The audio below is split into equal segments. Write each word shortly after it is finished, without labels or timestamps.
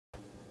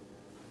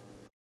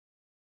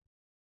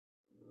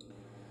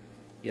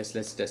Yes,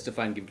 let's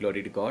testify and give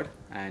glory to God.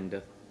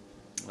 And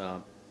uh,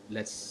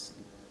 let's,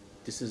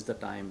 this is the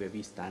time where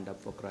we stand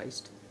up for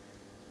Christ.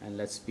 And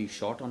let's be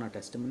short on our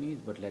testimonies,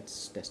 but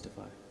let's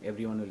testify.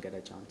 Everyone will get a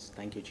chance.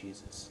 Thank you,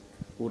 Jesus.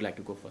 Who would like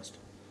to go first?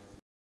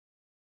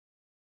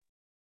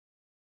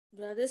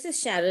 Brother, this is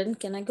Sharon.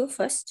 Can I go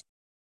first?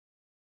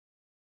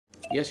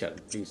 Yes, Sharon,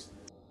 please.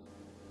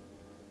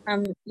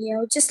 Yeah, I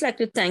would just like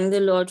to thank the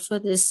Lord for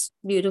this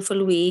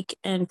beautiful week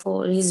and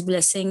for His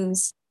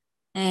blessings.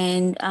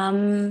 And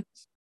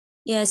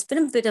yeah, it's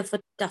been a bit of a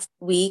tough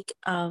week.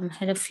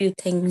 Had a few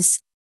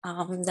things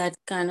that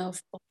kind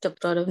of popped up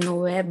out of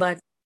nowhere. But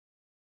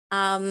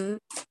um,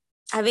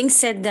 having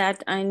said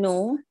that, I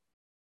know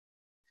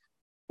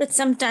that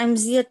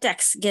sometimes the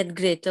attacks get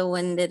greater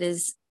when there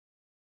is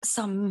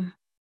some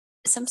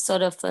some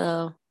sort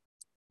of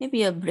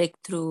maybe a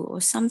breakthrough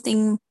or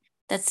something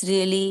that's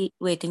really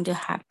waiting to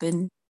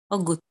happen. A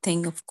good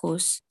thing, of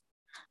course.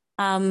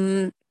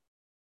 Um,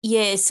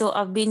 yeah, so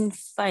I've been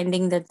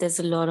finding that there's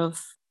a lot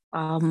of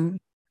um,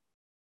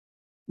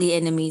 the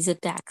enemy's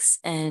attacks,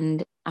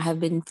 and I have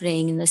been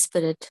praying in the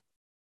spirit.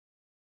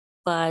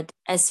 But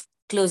as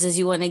close as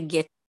you want to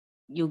get,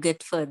 you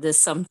get further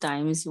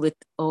sometimes with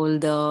all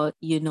the,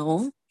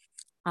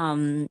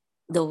 um,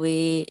 the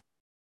way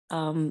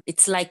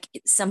it's like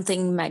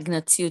something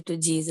magnets you to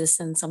Jesus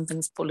and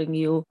something's pulling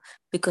you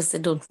because they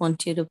don't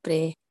want you to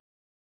pray.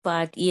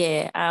 But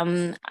yeah,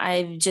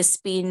 I've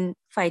just been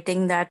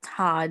fighting that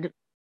hard,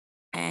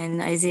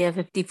 and Isaiah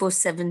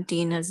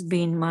 54:17 has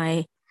been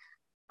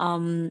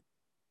um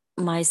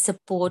my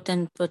support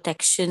and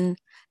protection,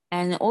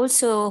 and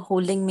also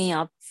holding me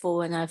up for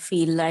when I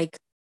feel like,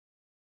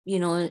 you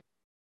know,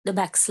 the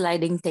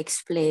backsliding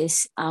takes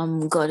place.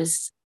 God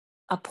is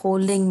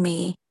upholding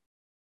me,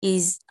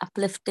 He's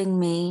uplifting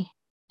me,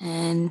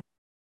 and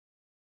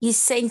He's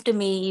saying to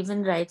me,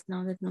 even right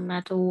now, that no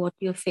matter what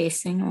you're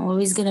facing, I'm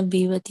always gonna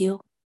be with you.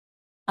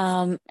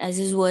 As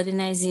His word in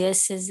Isaiah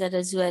says that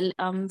as well.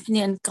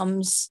 Finian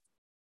comes,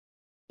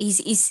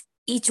 is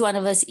each one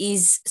of us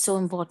is so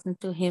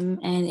important to Him,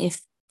 and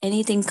if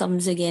anything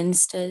comes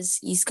against us,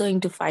 He's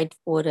going to fight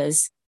for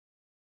us.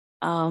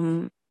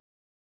 Um,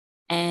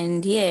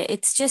 and yeah,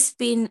 it's just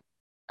been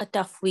a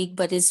tough week,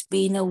 but it's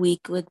been a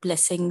week with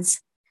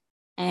blessings.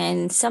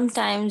 And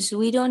sometimes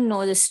we don't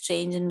know the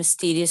strange and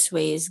mysterious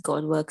ways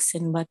God works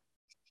in, but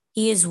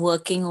He is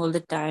working all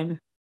the time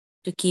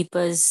to keep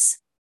us,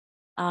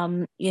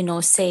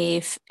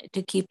 safe,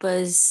 to keep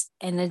us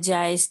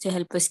energized, to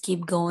help us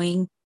keep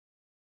going,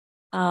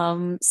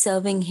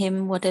 serving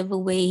Him whatever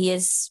way He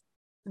has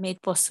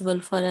made possible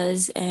for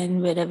us,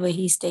 and wherever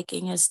He's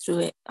taking us through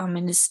it, our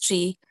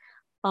ministry,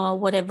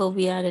 whatever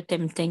we are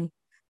attempting.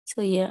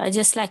 So, yeah, I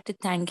just like to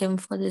thank Him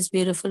for this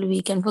beautiful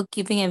week and for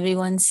keeping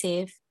everyone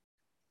safe,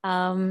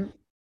 um,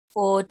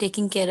 for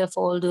taking care of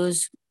all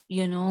those,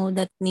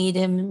 that need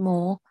Him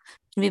more.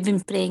 We've been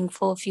praying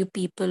for a few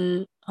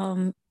people,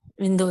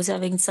 in those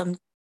having some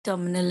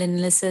terminal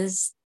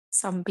illnesses,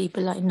 some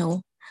people I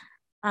know.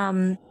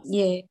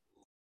 Yeah,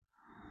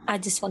 I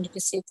just wanted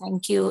to say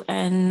thank you,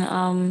 and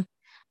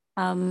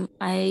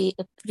I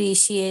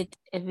appreciate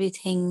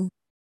everything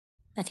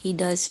that He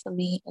does for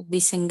me every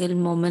single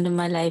moment of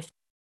my life.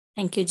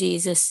 Thank you,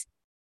 Jesus.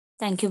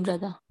 Thank you,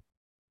 brother.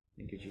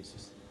 Thank you,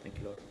 Jesus. Thank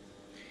you, Lord.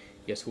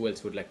 Yes, who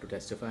else would like to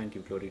testify and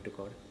give glory to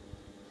God?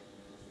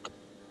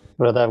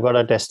 Brother, I've got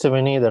a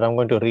testimony that I'm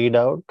going to read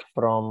out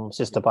from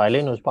Sister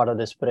Pilin, who's part of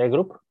this prayer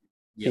group.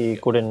 Yep, She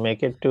yep. couldn't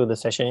make it to the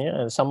session here.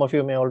 And some of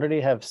you may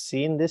already have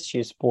seen this.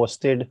 She's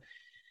posted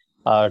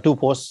two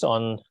posts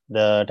on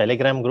the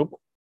Telegram group.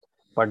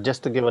 But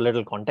just to give a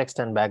little context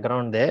and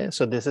background there.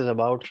 So this is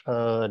about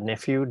her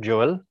nephew,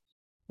 Joel,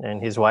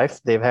 and his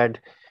wife. They've had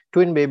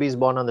twin babies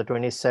born on the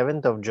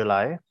 27th of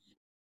July.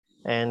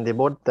 And they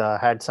both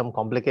had some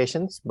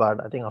complications.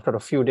 But I think after a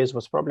few days,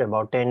 was probably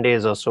about 10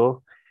 days or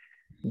so,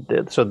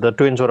 so the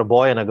twins were a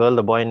boy and a girl,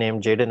 the boy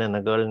named Jaden and the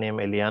girl named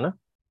Eliana.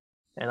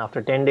 And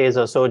after 10 days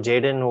or so,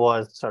 Jaden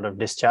was sort of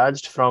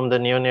discharged from the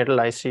neonatal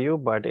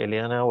ICU, but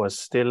Eliana was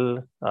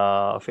still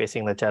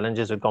facing the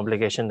challenges with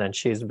complications, and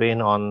she's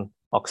been on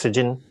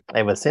oxygen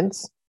ever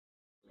since.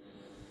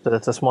 So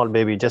that's a small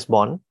baby just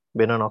born,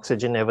 been on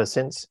oxygen ever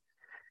since,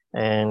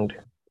 and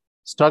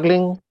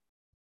struggling.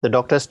 The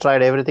doctors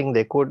tried everything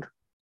they could.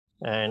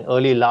 And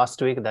early last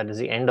week, that is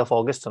the end of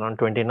August, around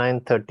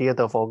 29th, 30th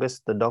of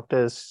August, the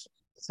doctors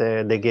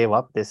said they gave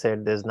up. They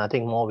said, there's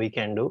nothing more we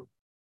can do.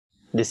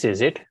 This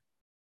is it.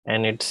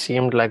 And it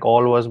seemed like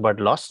all was but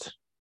lost.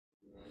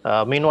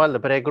 Meanwhile, the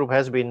prayer group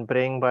has been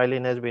praying.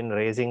 Pilin has been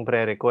raising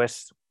prayer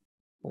requests.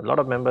 A lot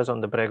of members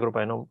on the prayer group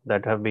I know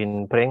that have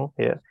been praying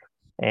here.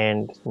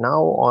 And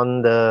now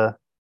on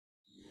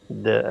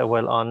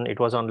it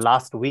was on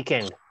last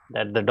weekend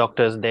that the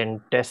doctors then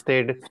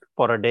tested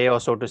for a day or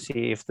so to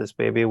see if this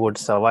baby would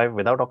survive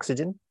without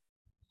oxygen.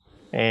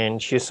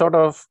 And she sort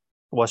of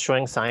was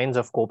showing signs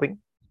of coping.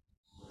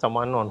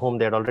 Someone on whom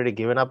they had already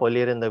given up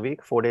earlier in the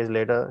week, 4 days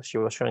later, she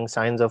was showing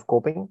signs of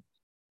coping.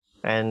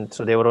 And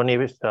so they were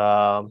only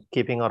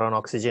keeping her on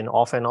oxygen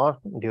off and on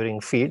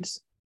during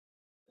feeds.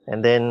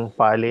 And then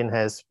Parlene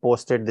has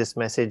posted this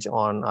message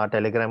on our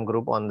Telegram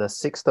group on the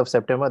 6th of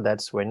September.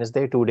 That's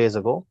Wednesday, 2 days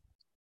ago.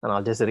 And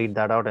I'll just read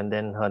that out. And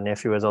then her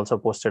nephew has also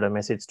posted a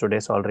message today.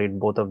 So I'll read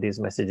both of these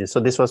messages. So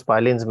this was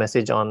Parlene's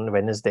message on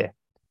Wednesday.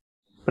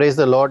 Praise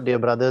the Lord, dear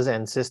brothers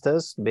and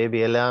sisters.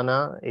 Baby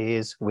Eliana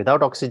is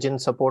without oxygen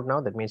support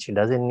now. That means she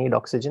doesn't need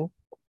oxygen.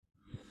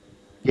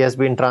 She has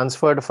been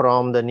transferred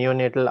from the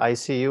neonatal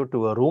ICU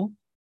to a room.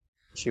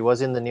 She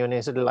was in the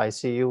neonatal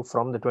ICU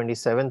from the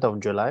 27th of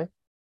July.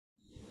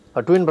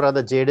 Her twin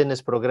brother Jaden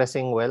is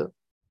progressing well.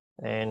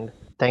 And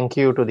thank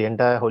you to the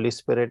entire Holy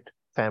Spirit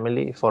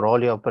family for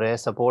all your prayer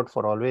support,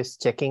 for always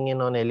checking in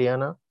on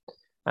Eliana.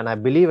 And I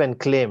believe and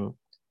claim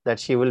that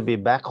she will be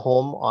back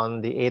home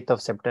on the 8th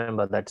of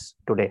September. That's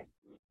today.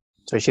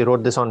 So she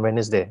wrote this on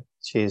Wednesday.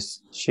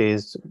 She's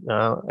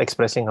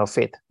expressing her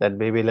faith that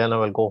baby Eliana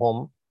will go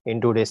home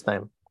in 2 days'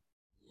 time.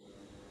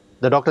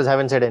 The doctors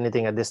haven't said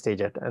anything at this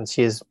stage yet. And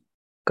she's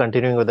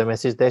continuing with the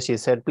message there. She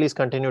said, please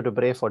continue to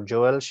pray for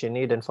Joel,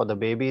 Shinid, and for the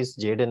babies,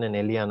 Jaden and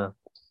Eliana.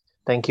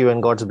 Thank you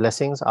and God's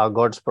blessings. Our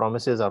God's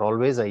promises are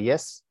always a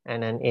yes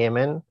and an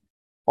amen.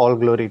 All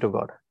glory to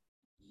God.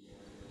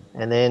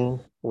 And then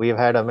we've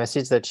had a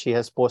message that she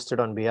has posted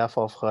on behalf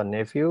of her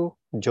nephew,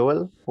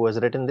 Joel, who has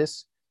written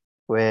this,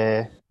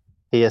 where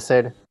he has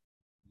said,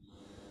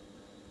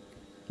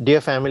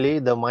 dear family,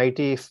 the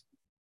mighty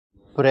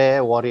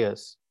prayer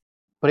warriors,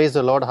 praise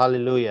the Lord,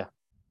 hallelujah.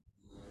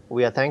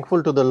 We are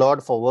thankful to the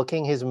Lord for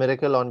working his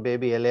miracle on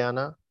baby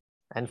Eliana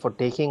and for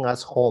taking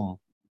us home.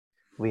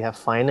 We have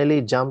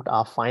finally jumped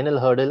our final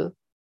hurdle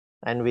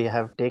and we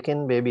have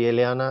taken baby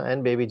Eliana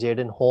and baby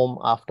Jaden home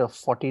after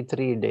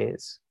 43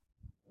 days.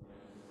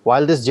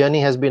 While this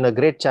journey has been a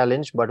great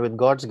challenge, but with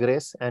God's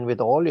grace and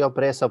with all your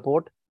prayer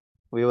support,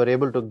 we were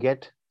able to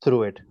get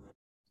through it.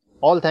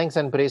 All thanks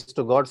and praise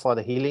to God for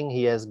the healing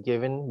he has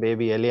given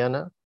baby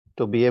Eliana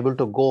to be able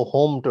to go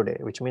home today,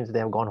 which means they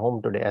have gone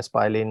home today, as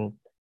Parlene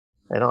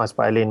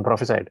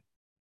prophesied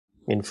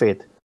in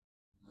faith.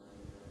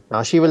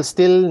 Now she will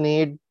still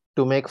need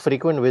to make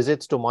frequent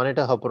visits to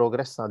monitor her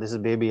progress. Now this is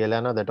baby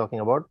Eliana they're talking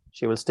about.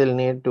 She will still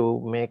need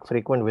to make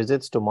frequent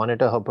visits to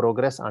monitor her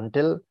progress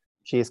until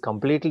she is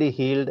completely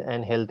healed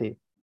and healthy.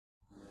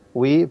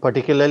 We,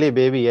 particularly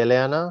baby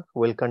Eliana,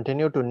 will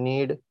continue to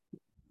need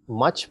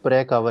much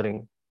prayer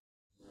covering.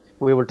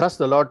 We will trust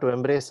the Lord to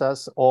embrace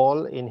us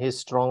all in his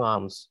strong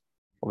arms.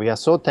 We are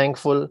so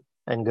thankful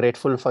and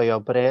grateful for your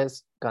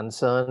prayers,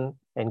 concern,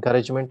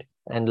 encouragement,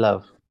 and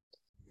love.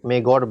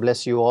 May God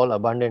bless you all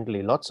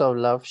abundantly. Lots of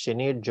love,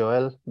 Shinid,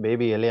 Joel,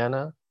 baby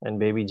Eliana, and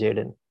baby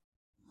Jaden.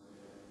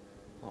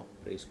 Oh,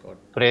 praise God.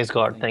 Praise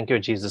God. Thank you,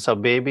 Jesus. A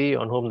baby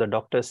on whom the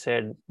doctor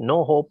said,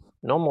 no hope,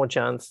 no more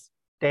chance,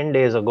 10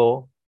 days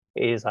ago,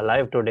 is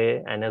alive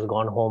today and has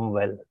gone home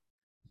well.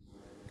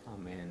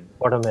 Amen.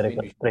 What a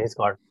miracle. Praise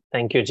God.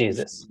 Thank you,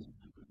 Jesus.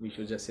 We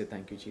should just say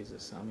thank you,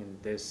 Jesus. I mean,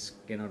 this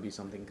cannot be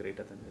something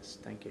greater than this.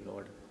 Thank you,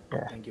 Lord.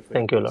 Yeah. Thank you for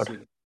Thank you,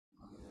 Lord.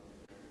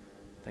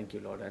 Thank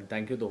you, Lord. And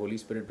thank you, the Holy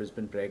Spirit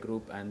Brisbane Prayer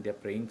Group and their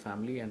praying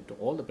family, and to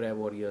all the prayer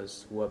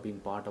warriors who have been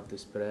part of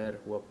this prayer,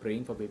 who are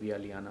praying for baby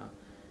Eliana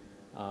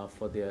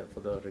for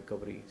the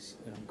recovery.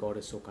 God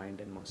is so kind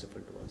and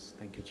merciful to us.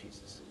 Thank you,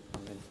 Jesus.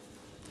 Amen.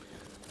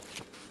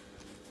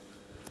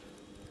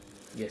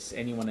 Yes,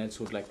 anyone else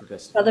would like to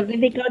testify? Brother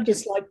Vivek, I'd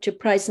just like to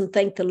praise and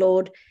thank the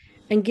Lord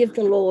and give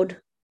the Lord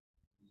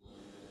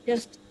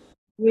just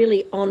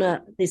really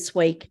honor this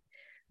week,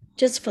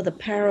 just for the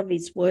power of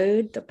his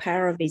word, the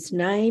power of his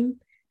name,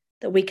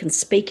 that we can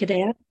speak it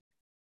out.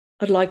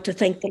 I'd like to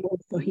thank the Lord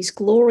for his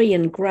glory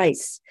and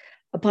grace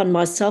upon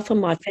myself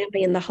and my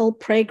family and the whole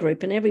prayer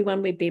group and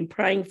everyone we've been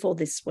praying for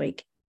this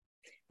week.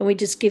 And we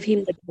just give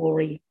him the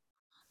glory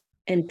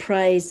and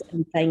praise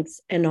and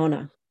thanks and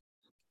honor.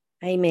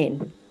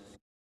 Amen.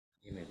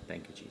 Amen.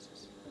 Thank you,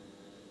 Jesus.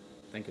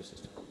 Thank you,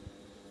 sister.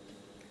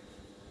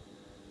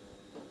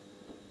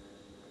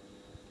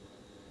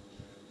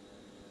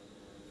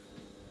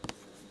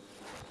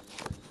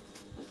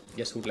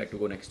 Yes, who'd like to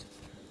go next?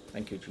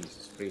 Thank you,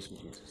 Jesus. Praise you,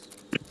 Jesus.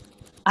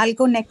 I'll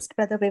go next,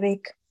 Brother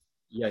Vivek.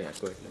 Yeah,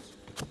 go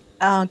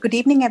ahead. Good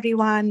evening,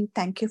 everyone.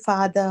 Thank you,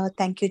 Father.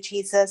 Thank you,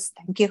 Jesus.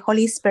 Thank you,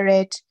 Holy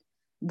Spirit,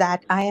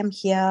 that I am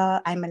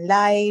here. I'm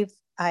alive.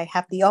 I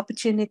have the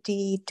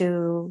opportunity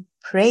to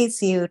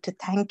praise you, to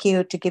thank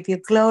you, to give you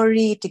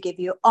glory, to give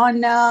you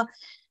honor,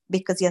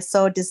 because you're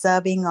so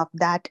deserving of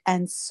that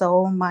and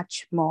so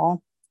much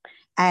more.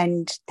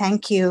 And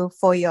thank you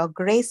for your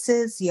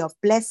graces, your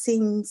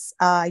blessings,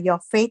 your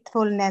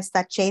faithfulness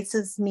that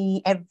chases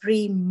me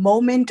every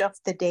moment of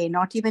the day,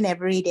 not even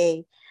every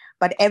day,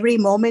 but every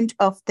moment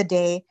of the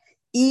day,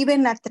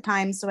 even at the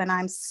times when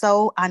I'm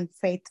so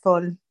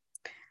unfaithful.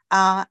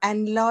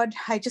 And Lord,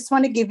 I just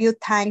want to give you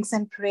thanks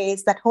and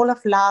praise that whole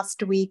of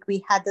last week,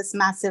 we had this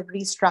massive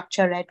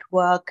restructure at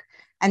work,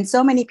 and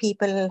so many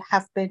people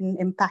have been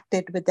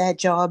impacted with their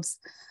jobs.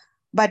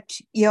 But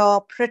your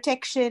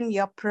protection,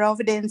 your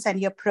providence, and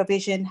your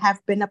provision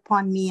have been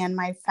upon me and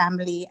my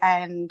family.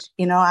 And,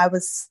 I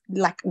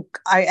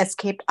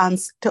escaped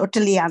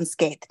totally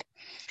unscathed.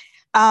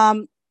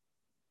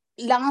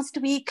 last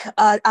week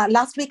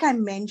I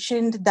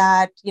mentioned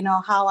that,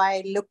 how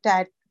I looked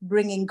at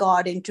bringing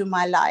God into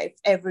my life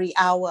every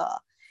hour.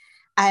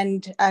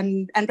 And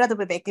Brother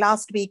Vivek,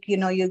 last week,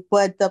 you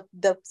were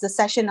the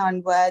session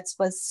on words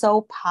was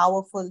so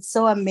powerful,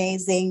 so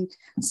amazing,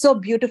 so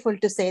beautiful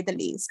to say the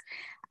least.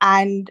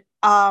 And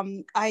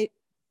I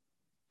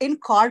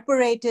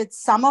incorporated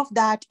some of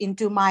that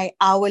into my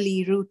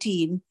hourly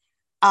routine.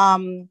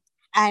 And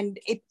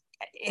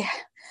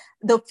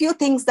the few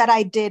things that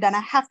I did, and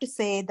I have to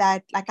say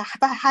that, like,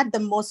 I had the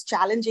most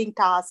challenging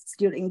tasks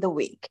during the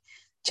week,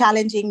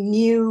 challenging,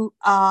 new,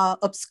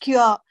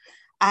 obscure,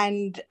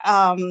 and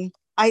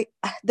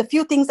the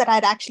few things that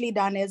I'd actually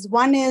done is,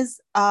 one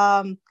is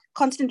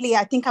constantly,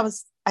 I think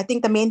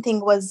the main thing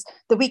was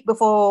the week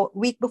before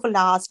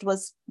last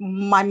was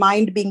my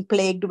mind being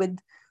plagued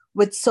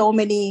with so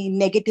many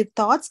negative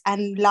thoughts.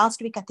 And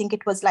last week, I think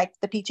it was like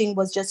the teaching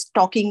was just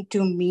talking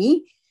to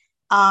me.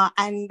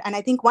 And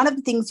I think one of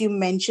the things you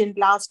mentioned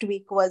last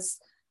week was,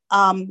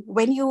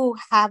 when you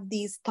have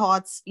these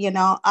thoughts,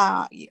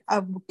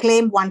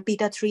 claim 1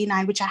 Peter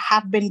 3:9, which I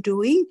have been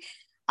doing.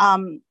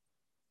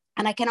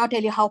 And I cannot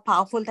tell you how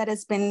powerful that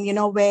has been,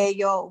 where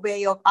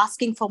you're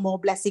asking for more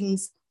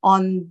blessings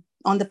on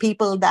the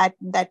people that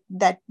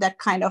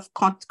kind of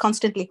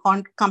constantly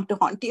come to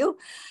haunt you,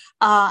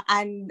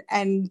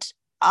 and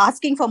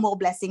asking for more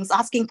blessings,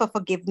 asking for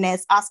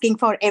forgiveness, asking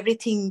for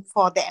everything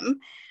for them.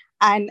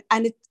 And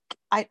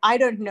I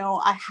don't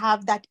know, I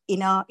have that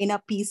inner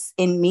peace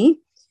in me.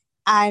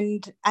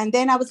 And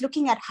then I was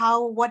looking at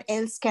what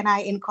else can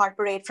I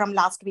incorporate from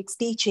last week's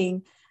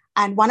teaching.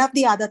 And one of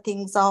the other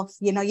things of,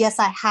 yes,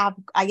 I'm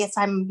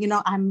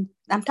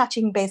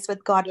touching base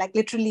with God, like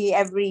literally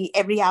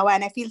every hour.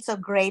 And I feel so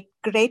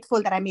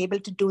grateful that I'm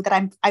able to do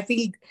that. I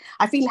feel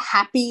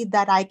happy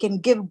that I can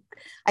give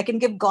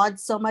God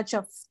so much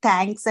of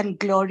thanks and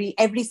glory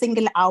every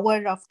single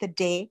hour of the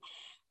day.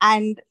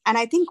 And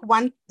I think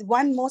one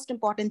most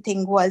important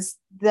thing was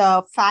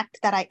the fact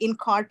that I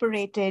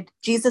incorporated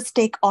Jesus,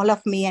 take all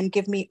of me and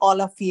give me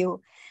all of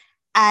you.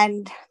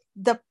 And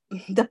the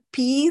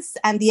peace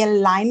and the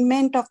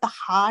alignment of the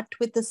heart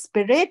with the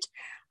Spirit,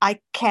 I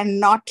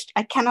cannot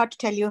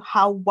tell you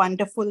how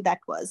wonderful that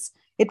was.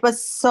 It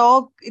was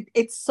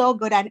it's so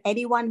good. And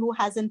anyone who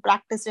hasn't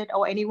practiced it,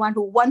 or anyone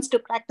who wants to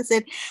practice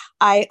it,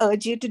 I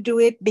urge you to do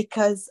it,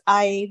 because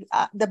it's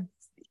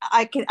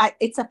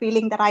a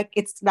feeling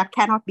that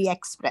cannot be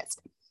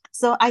expressed.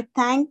 So I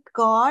thank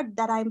God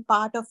that I'm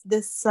part of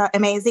this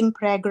amazing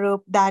prayer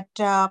group that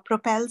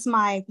propels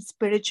my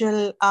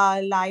spiritual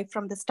life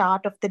from the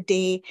start of the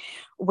day,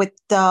 with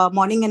the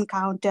morning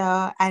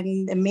encounter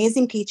and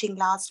amazing teaching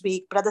last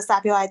week. Brother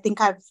Savio, I think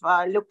I've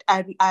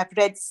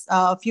read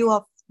a few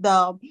of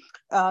the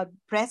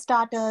prayer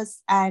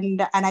starters,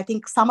 and I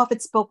think some of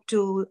it spoke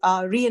to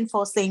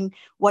reinforcing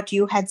what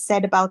you had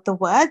said about the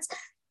words.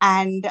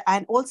 And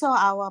also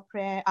our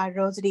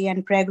rosary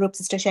and prayer group,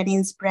 Sister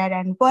Shanine's prayer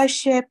and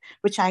worship,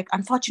 which I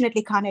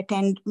unfortunately can't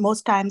attend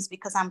most times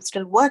because I'm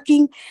still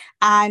working,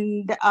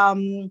 and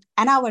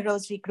our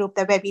rosary group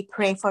where we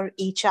pray for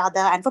each other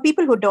and for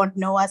people who don't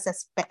know us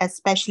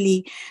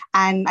especially.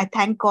 And I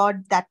thank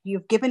God that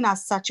you've given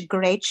us such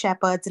great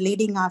shepherds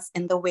leading us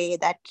in the way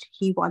that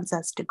He wants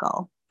us to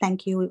go.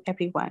 Thank you,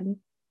 everyone.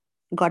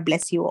 God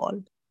bless you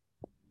all.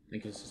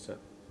 Thank you, sister.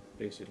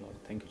 Praise you, Lord.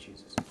 Thank you,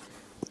 Jesus.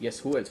 Yes,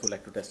 who else would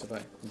like to testify?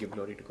 Give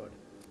glory to God.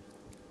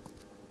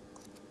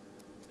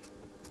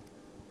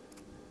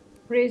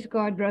 Praise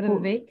God, Brother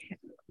Vivek.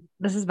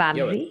 This is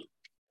Valerie.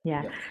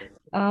 Yeah.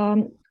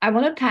 I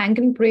want to thank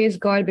and praise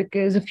God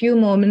because a few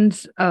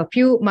months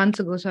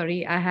ago,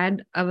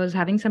 I was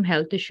having some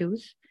health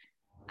issues,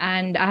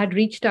 and I had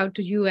reached out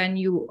to you, and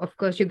you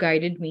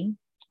guided me.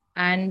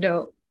 And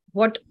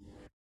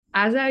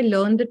as I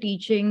learned the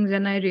teachings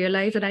and I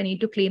realized that I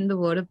need to claim the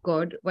word of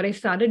God, what I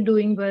started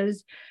doing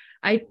was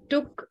I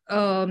took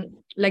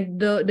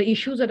the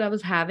issues that I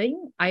was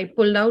having. I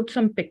pulled out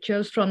some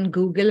pictures from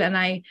Google and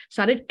I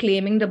started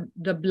claiming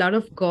the blood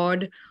of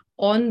God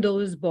on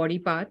those body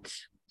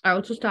parts. I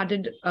also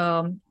started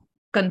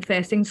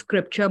confessing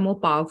scripture more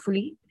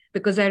powerfully,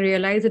 because I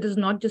realized it is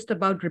not just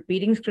about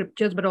repeating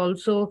scriptures, but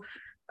also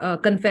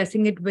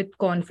confessing it with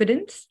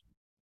confidence.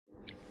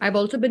 I've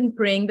also been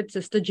praying with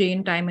Sister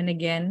Jane time and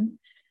again.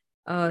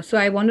 So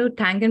I want to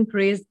thank and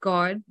praise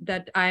God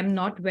that I'm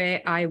not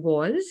where I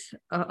was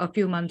a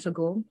few months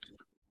ago.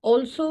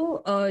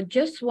 Also,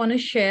 just want to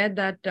share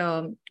that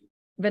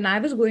when I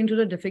was going through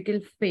the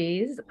difficult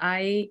phase,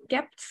 I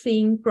kept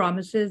seeing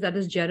promises, that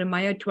is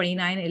Jeremiah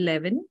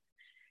 29:11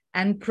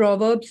 and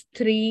Proverbs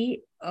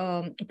 3,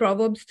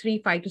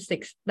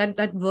 5-6.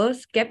 That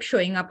verse kept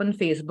showing up on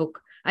Facebook.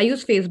 I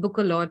use Facebook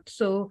a lot.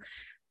 So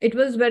it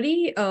was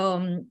very,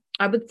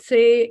 I would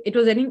say it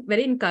was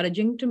very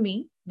encouraging to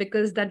me,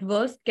 because that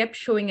verse kept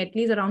showing at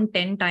least around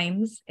 10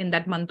 times in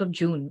that month of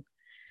June,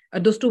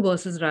 those two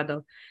verses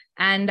rather.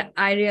 And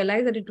I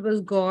realized that it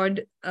was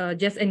God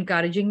just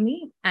encouraging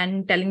me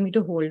and telling me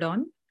to hold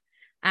on.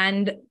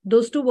 And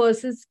those two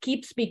verses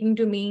keep speaking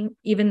to me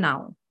even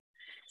now.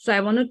 So I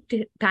want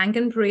to thank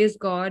and praise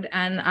God.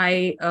 And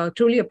I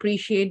truly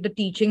appreciate the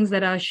teachings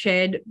that are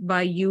shared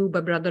by you,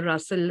 by Brother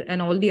Russell,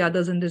 and all the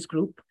others in this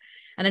group.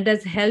 And it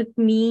has helped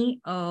me,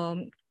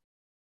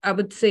 I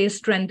would say,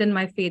 strengthen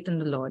my faith in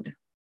the Lord.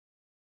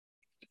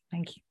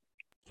 Thank you.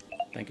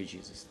 Thank you,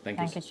 Jesus. Thank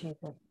you, Jesus.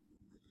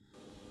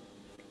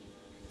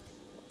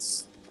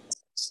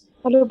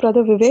 Hello,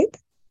 Brother Vivek.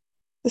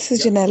 This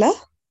is Janella.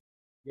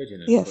 Yeah,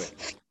 Janella. Yes.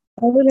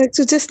 I would like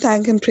to just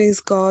thank and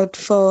praise God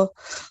for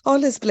all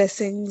his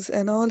blessings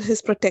and all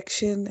his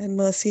protection and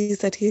mercies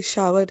that he has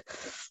showered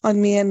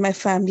on me and my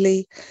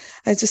family.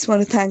 I just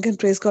want to thank and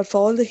praise God for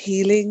all the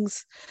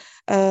healings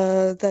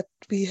that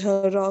we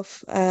heard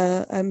of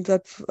and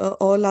that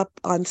all our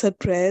answered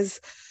prayers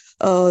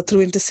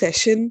through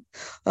intercession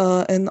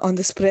and on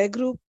this prayer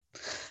group.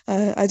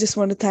 I just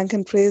want to thank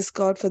and praise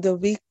God for the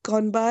week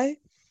gone by.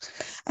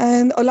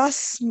 And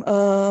last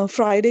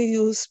Friday,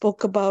 you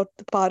spoke about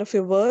the power of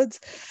your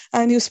words,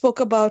 and you spoke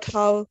about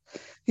how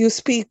you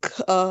speak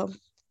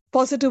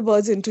positive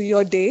words into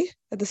your day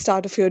at the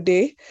start of your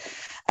day.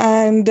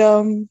 And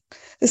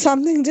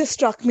something just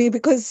struck me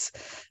because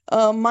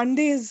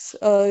Mondays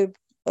are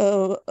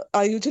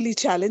usually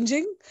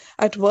challenging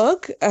at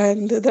work,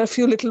 and there are a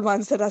few little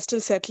ones that are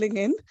still settling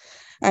in,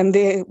 and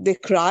they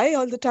cry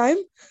all the time.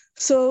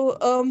 So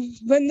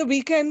when the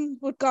weekend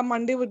would come,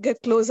 Monday would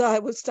get closer, I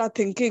would start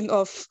thinking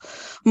of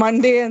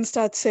Monday and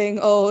start saying,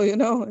 oh,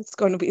 it's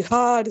going to be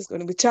hard, it's going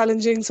to be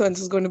challenging, so and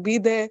so is going to be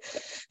there,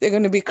 they're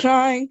going to be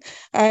crying.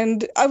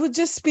 And I would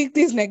just speak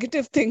these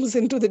negative things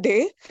into the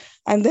day.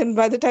 And then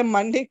by the time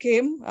Monday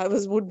came, I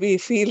would be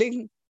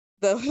feeling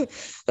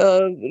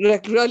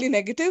really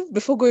negative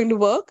before going to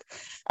work.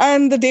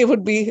 And the day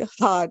would be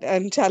hard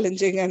and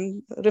challenging,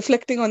 and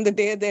reflecting on the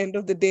day at the end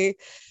of the day,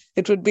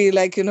 it would be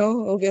like,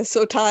 oh, we are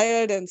so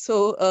tired and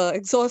so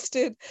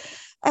exhausted.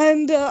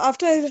 And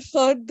after I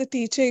heard the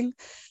teaching,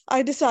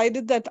 I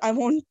decided that I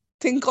won't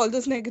think all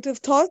those negative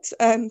thoughts.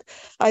 And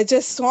I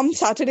just, on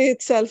Saturday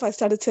itself, I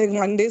started saying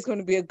Monday is going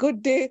to be a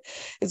good day.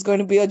 It's going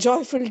to be a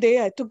joyful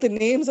day. I took the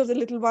names of the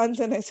little ones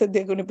and I said,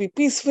 they're going to be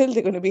peaceful.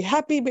 They're going to be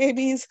happy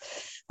babies.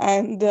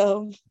 And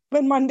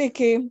when Monday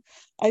came,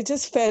 I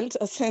just felt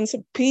a sense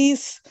of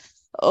peace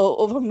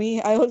over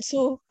me. I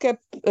also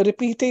kept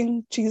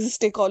repeating, Jesus,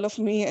 take all of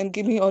me and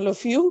give me all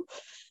of you.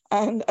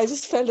 And I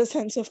just felt a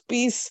sense of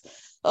peace.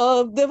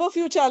 There were a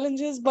few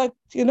challenges, but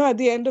at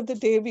the end of the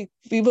day,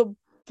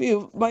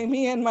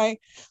 me and my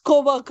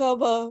co-worker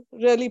were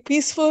really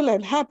peaceful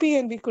and happy,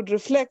 and we could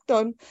reflect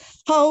on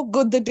how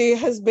good the day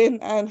has been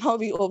and how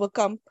we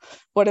overcome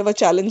whatever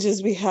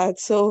challenges we had.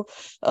 So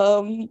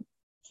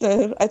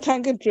I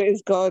thank and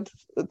praise God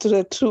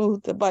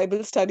through the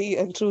Bible study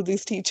and through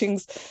these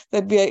teachings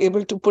that we are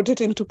able to put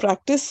it into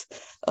practice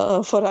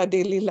for our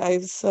daily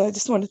lives. So I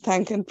just want to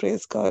thank and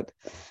praise God.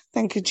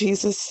 Thank you,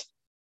 Jesus.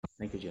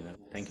 Thank you, Jenna.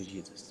 Thank you,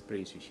 Jesus.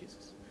 Praise you,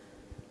 Jesus.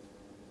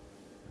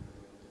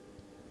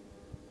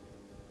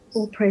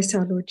 All praise to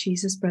our Lord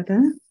Jesus,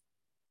 brother.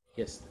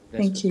 Yes.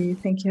 Thank you.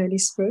 Thank you, Holy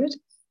Spirit.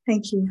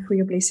 Thank you for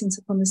your blessings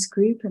upon this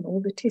group and all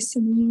the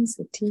testimonies,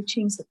 the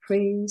teachings, the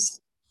prayers,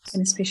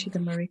 and especially the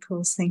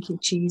miracles. Thank you,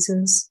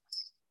 Jesus.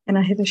 And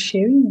I have a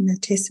sharing and a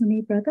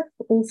testimony, brother,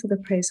 all for the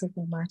praise of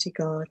Almighty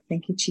God.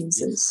 Thank you,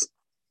 Jesus.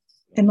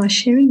 And my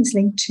sharing is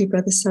linked to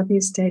Brother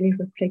Savio's daily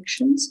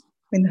reflections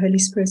when the Holy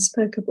Spirit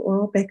spoke a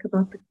while back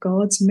about the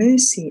God's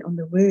mercy on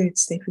the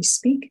words that we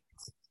speak.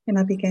 And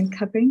I began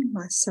covering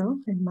myself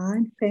and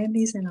mine,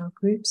 families, and our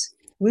group's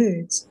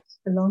words,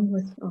 along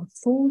with our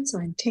thoughts,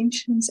 our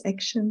intentions,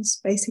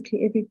 actions,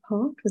 basically every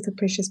part, with the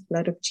precious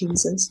blood of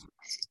Jesus.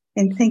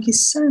 And thank you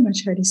so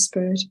much, Holy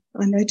Spirit.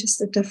 I noticed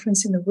a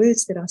difference in the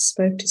words that I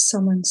spoke to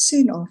someone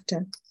soon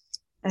after.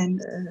 And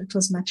it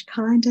was much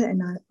kinder,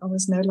 and I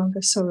was no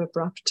longer so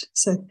abrupt.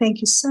 So thank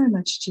you so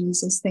much,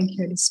 Jesus. Thank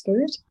you, Holy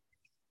Spirit.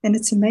 And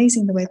it's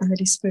amazing the way the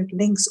Holy Spirit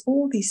links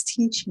all these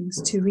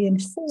teachings to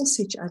reinforce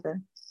each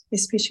other,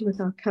 especially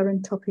with our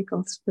current topic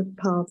of the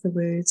power of the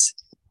words.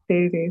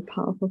 Very, very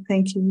powerful.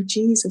 Thank you,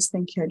 Jesus.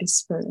 Thank you, Holy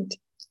Spirit.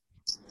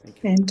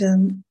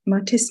 And my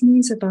testimony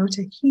is about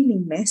a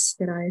healing mass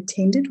that I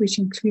attended, which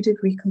included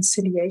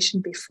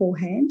reconciliation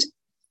beforehand.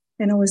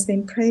 And I was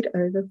then prayed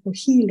over for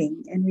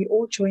healing, and we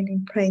all joined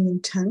in praying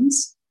in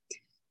tongues.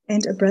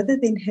 And a brother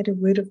then had a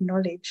word of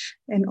knowledge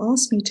and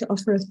asked me to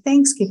offer a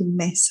Thanksgiving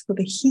Mass for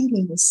the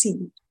healing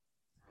received,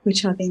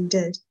 which I then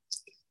did.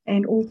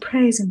 And all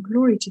praise and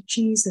glory to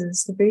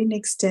Jesus. The very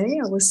next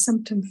day, I was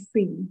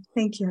symptom-free.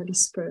 Thank you, Holy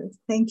Spirit.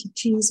 Thank you,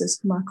 Jesus,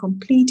 for my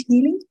complete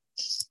healing,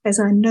 as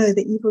I know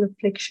the evil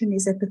affliction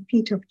is at the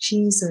feet of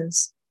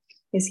Jesus.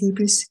 As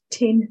Hebrews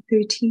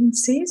 10:13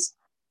 says,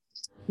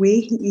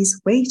 where he is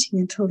waiting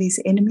until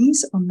his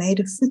enemies are made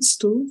a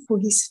footstool for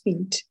his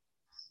feet,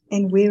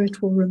 and where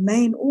it will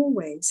remain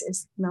always,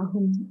 as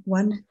Nahum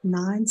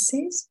 1:9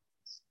 says.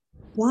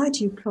 Why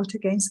do you plot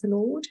against the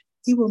Lord?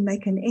 He will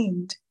make an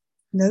end.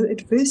 No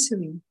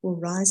adversary will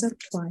rise up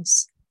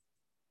twice.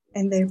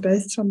 And they're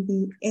both from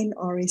the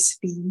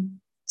NRSV.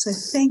 So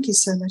thank you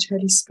so much,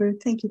 Holy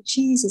Spirit. Thank you,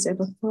 Jesus,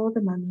 Abba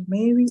Father, Mother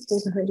Mary,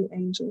 all the holy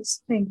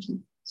angels. Thank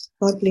you.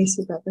 God bless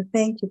you, brother.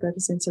 Thank you,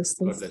 brothers and God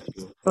sisters. bless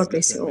you. God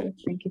bless you you and all.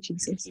 Thank you,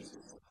 Jesus. Jesus.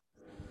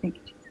 Thank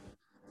you, Jesus.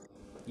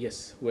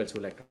 Yes, who else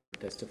would like to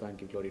testify and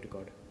give glory to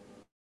God?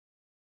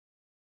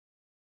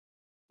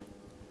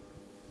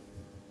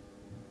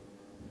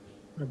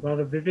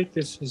 Brother Vivek,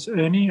 this is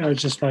Ernie. I would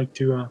just like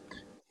to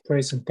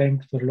praise and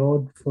thank the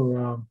Lord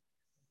for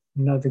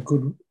another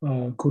good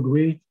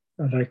week.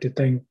 I'd like to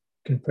thank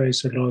and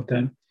praise the Lord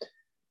that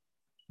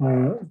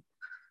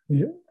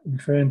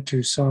referring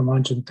to Psalm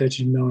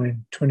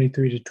 139,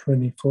 23 to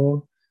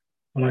 24,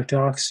 I'd like to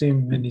ask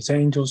him and his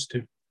angels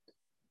to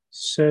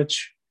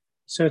search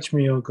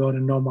me, O God,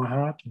 and know my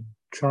heart, and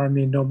try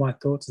me and know my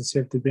thoughts, and see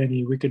if there be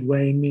any wicked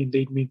way in me, and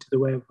lead me to the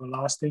way of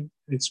everlasting.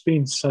 It's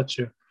been such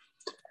a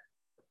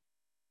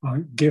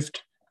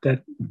gift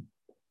that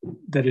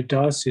it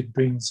does. It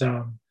brings,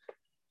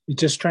 it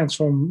just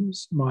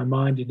transforms my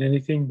mind in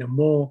anything. The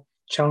more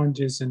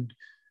challenges and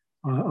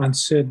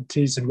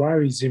uncertainties and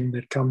worries even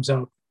that comes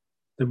up,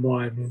 the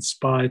more I'm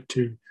inspired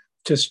to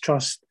just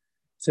trust.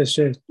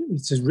 It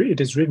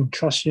is written,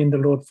 trust ye in the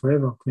Lord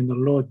forever. For in the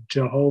Lord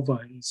Jehovah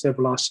is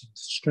everlasting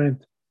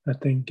strength. I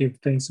think give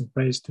thanks and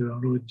praise to our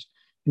Lord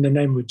in the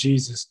name of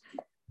Jesus.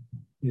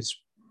 His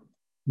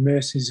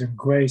mercies and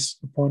grace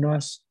upon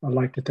us. I'd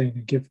like to thank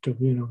the gift of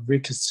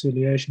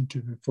reconciliation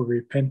for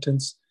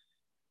repentance,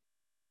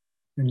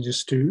 and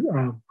just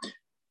to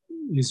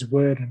His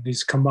word and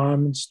His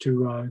commandments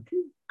to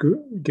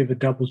give a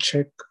double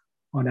check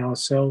on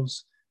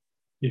ourselves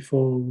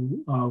before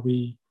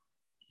we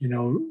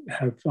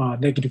have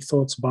negative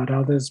thoughts about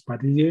others,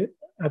 but He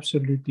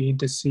absolutely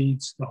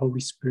intercedes, the Holy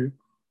Spirit,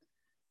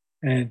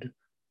 and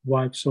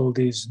wipes all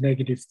these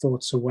negative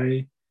thoughts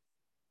away.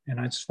 And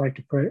I just like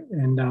to pray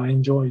and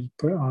enjoy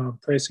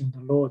praising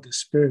the Lord, the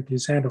Spirit,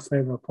 His hand of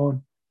favor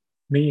upon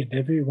me and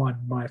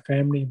everyone, my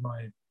family,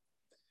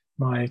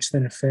 my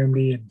extended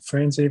family and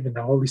friends, even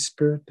the Holy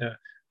Spirit.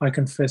 I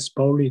confess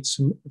boldly it's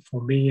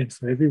for me and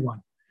for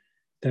everyone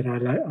that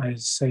I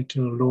say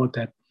to the Lord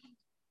that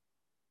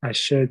I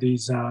share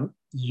these,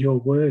 your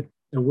word.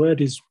 The word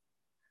is,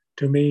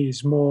 to me,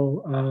 is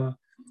more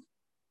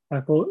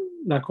like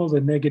all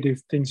the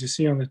negative things you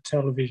see on the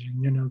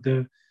television,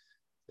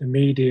 the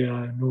media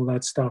and all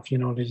that stuff,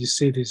 that you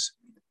see these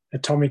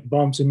atomic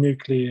bombs and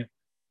nuclear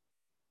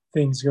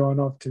things going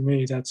off. To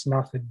me, that's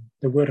nothing.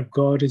 The word of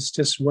God is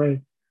just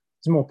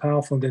it's more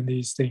powerful than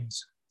these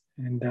things.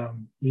 And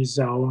He's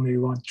our only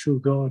one true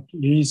God.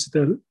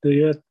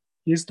 The earth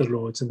is the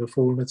Lord's and the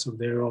fullness of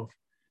thereof,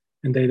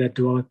 and they that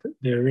dwell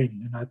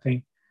therein. And I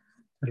thank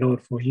the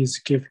Lord for His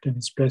gift and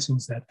His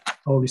blessings, that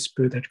Holy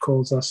Spirit that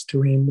calls us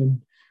to Him,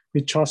 and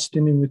we trust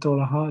in Him with all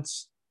our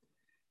hearts.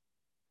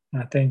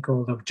 And I thank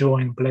all the joy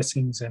and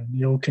blessings, and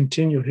He'll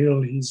continue.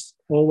 He's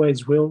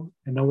always will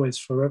and always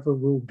forever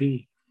will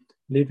be,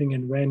 living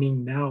and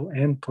reigning now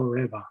and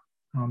forever.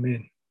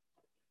 Amen.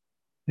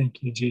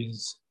 Thank you,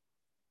 Jesus.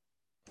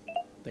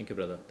 Thank you,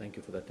 brother. Thank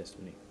you for that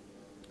testimony.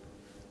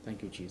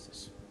 Thank you,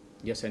 Jesus.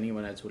 Yes,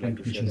 anyone else would like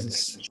Thank to you, share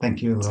Jesus. that?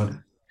 Thank you,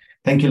 Lord.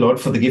 Thank you, Lord,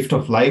 for the gift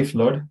of life,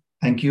 Lord.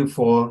 Thank you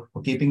for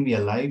keeping me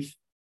alive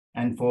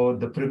and for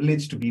the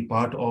privilege to be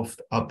part of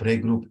our prayer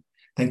group.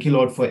 Thank you,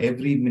 Lord, for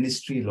every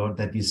ministry, Lord,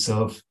 that we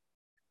serve.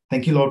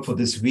 Thank you, Lord, for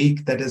this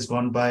week that has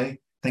gone by.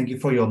 Thank you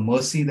for your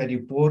mercy that you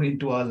pour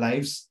into our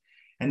lives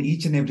and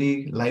each and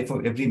every life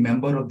of every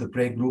member of the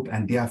prayer group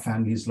and their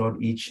families,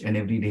 Lord, each and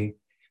every day.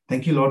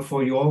 Thank you, Lord,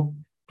 for your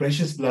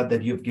precious blood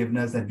that you've given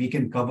us, that we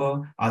can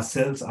cover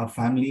ourselves, our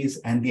families,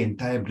 and the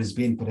entire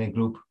Brisbane prayer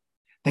group.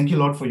 Thank you,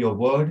 Lord, for your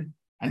word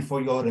and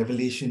for your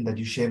revelation that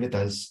you share with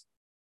us.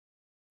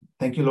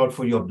 Thank you, Lord,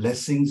 for your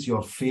blessings,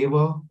 your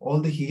favor,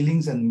 all the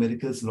healings and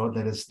miracles, Lord,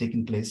 that has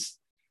taken place.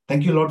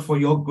 Thank you, Lord, for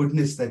your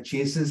goodness that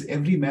chases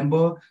every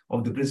member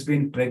of the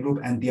Brisbane prayer group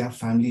and their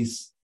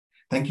families.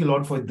 Thank you,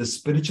 Lord, for the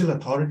spiritual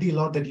authority,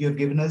 Lord, that you have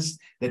given us,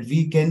 that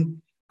we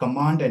can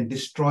command and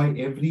destroy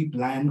every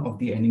plan of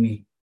the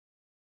enemy.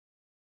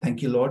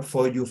 Thank you, Lord,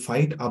 for you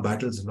fight our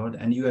battles, Lord,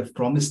 and you have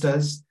promised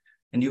us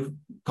and you've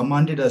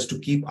commanded us to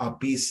keep our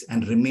peace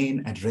and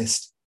remain at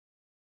rest.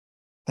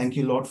 Thank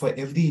you, Lord, for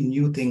every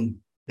new thing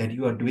that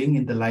you are doing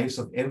in the lives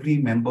of every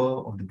member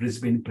of the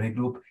Brisbane prayer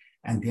group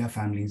and their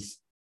families.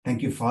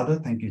 Thank you, Father.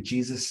 Thank you,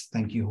 Jesus.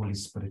 Thank you, Holy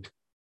Spirit.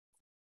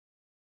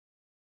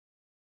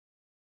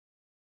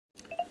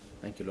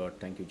 Thank you, Lord.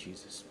 Thank you,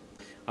 Jesus.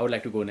 I would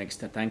like to go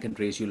next. Thank and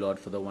praise you, Lord,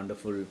 for the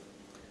wonderful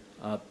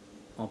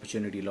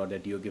opportunity, Lord,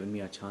 that you have given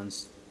me a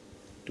chance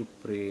to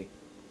pray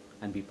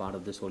and be part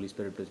of this Holy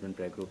Spirit Brisbane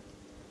prayer group.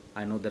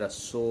 I know there are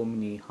so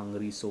many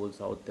hungry souls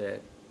out there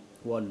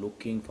who are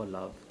looking for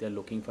love. They're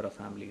looking for a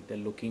family. They're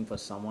looking for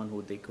someone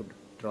who they could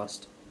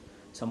trust,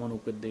 someone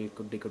who they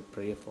could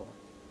pray for.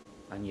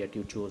 And yet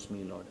you chose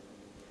me, Lord.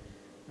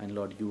 And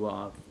Lord,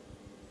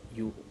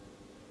 you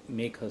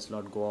make us,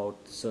 Lord, go out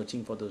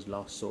searching for those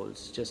lost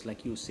souls, just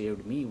like you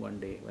saved me one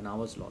day when I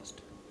was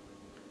lost.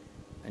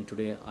 And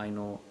today I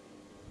know,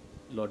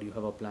 Lord, you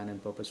have a plan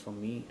and purpose for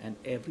me and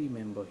every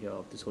member here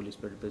of this Holy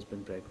Spirit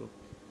Brisbane prayer group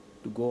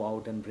to go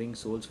out and bring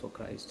souls for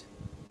Christ.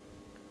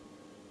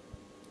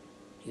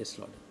 Yes,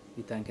 Lord.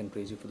 We thank and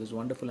praise you for this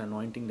wonderful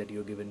anointing that you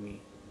have given me,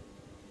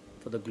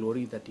 for the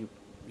glory that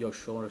you're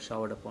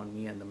showered upon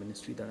me and the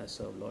ministry that I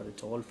serve, Lord.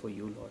 It's all for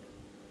you, Lord.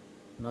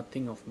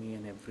 Nothing of me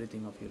and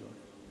everything of you, Lord.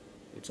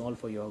 It's all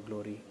for your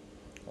glory.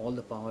 All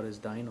the power is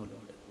thine, O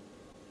Lord.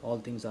 All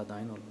things are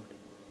thine, O Lord.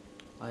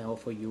 I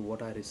offer you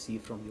what I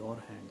receive from your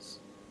hands.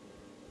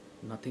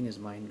 Nothing is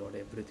mine, Lord.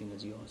 Everything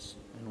is yours,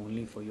 and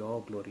only for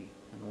your glory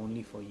and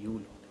only for you,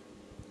 Lord.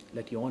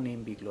 Let your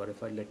name be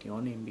glorified. Let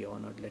your name be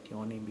honored. Let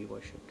your name be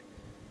worshipped.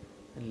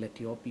 And let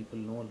your people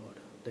know, Lord,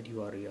 that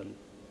you are real.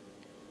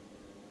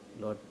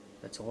 Lord,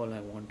 that's all I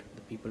want,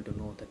 the people to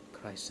know that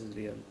Christ is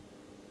real.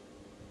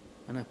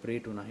 And I pray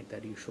tonight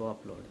that you show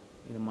up, Lord,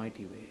 in a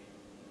mighty way,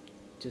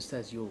 just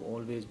as you've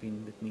always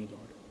been with me,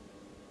 Lord.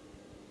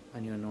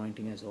 And your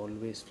anointing has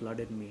always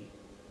flooded me.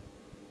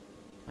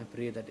 I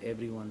pray that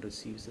everyone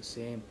receives the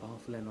same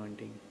powerful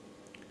anointing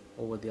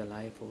over their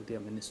life, over their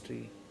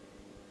ministry,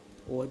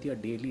 over their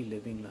daily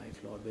living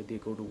life, Lord, where they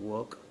go to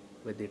work,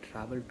 where they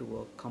travel to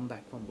work, come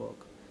back from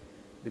work.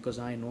 Because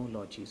I know,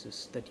 Lord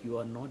Jesus, that you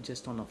are not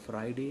just on a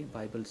Friday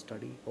Bible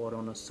study or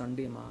on a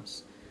Sunday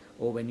Mass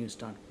or when you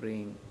start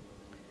praying,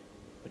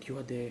 but you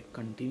are there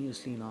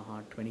continuously in our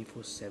heart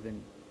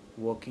 24/7,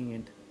 working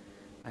it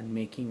and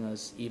making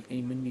us,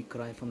 even we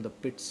cry from the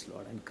pits,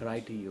 Lord, and cry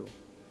to you,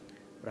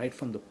 right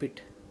from the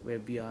pit where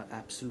we are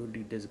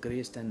absolutely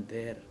disgraced, and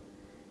there,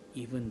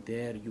 even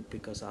there, you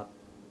pick us up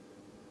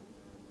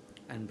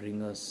and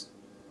bring us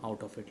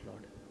out of it,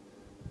 Lord.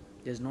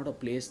 There's not a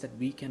place that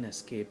we can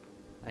escape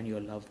and your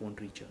love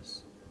won't reach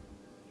us.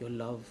 Your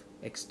love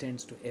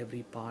extends to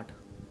every part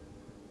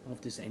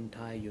of this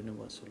entire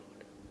universe, O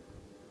Lord.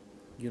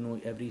 You know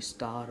every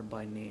star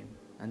by name,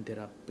 and there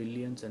are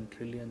billions and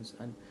trillions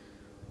and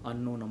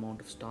unknown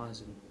amount of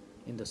stars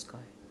in the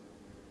sky.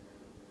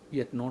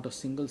 Yet not a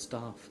single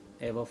star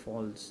ever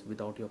falls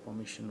without your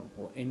permission,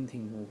 or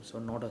anything moves,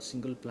 or not a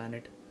single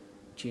planet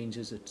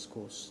changes its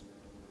course.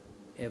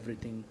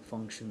 Everything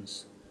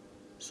functions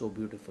so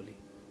beautifully.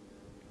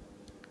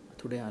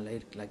 Today I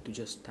like to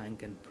just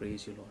thank and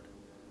praise you, Lord,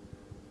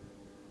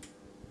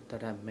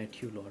 that I've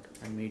met you, Lord,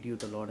 and made you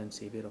the Lord and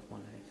Savior of my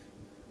life.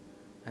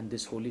 And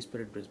this Holy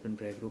Spirit Brisbane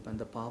Prayer Group and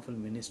the powerful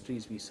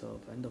ministries we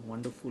serve and the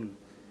wonderful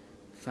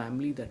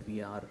family that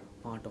we are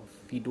part of.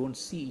 We don't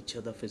see each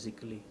other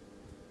physically,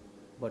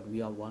 but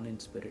we are one in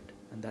spirit,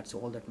 and that's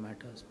all that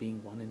matters,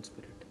 being one in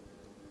spirit.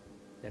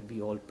 That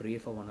we all pray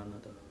for one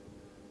another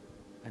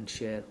and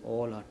share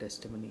all our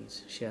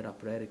testimonies, share our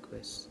prayer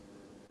requests,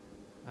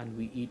 and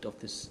we eat of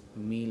this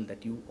meal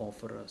that you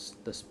offer us,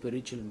 the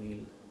spiritual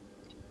meal,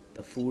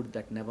 the food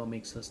that never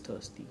makes us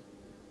thirsty,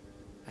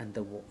 and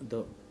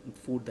the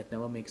food that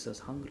never makes us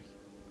hungry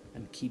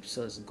and keeps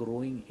us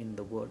growing in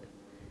the word,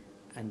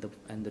 and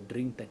the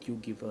drink that you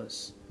give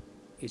us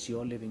is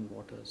your living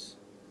waters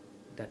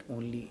that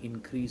only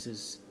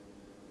increases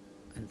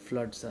and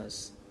floods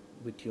us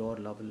with your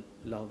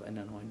love and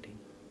anointing.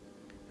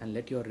 And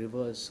let your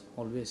rivers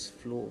always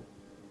flow,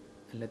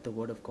 and let the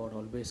word of God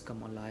always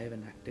come alive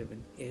and active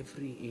in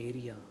every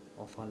area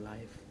of our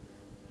life.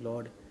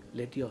 Lord,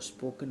 let your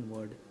spoken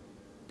word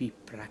be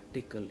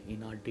practical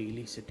in our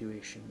daily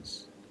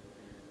situations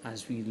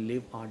as we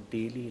live our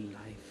daily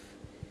life.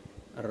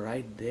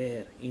 Right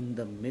there in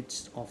the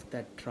midst of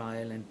that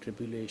trial and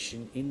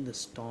tribulation, in the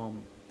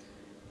storm,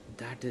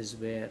 that is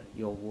where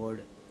your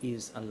word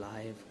is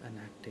alive and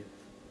active.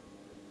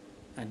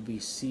 And we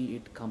see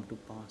it come to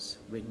pass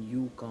when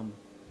you come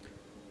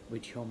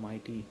with your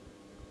mighty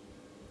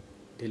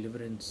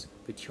deliverance,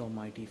 with your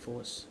mighty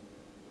force,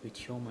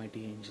 with your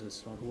mighty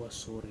angels, Lord, who are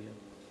so real.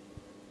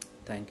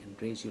 Thank and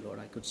praise you, Lord.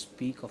 I could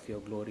speak of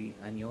your glory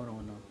and your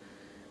honor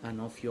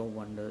and of your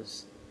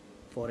wonders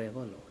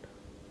forever, Lord.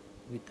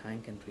 We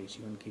thank and praise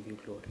you and give you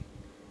glory.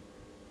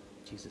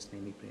 In Jesus'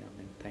 name we pray,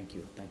 amen. Thank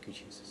you,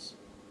 Jesus.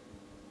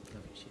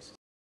 Love you, Jesus.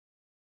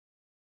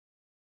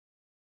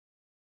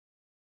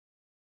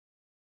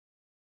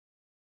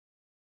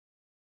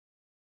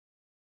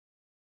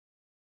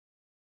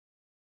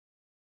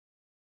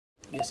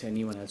 Yes,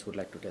 anyone else would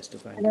like to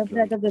testify? Hello,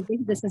 Brother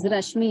Vivek. This is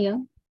Rashmi here.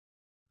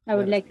 I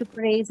would like to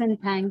praise and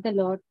thank the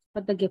Lord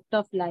for the gift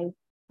of life,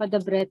 for the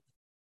breath,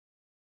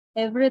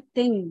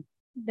 everything.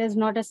 There's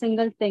not a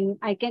single thing.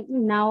 I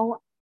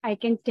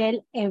can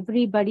tell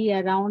everybody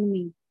around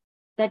me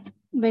that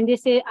when they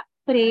say,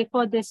 pray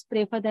for this,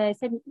 pray for that, I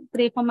said,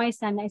 pray for my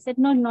son. I said,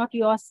 no, not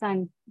your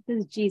son. This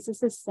is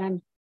Jesus'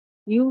 son.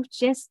 You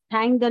just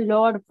thank the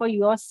Lord for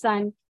your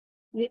son,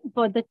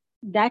 for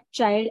that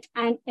child,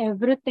 and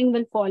everything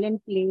will fall in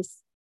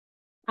place.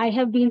 I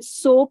have been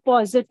so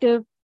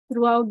positive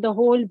throughout the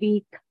whole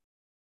week.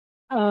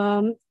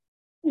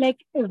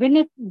 Like even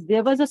if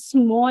there was a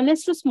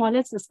smallest to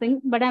smallest thing,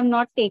 but I'm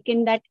not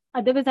taking that.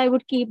 Otherwise, I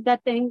would keep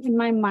that thing in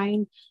my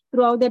mind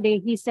throughout the day.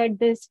 He said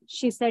this,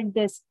 she said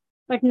this,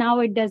 but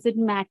now it doesn't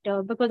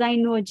matter because I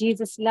know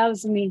Jesus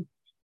loves me.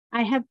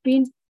 I have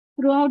been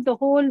throughout the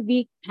whole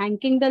week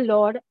thanking the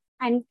Lord,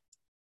 and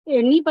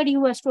anybody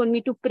who has told me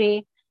to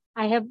pray,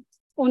 I have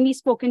only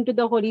spoken to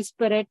the Holy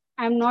Spirit.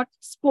 I'm not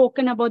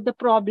spoken about the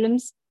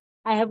problems.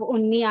 I have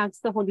only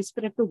asked the Holy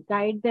Spirit to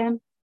guide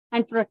them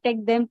and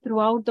protect them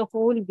throughout the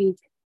whole week.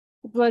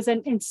 It was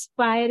an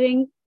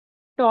inspiring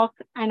talk,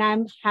 and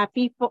I'm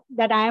happy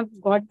that I have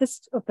got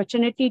this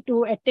opportunity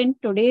to attend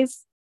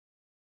today's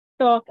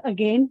talk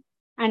again.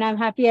 And I'm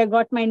happy I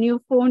got my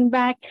new phone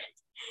back.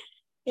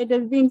 It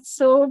has been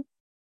so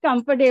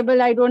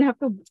comfortable. I don't have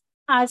to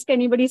ask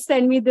anybody,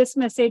 send me this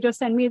message or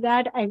send me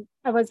that.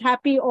 I was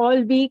happy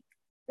all week.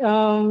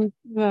 From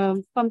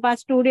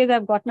past 2 days,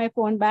 I've got my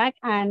phone back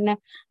and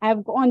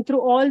I've gone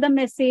through all the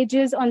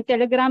messages on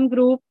Telegram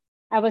group.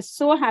 I was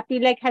so happy,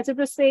 like as if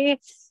to say,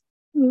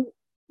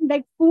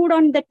 like food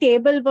on the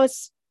table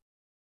was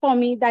for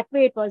me. That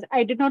way it was.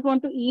 I did not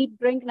want to eat,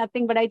 drink,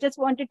 nothing, but I just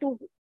wanted to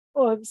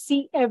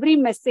see every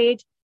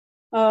message.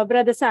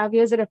 Brother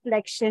Savio's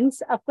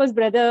reflections. Of course,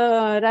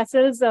 Brother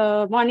Russell's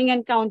morning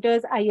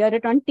encounters, I hear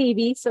it on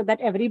TV so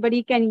that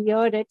everybody can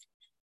hear it.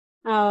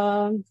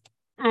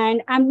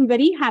 And I'm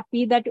very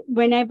happy that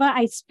whenever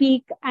I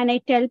speak and I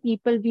tell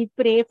people we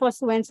pray for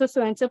so and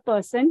so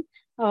person,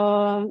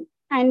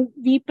 and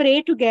we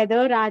pray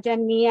together, Raj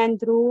and me and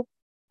Dhruv,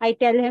 I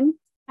tell him,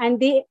 and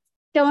they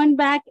turn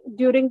back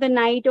during the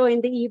night or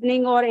in the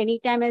evening or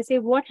anytime and say,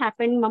 what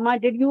happened, Mama?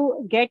 Did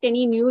you get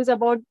any news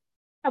about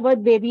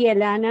baby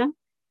Elana?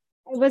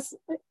 It was,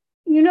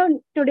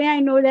 today I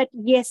know that,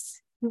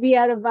 yes, we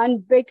are one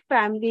big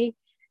family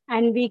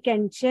and we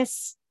can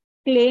just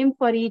claim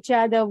for each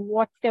other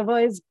whatever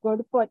is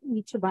good for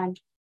each one.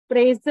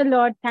 Praise the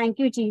Lord. Thank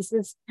you,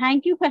 Jesus.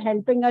 Thank you for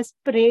helping us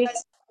pray.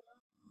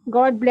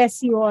 God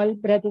bless you all,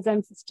 brothers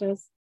and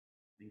sisters.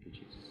 Thank you,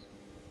 Jesus.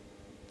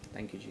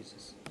 Thank you,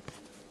 Jesus.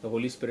 The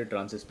Holy Spirit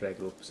runs this prayer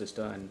group,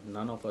 sister, and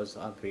none of us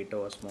are greater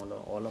or smaller.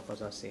 All of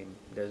us are same.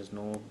 There is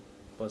no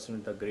person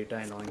with a greater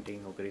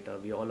anointing or greater.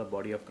 We all are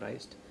body of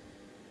Christ,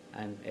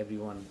 and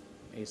everyone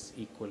is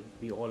equal.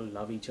 We all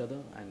love each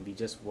other, and we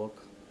just work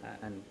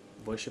and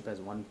worship as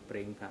one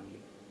praying family.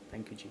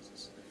 Thank you,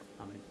 Jesus.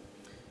 Amen.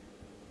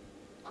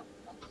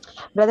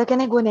 Brother,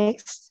 can I go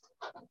next?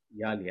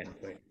 Yeah, Lian,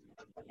 go ahead.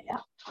 Yeah.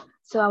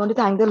 So I want to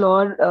thank the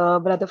Lord,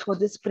 brother, for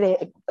this prayer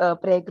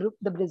group,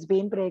 the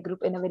Brisbane prayer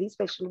group, in a very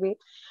special way,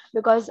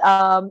 because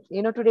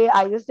today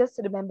I was just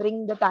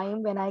remembering the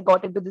time when I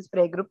got into this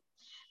prayer group,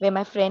 where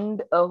my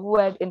friend who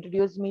had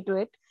introduced me to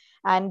it,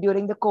 and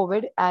during the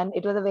COVID, and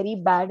it was a very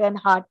bad and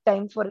hard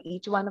time for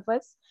each one of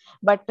us.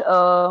 But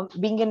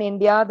being in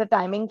India, the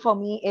timing for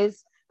me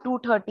is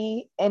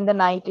 2:30 in the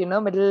night,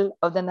 middle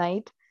of the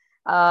night.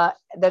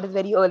 That is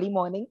very early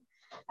morning,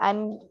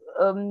 and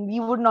we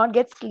would not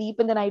get sleep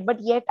in the night. But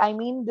yet, I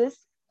mean, this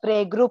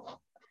prayer group,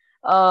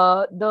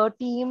 the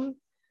team,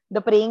 the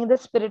Praying in the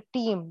Spirit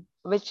team,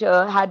 which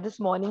had this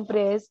morning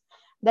prayers,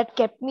 that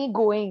kept me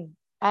going.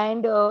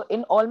 And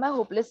in all my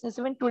hopelessness,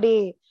 even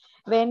today,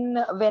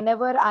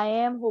 whenever I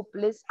am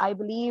hopeless, I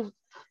believe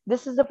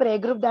this is a prayer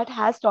group that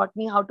has taught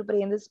me how to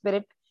pray in the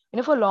Spirit,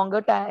 for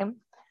longer time.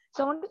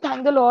 So I want to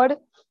thank the Lord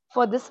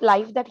for this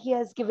life that He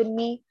has given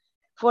me.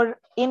 For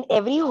in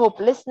every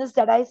hopelessness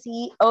that I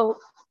see,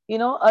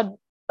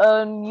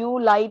 a new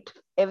light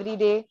every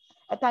day.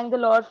 I thank the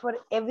Lord for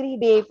every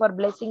day, for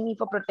blessing me,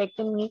 for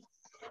protecting me.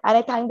 And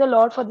I thank the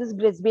Lord for this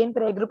Brisbane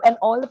prayer group and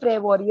all the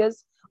prayer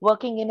warriors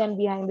working in and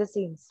behind the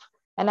scenes.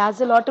 And ask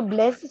the Lord to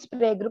bless this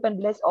prayer group and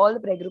bless all the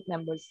prayer group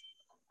members.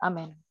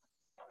 Amen.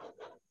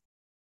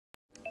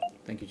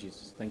 Thank you,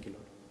 Jesus. Thank you,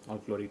 Lord. All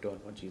glory to our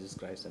Lord Jesus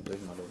Christ and to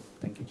Him alone.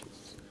 Thank you,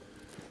 Jesus.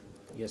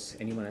 Yes,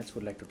 anyone else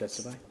would like to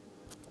testify?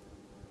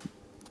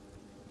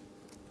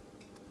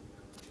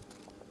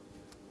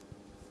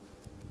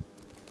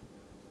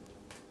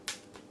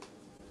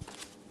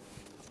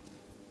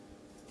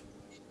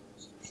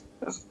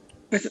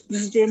 This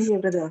is Jane here,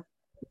 brother.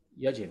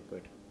 Yeah, Jane, go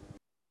ahead.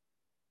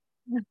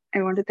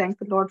 I want to thank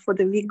the Lord for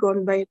the week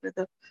gone by,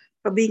 brother,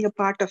 for being a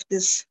part of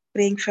this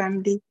praying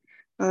family.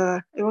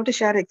 I want to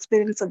share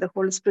experience that the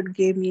Holy Spirit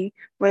gave me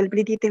while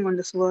meditating on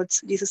these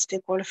words. Jesus,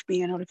 take all of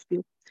me and all of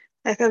you.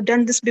 I have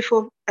done this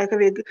before. I have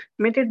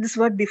meditated this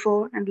word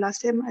before, and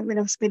last time when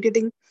I was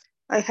meditating,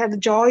 I had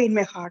joy in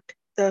my heart.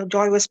 The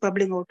joy was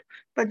bubbling out.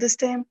 But this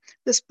time,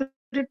 the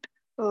Spirit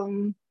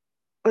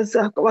was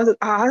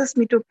asked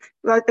me to.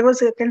 I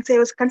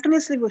was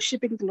continuously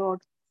worshiping the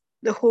Lord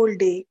the whole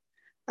day.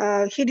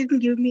 He didn't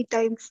give me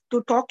time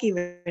to talk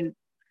even.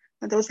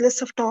 There was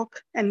less of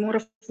talk and more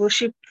of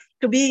worship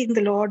to be in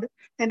the Lord.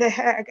 And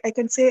I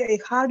can say I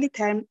hardly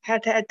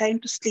had time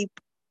to sleep.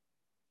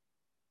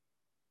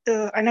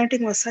 The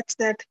anointing was such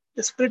that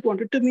the Spirit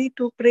wanted me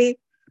to pray,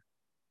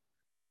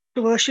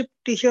 to worship,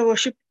 to hear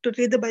worship, to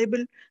read the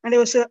Bible. And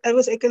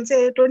I can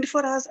say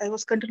 24 hours, I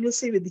was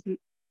continuously with Him.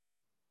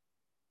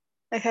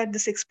 I had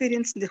this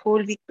experience the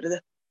whole week,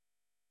 brother.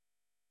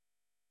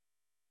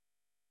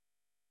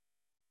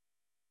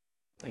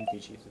 Thank you,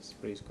 Jesus.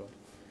 Praise God.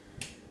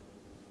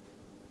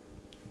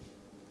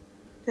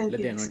 Thank Let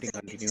you. the anointing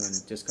continue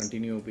and just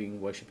continue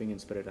being worshipping in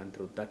spirit and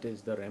truth. That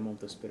is the realm of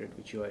the Spirit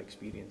which you are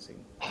experiencing,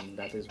 and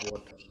that is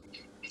what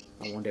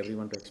I want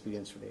everyone to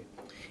experience today.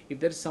 If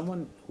there is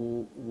someone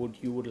who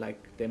you would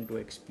like them to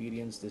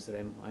experience this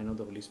realm, I know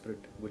the Holy Spirit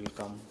will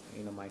come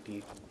in a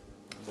mighty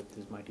with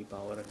His mighty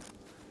power. And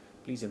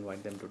please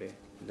invite them today.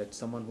 Let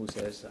someone who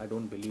says, I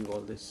don't believe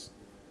all this,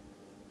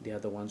 they are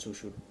the ones who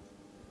should,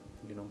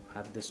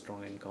 have this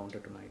strong encounter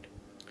tonight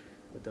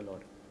with the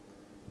Lord.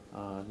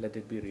 Let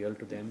it be real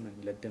to them,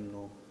 and let them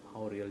know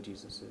how real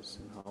Jesus is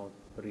and how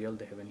real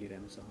the heavenly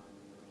realms are.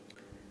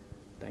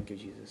 Thank you,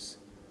 Jesus.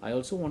 I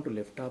also want to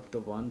lift up the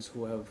ones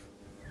who have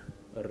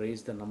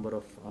raised the number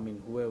of,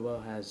 whoever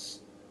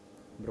has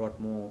brought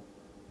more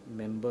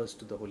members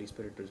to the Holy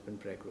Spirit Brisbane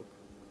prayer group.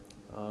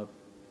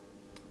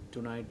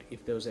 Tonight,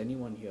 if there was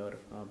anyone here,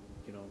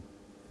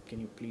 can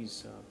you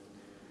please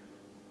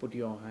put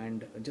your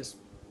hand,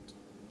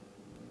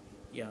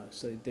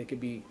 so there could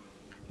be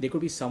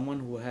someone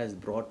who has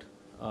brought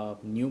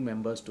new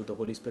members to the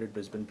Holy Spirit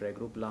Brisbane prayer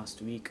group.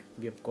 Last week,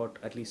 we have got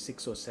at least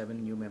 6 or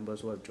 7 new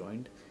members who have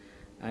joined,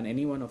 and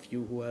any one of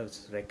you who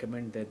has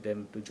recommended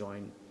them to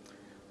join,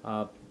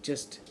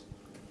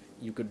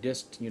 you could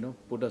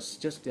put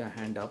just your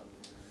hand up,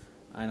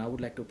 and I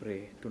would like to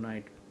pray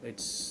tonight.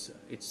 It's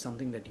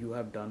something that you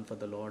have done for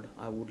the Lord.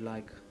 I would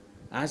like,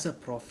 as a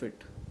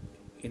prophet,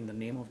 in the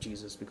name of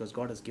Jesus, because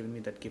God has given me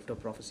that gift of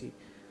prophecy,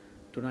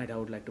 tonight I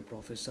would like to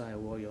prophesy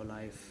over your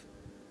life,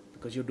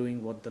 because you're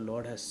doing what the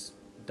Lord has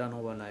done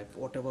over life.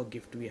 Whatever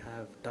gift we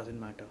have doesn't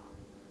matter.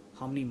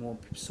 How many more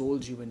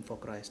souls you win for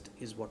Christ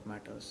is what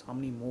matters. How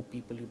many more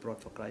people you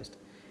brought for Christ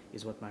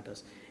is what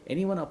matters.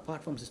 Anyone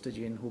apart from Sister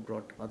Jane who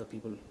brought other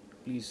people,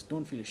 please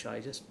don't feel shy.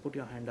 Just put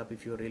your hand up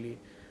if you really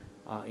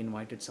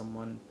invited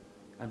someone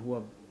and who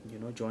have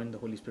joined the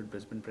Holy Spirit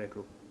Brisbane prayer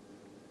group.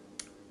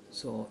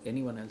 So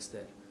anyone else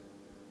there?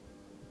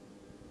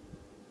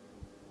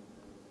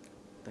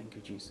 Thank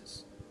you,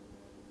 Jesus.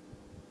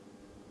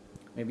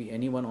 Maybe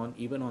anyone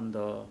even on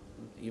the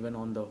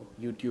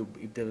YouTube,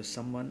 if there is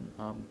someone,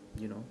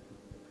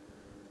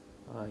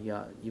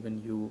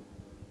 even you,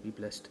 be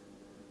blessed.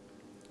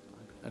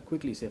 I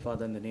quickly say,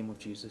 Father, in the name of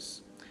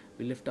Jesus,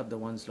 we lift up the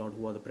ones, Lord,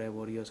 who are the prayer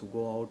warriors who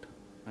go out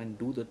and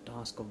do the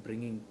task of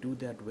do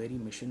that very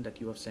mission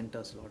that you have sent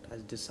us, Lord,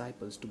 as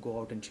disciples, to go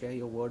out and share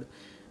your word,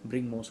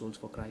 bring more souls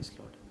for Christ,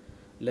 Lord.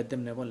 Let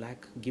them never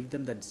lack. Give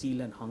them that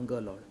zeal and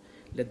hunger, Lord.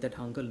 Let that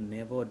hunger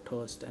never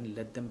thirst, and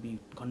let them be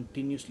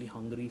continuously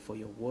hungry for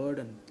your word,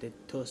 and they're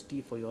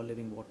thirsty for your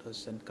living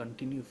waters, and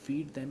continue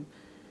feed them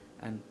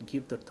and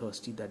give the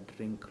thirsty that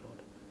drink, Lord.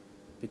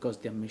 Because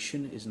their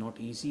mission is not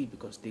easy,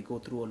 because they go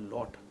through a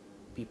lot.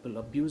 People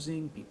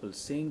abusing, people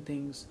saying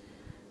things.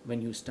 When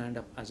you stand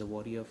up as a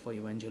warrior for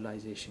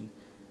evangelization,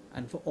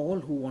 and for all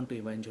who want to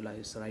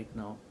evangelize right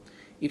now,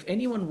 if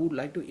anyone would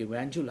like to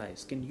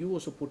evangelize, can you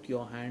also put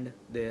your hand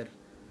there?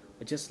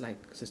 Just like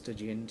Sister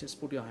Jane, just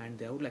put your hand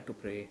there. I would like to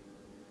pray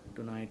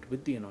tonight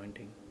with the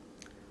anointing,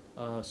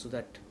 so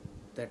that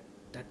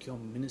your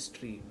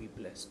ministry be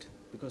blessed,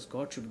 because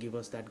God should give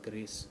us that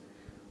grace.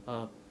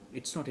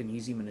 It's not an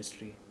easy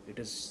ministry.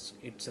 It's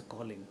a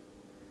calling.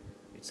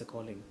 It's a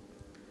calling.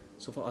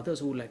 So for others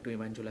who would like to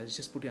evangelize,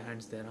 just put your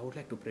hands there. I would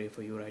like to pray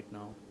for you right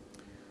now.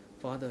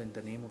 Father, in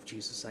the name of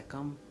Jesus, I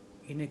come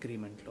in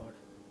agreement, Lord,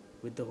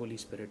 with the Holy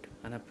Spirit,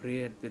 and I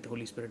pray with the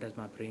Holy Spirit as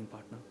my praying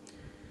partner.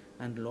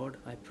 And Lord,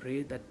 I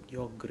pray that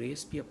your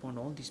grace be upon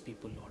all these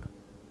people, Lord,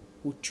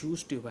 who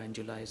choose to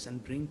evangelize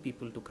and bring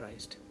people to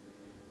Christ.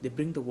 They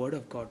bring the word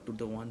of God to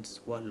the ones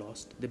who are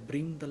lost. They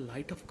bring the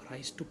light of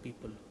Christ to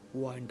people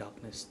who are in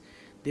darkness.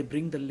 They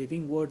bring the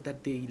living word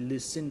that they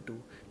listen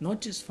to,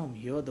 not just from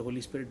here, the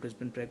Holy Spirit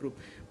Brisbane prayer group,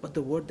 but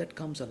the word that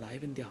comes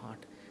alive in their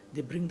heart.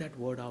 They bring that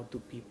word out to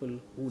people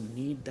who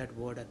need that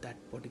word at that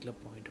particular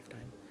point of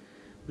time.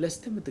 Bless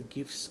them with the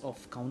gifts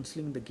of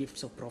counseling, the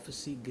gifts of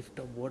prophecy, gift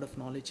of word of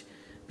knowledge.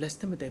 Bless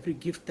them with every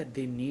gift that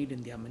they need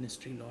in their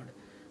ministry, Lord,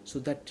 so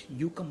that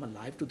you come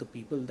alive to the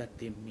people that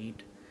they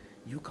meet.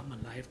 You come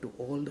alive to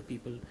all the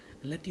people,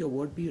 and let your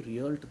word be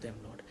real to them,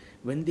 Lord.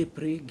 When they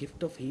pray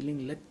gift of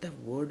healing, let that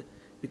word,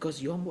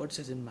 because your word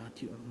says in Mark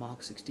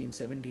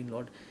 16:17,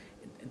 Lord,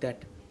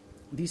 that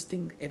these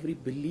things,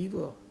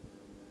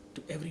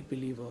 to every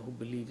believer who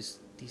believes,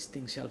 these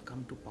things shall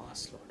come to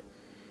pass, Lord.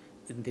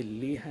 And they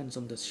lay hands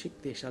on the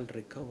sick, they shall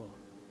recover.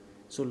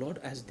 So Lord,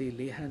 as they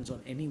lay hands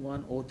on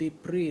anyone, or they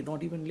pray,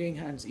 not even laying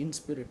hands, in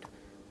spirit,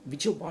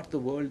 whichever part of the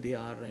world they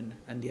are in,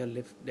 and they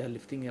are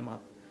lifting them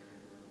up,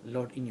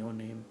 Lord, in your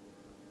name,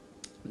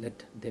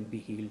 let them be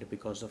healed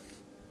because of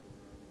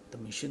the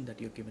mission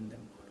that you've given them,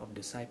 Lord, of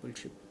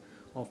discipleship,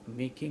 of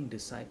making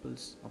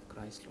disciples of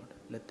Christ, Lord.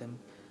 Let them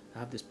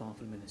have this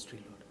powerful ministry,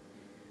 Lord.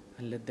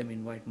 And let them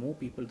invite more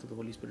people to the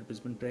Holy Spirit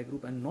Brisbane prayer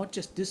group, and not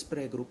just this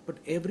prayer group, but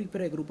every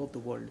prayer group of the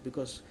world,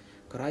 because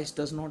Christ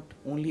does not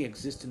only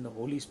exist in the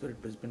Holy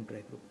Spirit Brisbane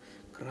prayer group.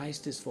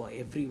 Christ is for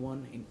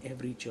everyone in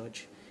every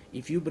church.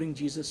 If you bring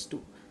Jesus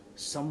to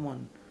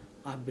someone,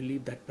 I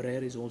believe that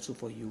prayer is also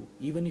for you.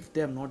 Even if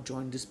they have not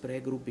joined this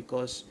prayer group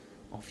because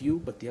of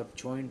you, but they have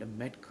joined and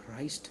met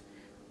Christ,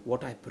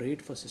 what I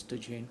prayed for Sister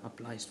Jane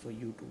applies for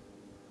you too.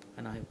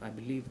 And I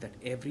believe that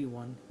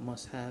everyone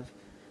must have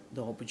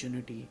the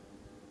opportunity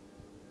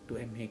to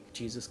make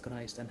Jesus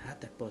Christ and have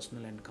that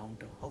personal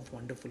encounter. How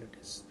wonderful it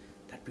is,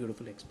 that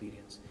beautiful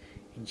experience.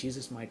 In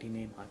Jesus' mighty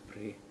name I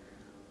pray.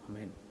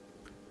 Amen.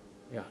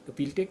 Yeah,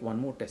 we'll take one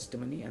more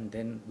testimony and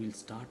then we'll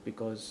start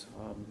because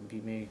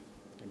we may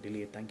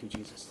delay. Thank you,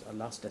 Jesus. Our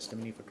last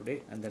testimony for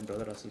today, and then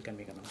Brother Russell can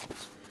make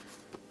announcements.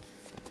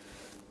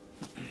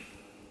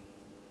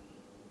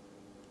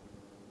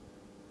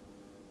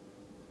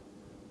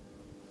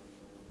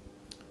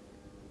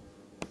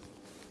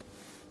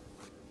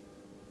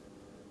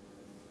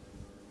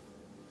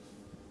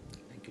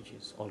 Thank you,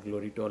 Jesus. All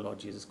glory to our Lord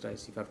Jesus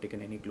Christ. If I've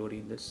taken any glory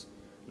in this,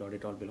 Lord,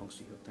 it all belongs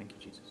to you. Thank you,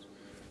 Jesus.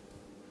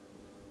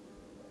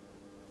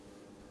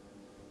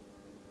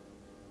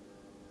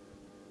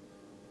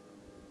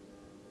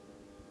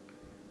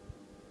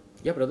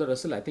 Yeah, Brother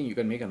Russell, I think you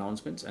can make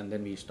announcements and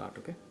then we start,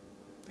 okay?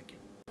 Thank you.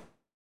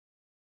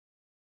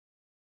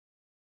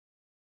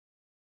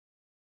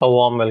 A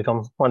warm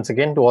welcome once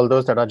again to all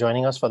those that are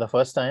joining us for the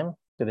first time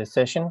to this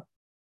session.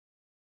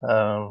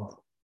 I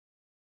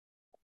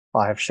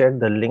have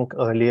shared the link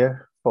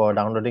earlier for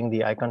downloading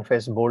the I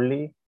Confess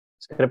Boldly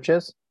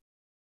scriptures.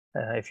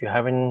 If you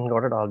haven't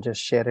got it, I'll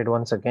just share it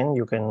once again.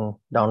 You can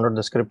download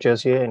the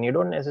scriptures here, and you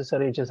don't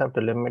necessarily just have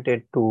to limit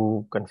it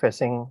to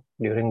confessing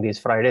during these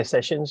Friday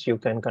sessions. You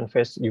can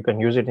confess, you can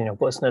use it in your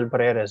personal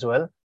prayer as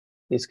well.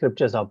 These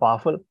scriptures are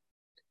powerful,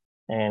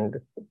 and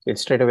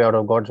it's straight away out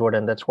of God's word,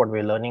 and that's what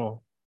we're learning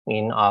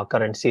in our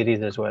current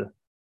series as well.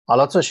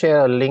 I'll also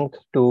share a link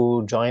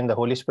to join the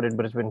Holy Spirit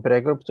Brisbane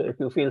prayer group. So if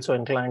you feel so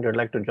inclined, you'd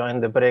like to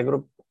join the prayer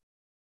group,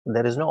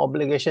 there is no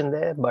obligation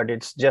there, but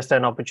it's just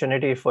an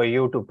opportunity for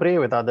you to pray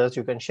with others.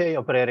 You can share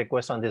your prayer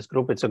requests on this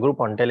group. It's a group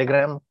on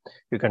Telegram.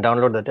 You can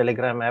download the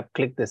Telegram app,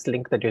 click this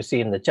link that you see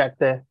in the chat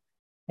there,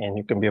 and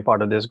you can be a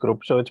part of this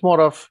group. So it's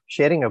more of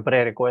sharing a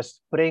prayer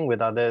request, praying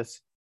with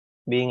others,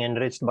 being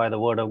enriched by the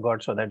word of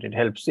God so that it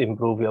helps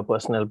improve your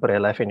personal prayer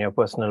life and your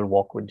personal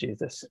walk with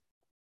Jesus.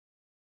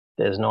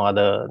 There's no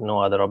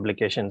other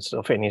obligations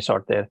of any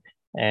sort there.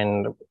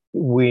 And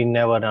we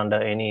never under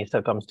any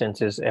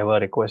circumstances ever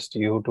request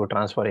you to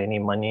transfer any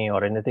money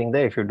or anything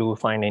there. If you do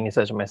find any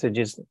such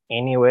messages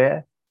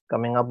anywhere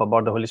coming up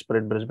about the Holy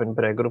Spirit Brisbane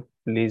prayer group,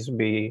 please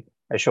be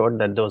assured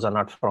that those are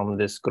not from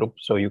this group,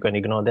 so you can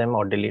ignore them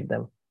or delete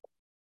them.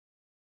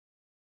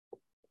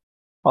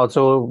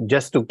 Also,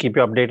 just to keep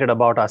you updated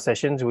about our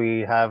sessions,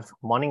 we have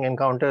morning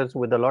encounters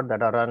with the Lord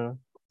that are run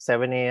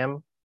 7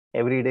 a.m.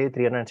 every day,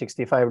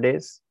 365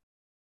 days.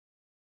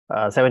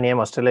 7 a.m.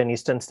 Australian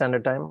Eastern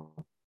Standard Time.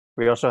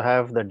 We also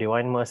have the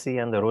Divine Mercy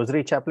and the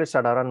Rosary Chaplets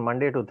that are on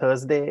Monday to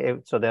Thursday.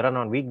 So they run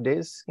on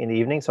weekdays in the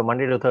evening. So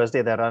Monday to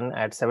Thursday, they run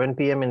at 7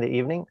 p.m. in the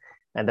evening.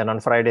 And then on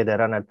Friday, they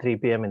run at 3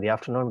 p.m. in the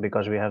afternoon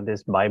because we have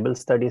this Bible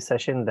study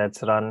session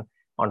that's run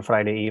on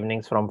Friday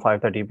evenings from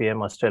 5:30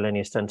 p.m. Australian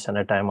Eastern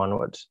Standard Time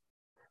onwards.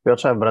 We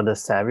also have Brother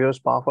Savio's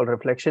powerful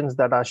reflections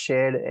that are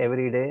shared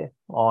every day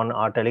on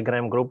our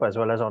Telegram group as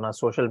well as on our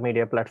social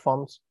media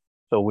platforms.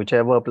 So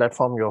whichever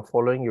platform you're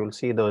following, you'll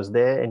see those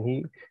there.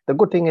 And the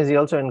good thing is he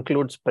also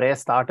includes prayer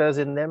starters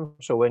in them.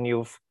 So when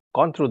you've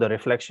gone through the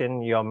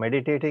reflection, you're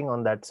meditating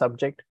on that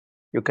subject,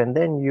 you can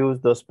then use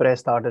those prayer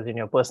starters in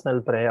your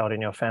personal prayer or in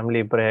your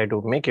family prayer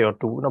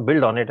to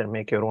build on it and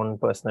make your own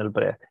personal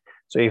prayer.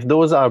 So if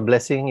those are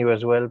blessing you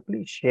as well,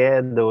 please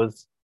share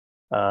those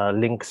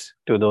links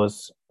to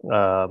those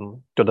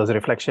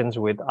reflections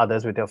with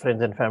others, with your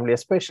friends and family,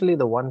 especially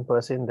the one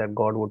person that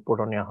God would put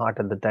on your heart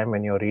at the time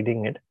when you're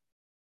reading it.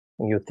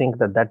 You think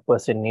that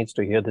person needs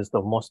to hear this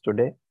the most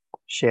today,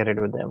 share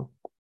it with them.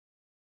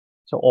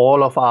 So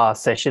all of our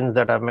sessions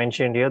that I've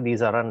mentioned here,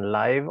 these are run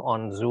live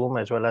on Zoom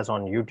as well as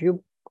on YouTube.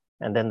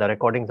 And then the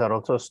recordings are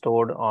also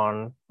stored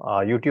on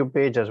our YouTube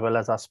page as well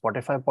as our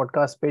Spotify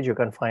podcast page. You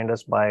can find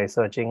us by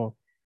searching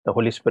the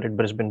Holy Spirit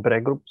Brisbane Prayer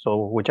Group.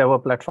 So whichever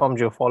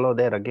platforms you follow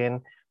there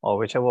again, or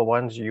whichever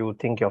ones you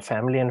think your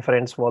family and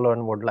friends follow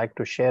and would like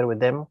to share with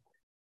them,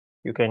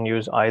 you can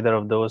use either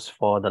of those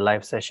for the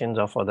live sessions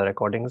or for the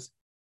recordings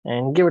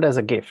and give it as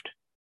a gift.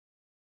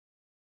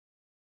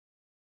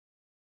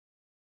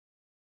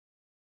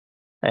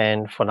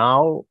 And for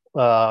now,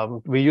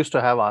 we used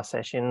to have our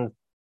sessions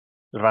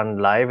run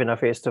live in a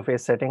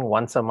face-to-face setting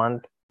once a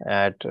month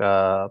at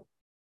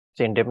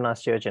St.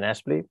 Dimna's Church in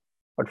Aspley.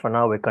 But for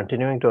now, we're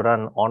continuing to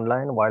run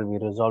online while we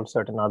resolve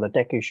certain other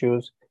tech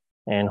issues.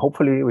 And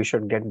hopefully we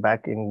should get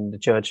back in the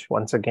church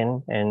once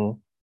again and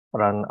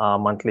run our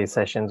monthly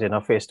sessions in a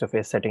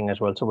face-to-face setting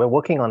as well. So we're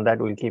working on that.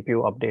 We'll keep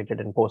you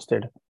updated and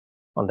posted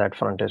on that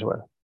front as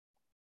well.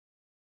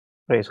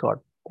 Praise God.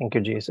 Thank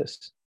you,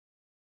 Jesus.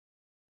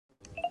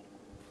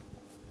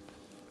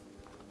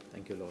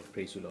 Thank you, Lord.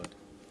 Praise you, Lord.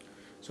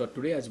 So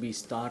today as we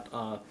start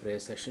our prayer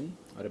session,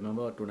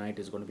 remember tonight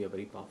is going to be a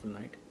very powerful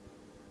night.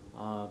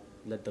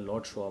 Let the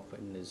Lord show up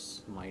in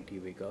His mighty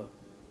vigor.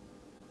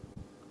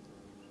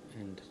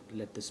 And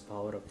let this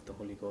power of the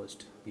Holy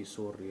Ghost be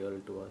so real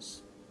to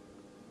us.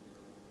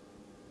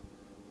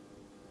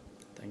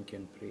 Thank you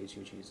and praise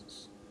you,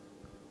 Jesus.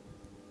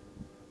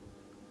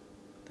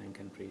 Thank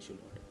and praise you,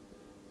 Lord.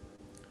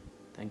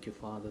 Thank you,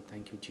 Father.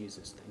 Thank you,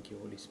 Jesus. Thank you,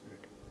 Holy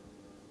Spirit.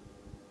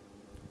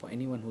 For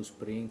anyone who's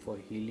praying for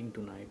healing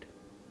tonight,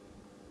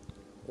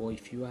 or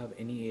if you have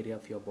any area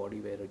of your body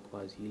where it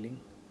requires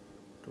healing,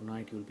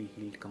 tonight you'll be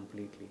healed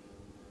completely.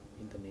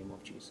 in the name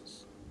of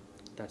Jesus.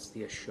 That's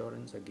the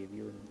assurance I give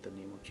you in the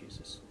name of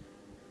Jesus.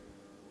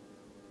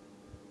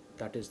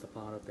 That is the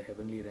power of the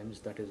heavenly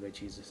realms. That is where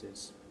Jesus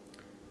is.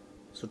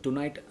 So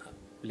tonight,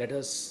 let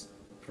us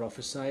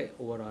prophesy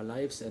over our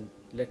lives, and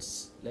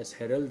let's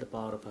herald the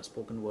power of our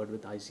spoken word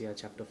with Isaiah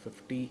chapter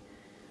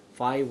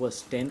 55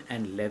 verse 10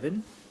 and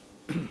 11.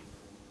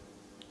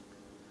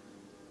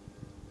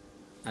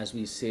 As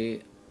we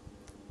say,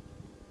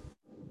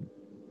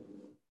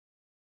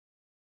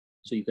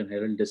 so you can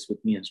herald this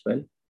with me as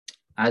well.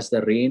 As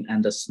the rain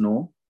and the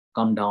snow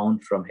come down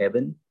from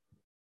heaven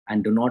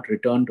and do not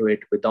return to it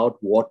without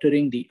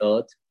watering the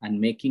earth and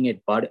making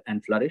it bud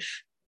and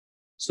flourish,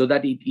 so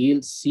that it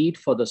yields seed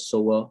for the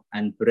sower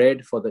and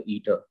bread for the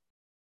eater,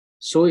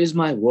 so is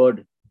my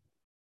word.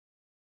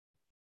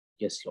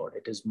 Yes, Lord,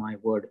 it is my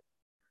word.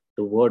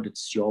 The word,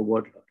 it's your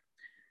word, Lord,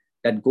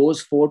 that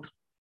goes forth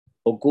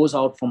or goes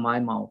out from my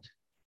mouth.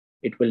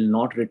 It will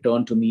not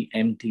return to me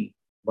empty,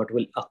 but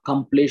will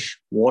accomplish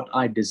what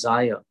I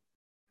desire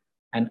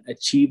and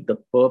achieve the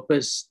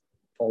purpose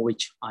for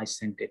which I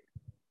sent it.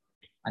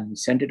 And we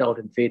sent it out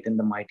in faith in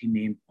the mighty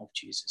name of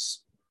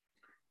Jesus.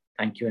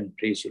 Thank you and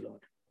praise you, Lord.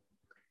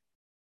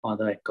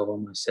 Father, I cover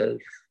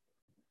myself,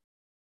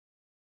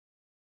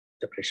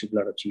 the precious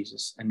blood of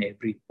Jesus, and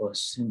every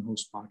person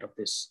who's part of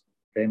this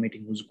prayer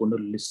meeting, who's going to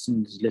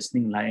listen, is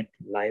listening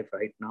live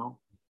right now,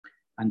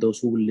 and those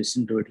who will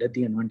listen to it, let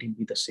the anointing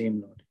be the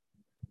same, Lord.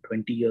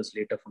 20 years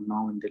later from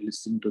now, and they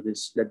listen to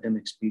this, let them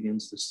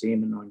experience the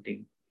same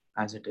anointing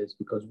as it is,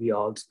 because we are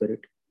all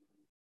spirit,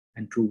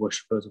 and true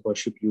worshippers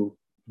worship you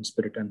in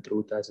spirit and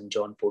truth, as in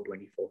John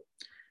 4:24.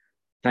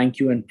 Thank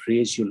you and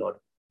praise you, Lord.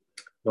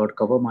 Lord,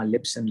 cover my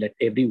lips and let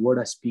every word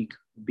I speak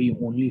be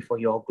only for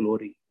your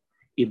glory.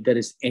 If there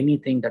is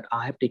anything that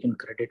I have taken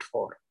credit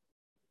for,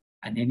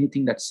 and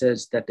anything that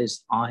says that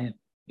is I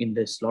in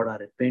this, Lord, I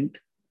repent.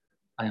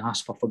 I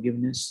ask for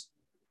forgiveness.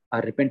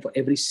 I repent for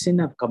every sin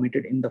I've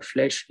committed in the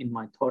flesh, in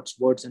my thoughts,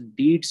 words, and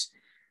deeds,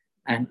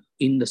 and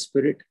in the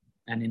spirit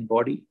and in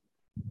body,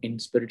 in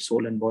spirit,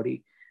 soul, and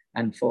body.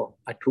 And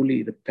I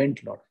truly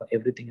repent, Lord, for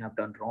everything I've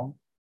done wrong,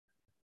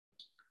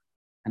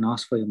 and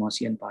ask for your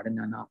mercy and pardon,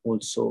 and I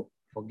also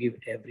forgive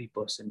every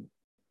person.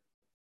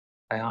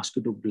 I ask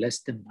you to bless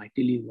them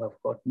mightily who have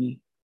got me.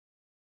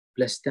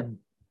 Bless them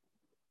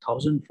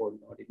thousandfold,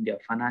 Lord, in their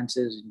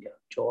finances, in their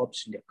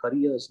jobs, in their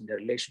careers, in their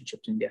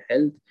relationships, in their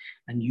health.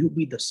 And you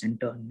be the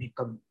center and make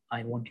them,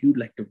 I want you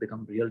like to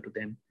become real to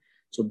them,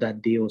 so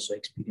that they also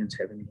experience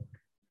heaven, Lord.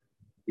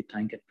 We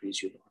thank and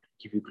praise you, Lord.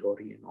 Give you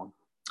glory and honor.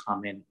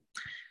 Amen.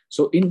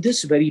 So in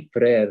this very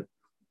prayer,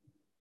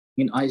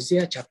 in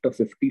Isaiah chapter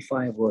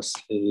 55 verse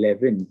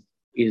 11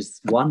 is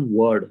one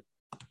word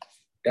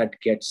that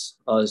gets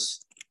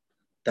us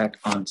that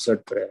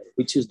answered prayer.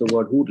 Which is the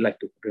word? Who would like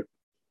to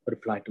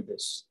reply to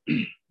this?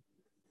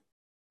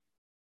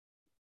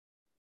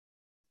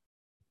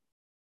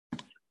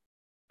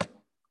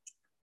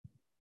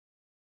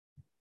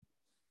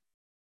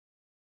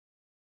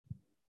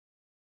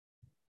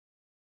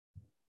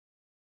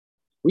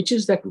 Which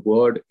is that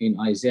word in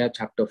Isaiah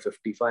chapter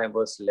 55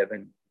 verse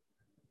 11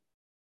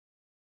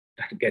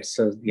 that gets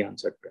us the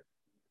answered prayer?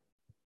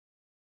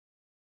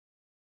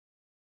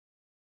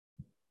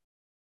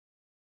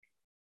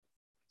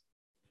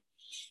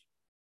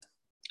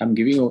 I'm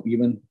giving you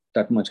even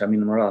that much. I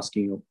mean, I'm not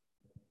asking you.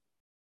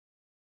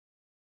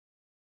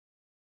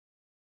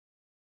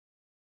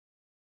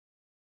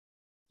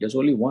 There's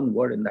only one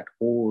word in that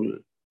whole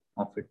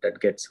of it that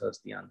gets us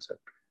the answer.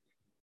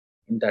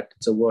 In that,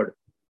 it's a word.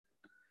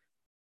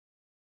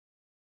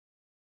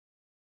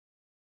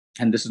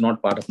 And this is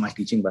not part of my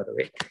teaching, by the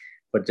way,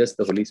 but just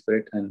the Holy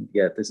Spirit. And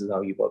yeah, this is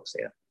how he works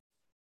here.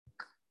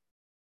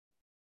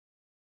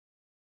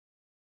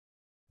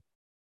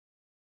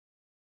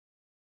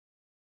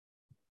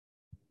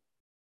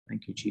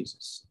 Thank you,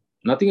 Jesus.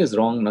 Nothing is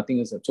wrong. Nothing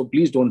is. So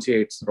please don't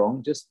say it's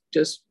wrong.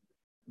 Just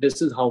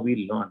this is how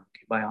we learn,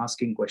 okay, by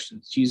asking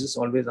questions. Jesus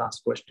always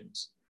asked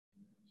questions.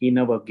 He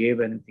never gave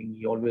anything.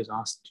 He always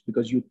asked,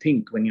 because you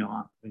think when you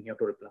have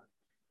to reply.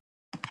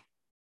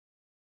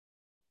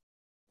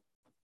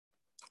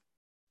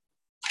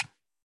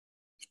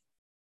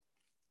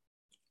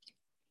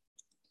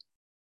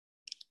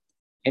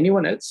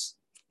 Anyone else?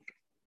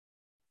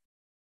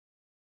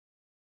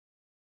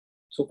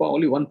 So far,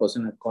 only one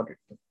person had got it.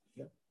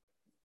 Yeah.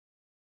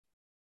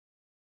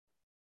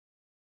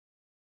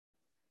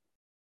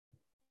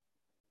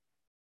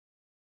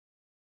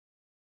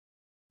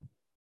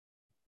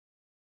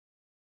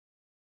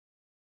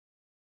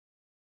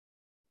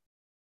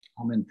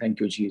 Amen.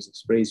 Thank you,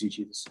 Jesus. Praise you,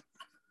 Jesus.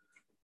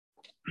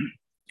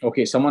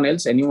 Okay, someone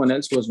else, anyone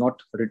else who has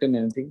not written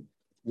anything,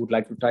 would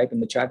like to type in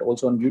the chat.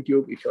 Also on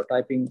YouTube, if you're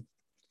typing,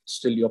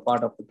 still you're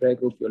part of the prayer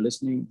group, you're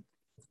listening.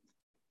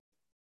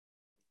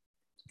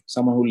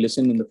 Someone who will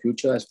listen in the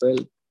future as well,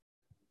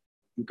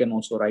 you can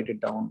also write it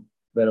down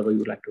wherever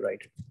you like to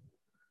write it.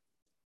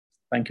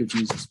 Thank you,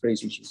 Jesus.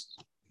 Praise you, Jesus.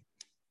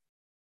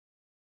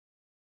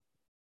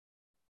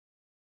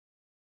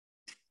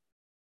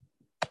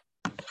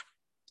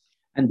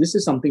 And this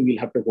is something we'll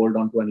have to hold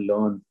on to and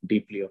learn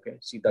deeply, okay?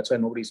 See, that's why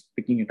nobody's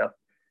picking it up,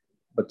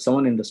 but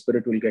someone in the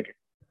spirit will get it.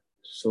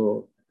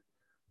 So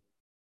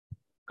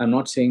I'm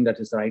not saying that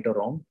is right or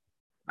wrong,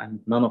 and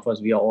none of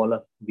us, we are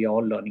all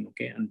learning,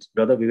 okay? And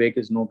Brother Vivek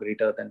is no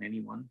greater than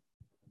anyone.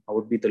 I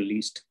would be the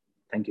least.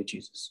 Thank you,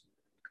 Jesus.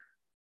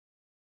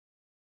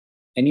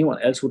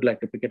 Anyone else would like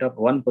to pick it up?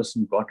 One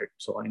person got it,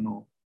 so I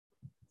know.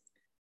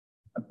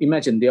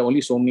 Imagine there are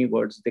only so many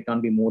words. They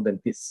can't be more than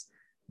this.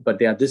 But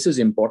this is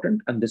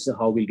important, and this is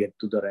how we get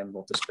to the realm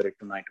of the spirit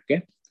tonight,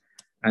 okay?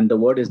 And the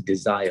word is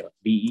desire,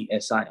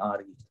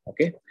 D-E-S-I-R-E,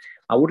 okay?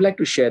 I would like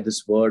to share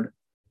this word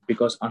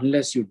because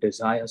unless you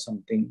desire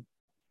something,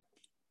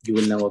 you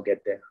will never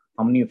get there.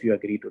 How many of you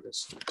agree to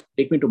this?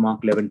 Take me to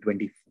Mark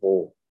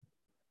 11:24.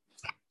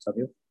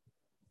 Savio?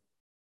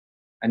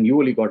 And you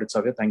only got it,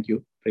 Savio. Thank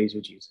you. Praise you,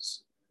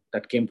 Jesus.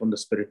 That came from the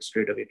Spirit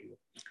straight away to you.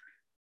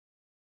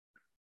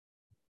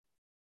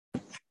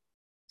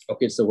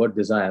 Okay, it's the word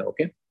desire,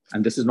 okay?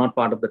 And this is not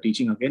part of the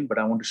teaching again, but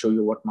I want to show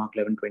you what Mark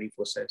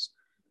 11:24 says.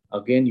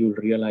 Again, you'll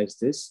realize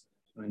this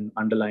and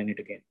underline it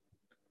again.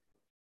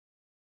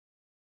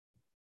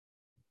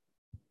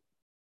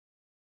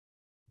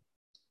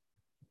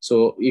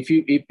 So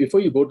before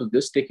you go to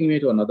this, taking me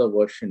to another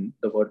version,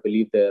 the word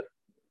believe there,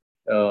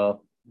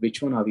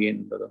 which one are we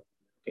in, brother?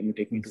 Can you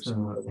take me to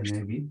some other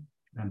version?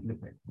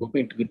 Amplified.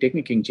 Take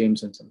me King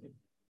James and something.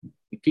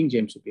 King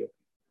James would be okay.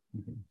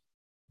 Okay.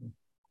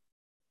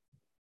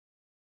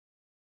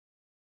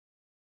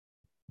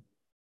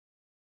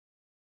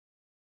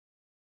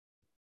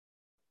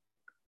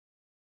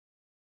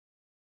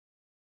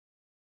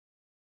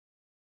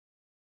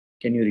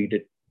 Can you read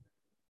it?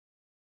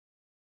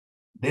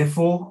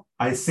 Therefore,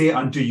 I say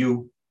unto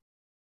you,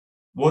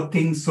 what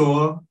things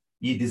soever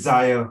ye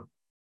desire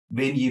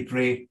when ye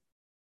pray,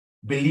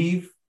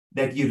 believe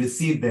that ye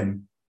receive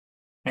them,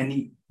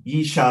 and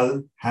ye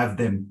shall have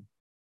them.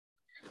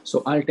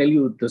 So I'll tell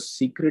you, the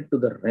secret to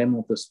the realm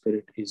of the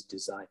spirit is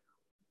desire.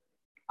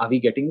 Are we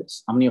getting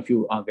this? How many of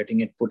you are getting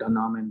it? Put an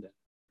amen there.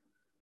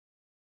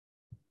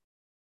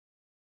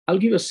 I'll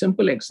give a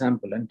simple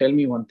example and tell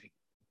me one thing.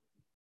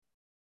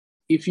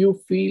 If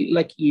you feel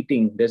like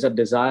eating, there's a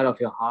desire of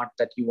your heart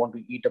that you want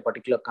to eat a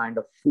particular kind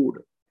of food,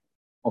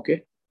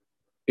 okay?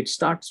 It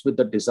starts with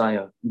the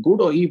desire,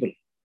 good or evil.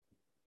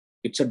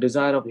 It's a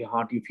desire of your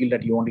heart. You feel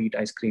that you want to eat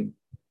ice cream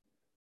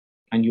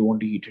and you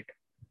want to eat it.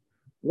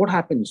 What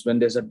happens when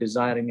there's a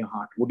desire in your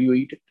heart? Would you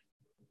eat it?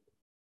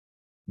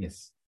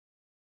 Yes.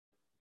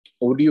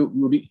 Or would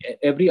you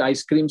every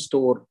ice cream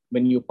store,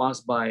 when you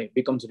pass by,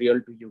 becomes real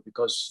to you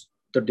because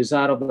the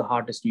desire of the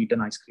heart is to eat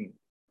an ice cream.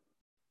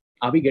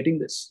 Are we getting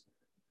this?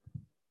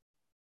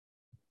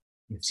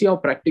 Yes. See how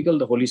practical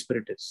the Holy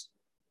Spirit is.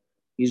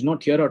 He's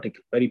not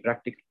theoretical, very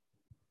practical.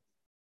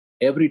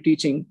 Every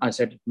teaching, I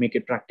said, make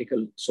it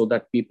practical so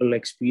that people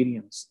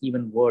experience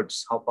even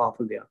words, how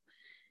powerful they are.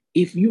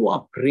 If you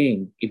are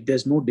praying, if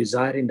there's no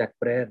desire in that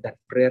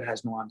prayer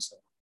has no answer.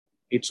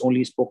 It's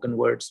only spoken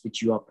words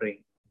which you are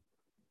praying.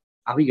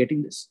 Are we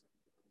getting this?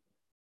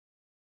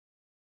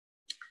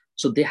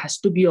 So there has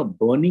to be a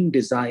burning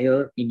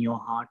desire in your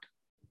heart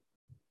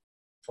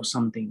for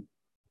something.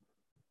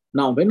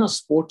 Now, when a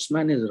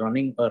sportsman is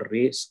running a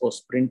race or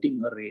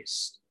sprinting a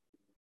race,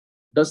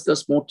 does the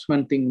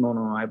sportsman think,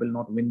 no, I will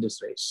not win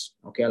this race.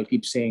 Okay, I'll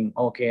keep saying,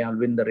 okay, I'll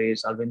win the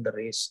race.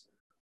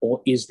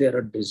 Or is there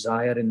a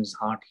desire in his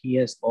heart? He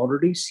has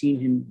already seen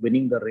him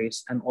winning the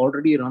race and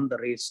already run the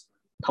race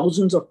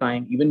thousands of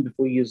times, even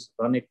before he has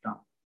run it down.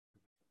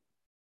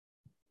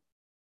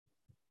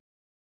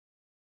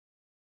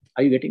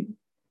 Are you getting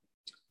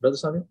it? Brother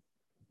Savio?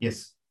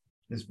 Yes.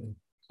 Yes, brother.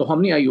 So how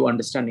many are you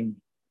understanding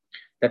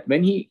that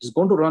when he is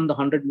going to run the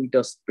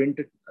 100-meter sprint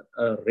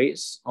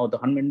race or the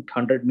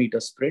 100-meter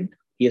sprint,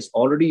 he has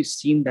already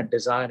seen that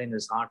desire in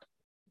his heart,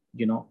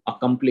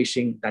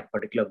 accomplishing that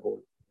particular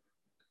goal.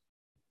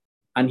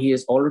 And he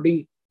has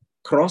already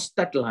crossed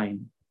that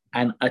line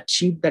and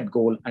achieved that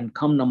goal and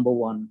come number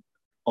one.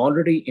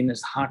 Already in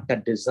his heart,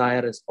 that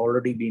desire has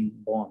already been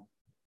born.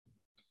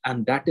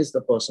 And that is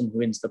the person who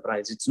wins the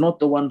prize. It's not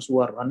the ones who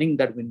are running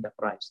that win the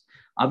prize.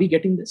 Are we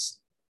getting this?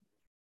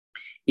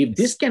 If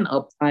this can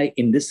apply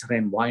in this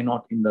realm, why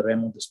not in the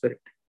realm of the spirit?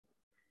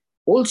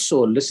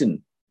 Also,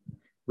 listen,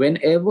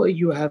 whenever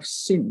you have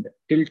sinned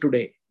till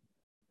today,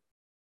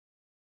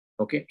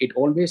 okay, it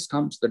always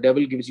comes, the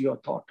devil gives you a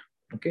thought,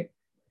 okay?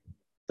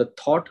 The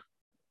thought,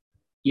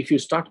 if you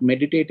start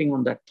meditating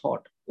on that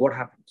thought, what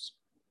happens?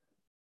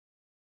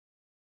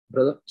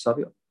 Brother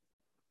Savio?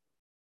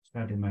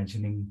 Start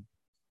imagining.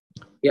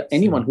 Yeah,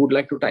 anyone who would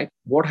like to type,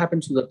 what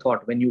happens to the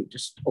thought when you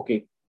just,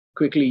 okay,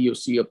 quickly you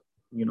see a,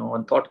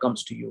 one thought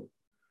comes to you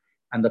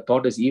and the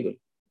thought is evil.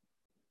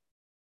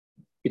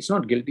 It's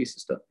not guilty,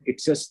 sister.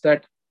 It's just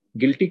that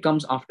guilty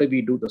comes after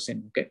we do the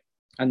sin, okay?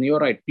 And you're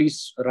right.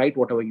 Please write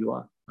whatever you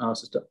are,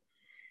 sister.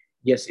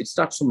 Yes, it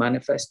starts to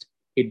manifest.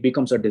 It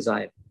becomes a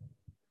desire.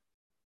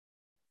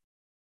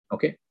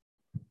 Okay?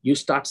 You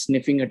start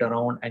sniffing it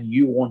around and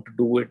you want to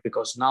do it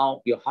because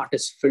now your heart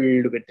is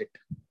filled with it.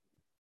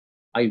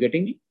 Are you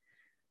getting me?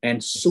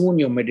 And soon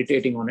you're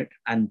meditating on it,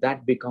 and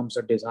that becomes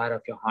a desire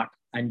of your heart,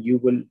 and you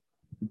will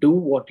do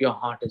what your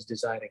heart is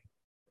desiring.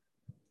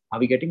 Are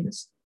we getting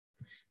this?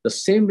 The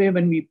same way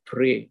when we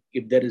pray,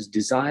 if there is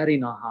desire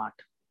in our heart,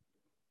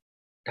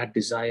 that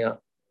desire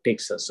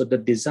takes us. So the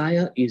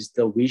desire is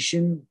the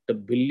vision, the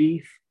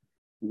belief,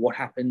 what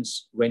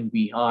happens when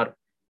we are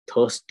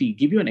thirsty.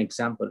 Give you an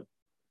example.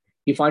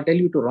 If I tell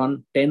you to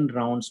run 10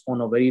 rounds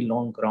on a very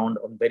long ground,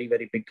 on very,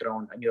 very big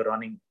ground, and you're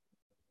running,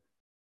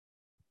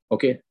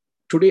 okay,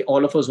 today,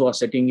 all of us who are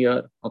sitting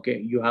here, okay,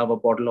 you have a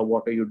bottle of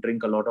water, you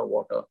drink a lot of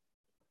water.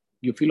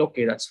 You feel,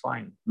 okay, that's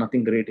fine.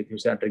 Nothing great if you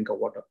say, I drink a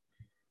water.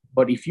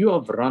 But if you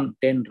have run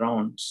 10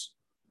 rounds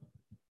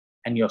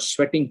and you're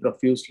sweating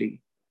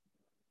profusely,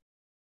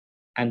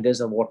 and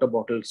there's a water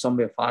bottle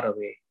somewhere far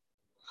away,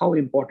 how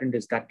important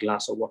is that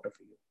glass of water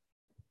for you?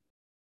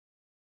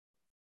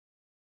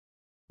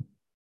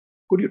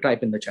 Could you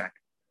type in the chat?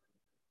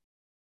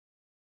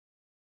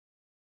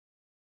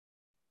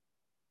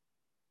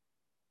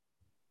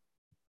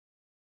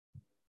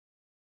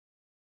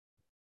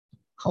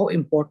 How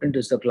important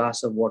is the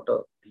glass of water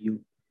to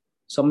you?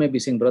 Some may be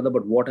saying, brother,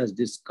 but what has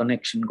this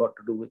connection got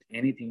to do with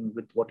anything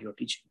with what you're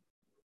teaching?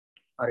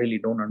 I really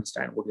don't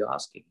understand what you're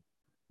asking.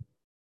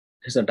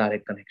 There's a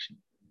direct connection.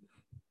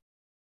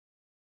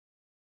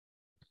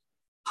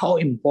 How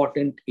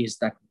important is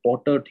that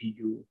water to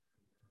you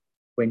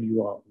when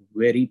you are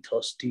very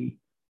thirsty,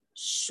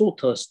 so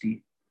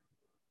thirsty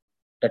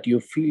that you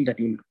feel that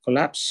you'll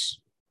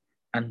collapse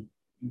and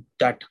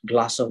that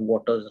glass of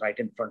water is right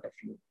in front of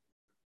you?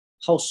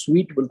 How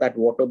sweet will that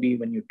water be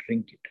when you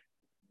drink it?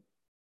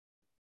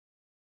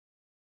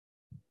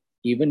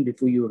 Even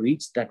before you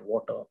reach that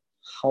water,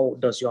 how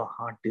does your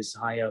heart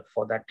desire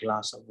for that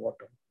glass of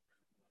water?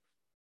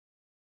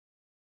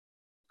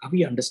 Are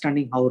we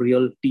understanding how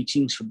real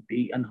teaching should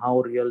be and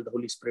how real the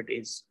Holy Spirit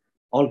is?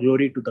 All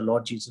glory to the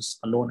Lord Jesus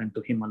alone and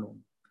to Him alone.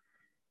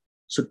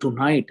 So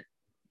tonight,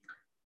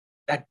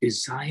 that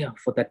desire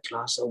for that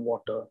glass of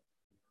water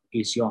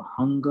is your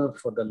hunger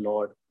for the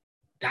Lord.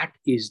 That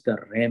is the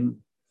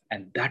realm,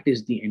 and that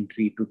is the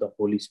entry to the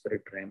Holy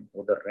Spirit realm,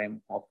 or the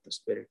realm of the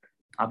Spirit.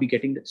 Are we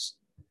getting this?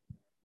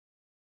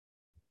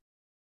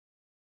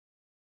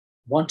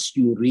 Once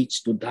you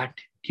reach to that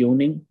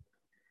tuning,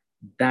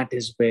 that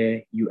is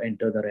where you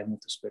enter the realm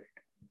of the Spirit.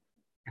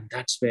 And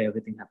that's where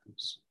everything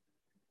happens.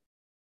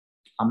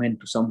 Amen.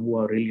 To some who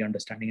are really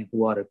understanding and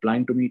who are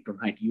replying to me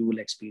tonight, you will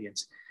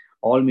experience.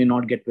 All may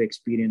not get to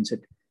experience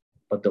it,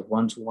 but the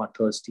ones who are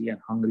thirsty and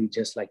hungry,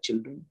 just like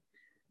children.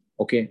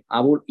 Okay, I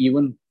would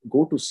even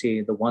go to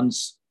say the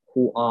ones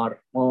who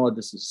are, oh,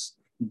 this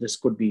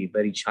could be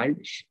very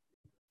childish.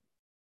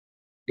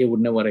 They would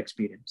never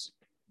experience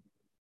it.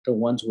 The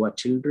ones who are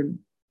children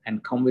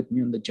and come with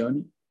me on the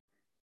journey,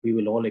 we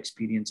will all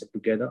experience it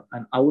together.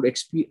 And I would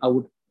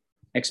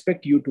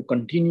expect you to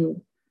continue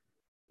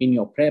in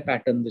your prayer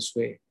pattern this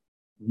way,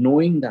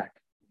 knowing that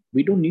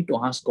we don't need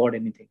to ask God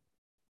anything.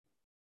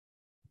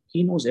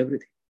 He knows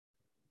everything.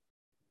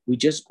 We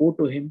just go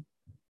to Him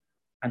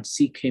and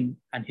seek Him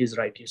and His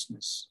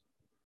righteousness.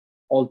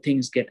 All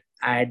things get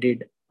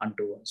added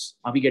unto us.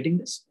 Are we getting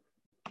this?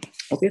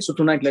 Okay, so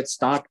tonight let's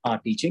start our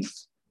teaching.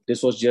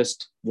 This was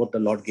just what the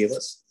Lord gave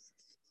us.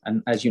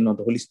 And as you know,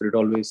 the Holy Spirit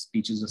always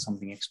teaches us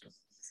something extra.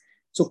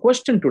 So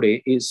question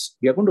today is,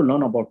 we are going to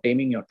learn about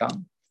taming your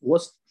tongue.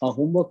 Was a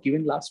homework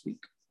given last week?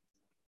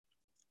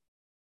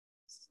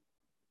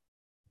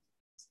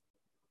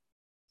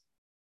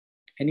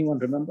 Anyone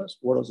remembers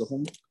what was the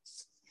homework?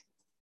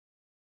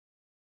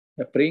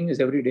 Yeah, praying is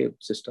every day,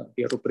 sister.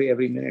 We have to pray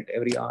every minute,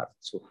 every hour.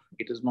 So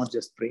it is not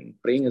just praying.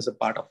 Praying is a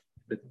part of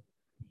everything.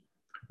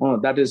 Oh,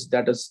 that is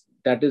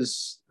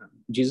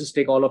Jesus,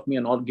 take all of me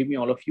and all, give me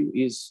all of you,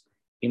 is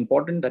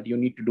important, that you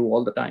need to do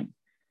all the time.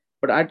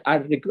 But I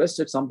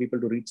requested some people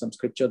to read some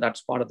scripture.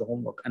 That's part of the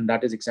homework. And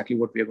that is exactly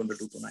what we are going to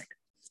do tonight.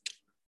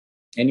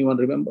 Anyone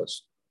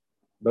remembers?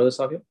 Brother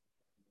Savio?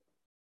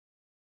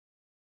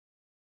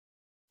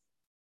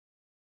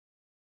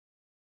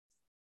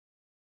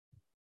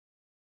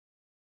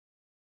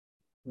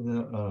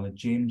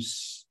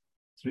 James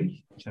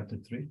 3, chapter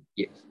 3.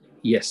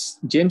 Yes.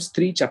 James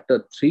 3,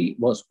 chapter 3,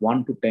 verse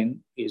 1 to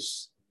 10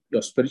 is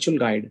your spiritual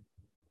guide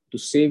to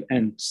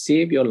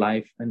save your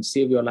life and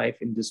save your life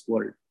in this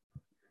world.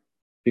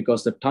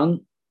 Because the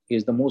tongue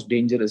is the most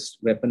dangerous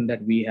weapon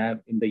that we have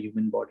in the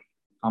human body.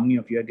 How many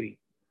of you agree?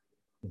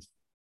 Yes.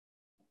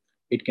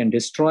 It can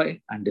destroy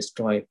and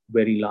destroy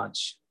very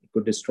large. It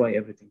could destroy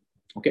everything.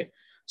 Okay.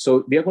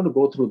 So we are going to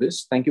go through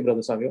this. Thank you,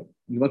 Brother Savio.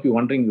 You must be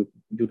wondering,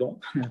 you don't.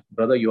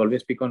 Brother, you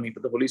always pick on me,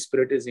 but the Holy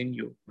Spirit is in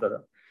you,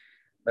 brother.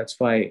 That's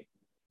why,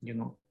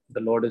 the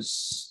Lord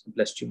has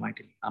blessed you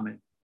mightily. Amen.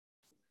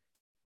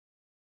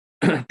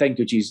 Thank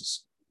you,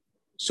 Jesus.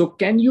 So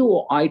can you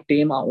or I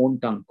tame our own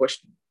tongue?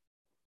 Question.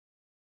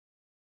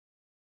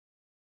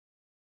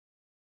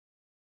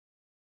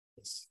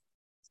 Yes.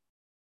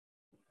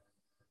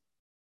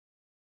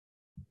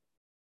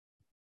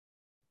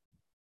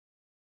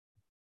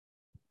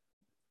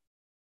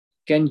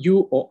 Can you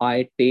or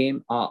I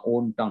tame our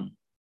own tongue?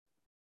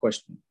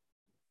 Question.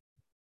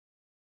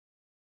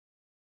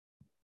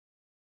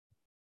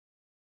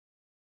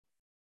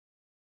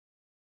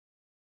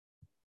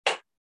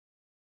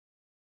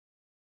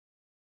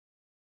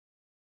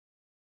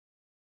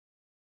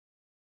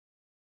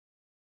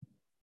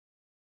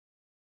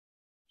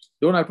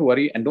 Don't have to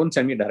worry, and don't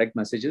send me direct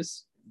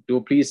messages.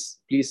 Please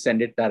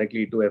send it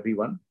directly to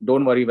everyone.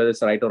 Don't worry whether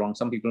it's right or wrong.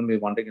 Some people may be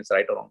wondering it's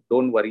right or wrong.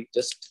 Don't worry.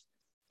 Just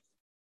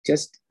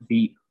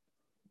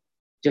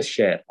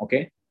share.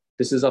 Okay.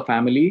 This is a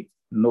family.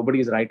 Nobody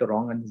is right or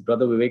wrong. And his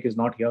brother Vivek is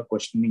not here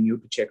questioning you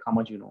to check how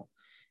much you know.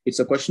 It's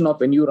a question of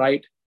when you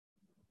write,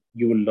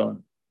 you will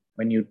learn.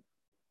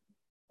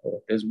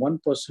 There's one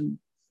person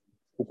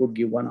who could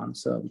give one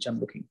answer, which I'm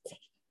looking for.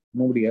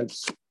 Nobody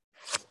else.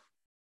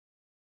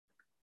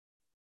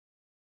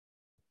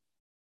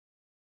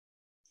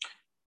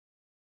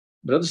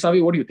 Brother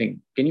Savi, what do you think?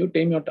 Can you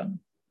tame your tongue?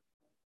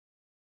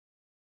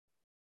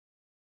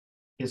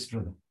 Yes,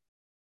 brother.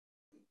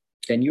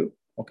 Can you?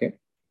 Okay.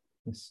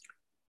 Yes.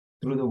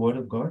 Through the word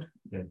of God?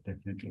 Yeah,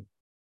 definitely.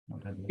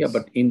 Yeah,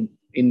 but in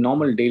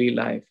normal daily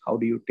life, how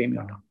do you tame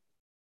your tongue?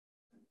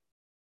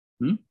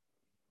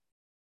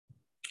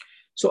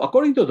 So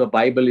according to the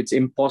Bible, it's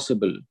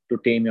impossible to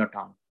tame your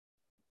tongue.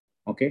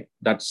 Okay.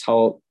 That's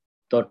how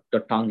the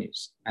tongue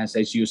is.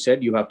 As you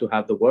said, you have to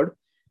have the word.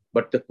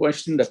 But the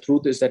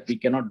truth is that we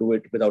cannot do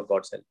it without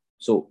God's help.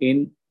 So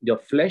in your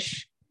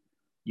flesh,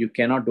 you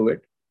cannot do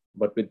it,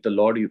 but with the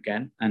Lord you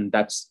can. And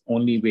that's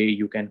only way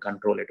you can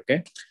control it.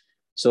 Okay.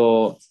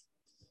 So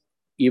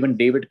even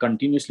David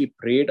continuously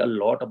prayed a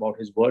lot about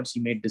his words.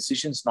 He made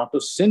decisions not to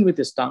sin with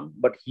his tongue,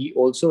 but he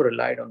also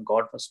relied on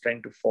God for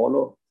strength to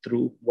follow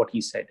through what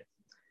he said.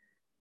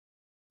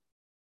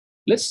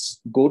 Let's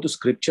go to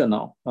scripture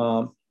now.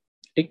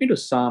 Take me to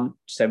Psalm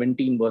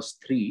 17, verse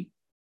 3.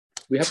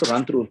 We have to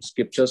run through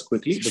scriptures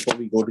quickly before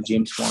we go to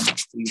James 1,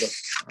 3,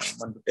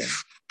 1 to 10.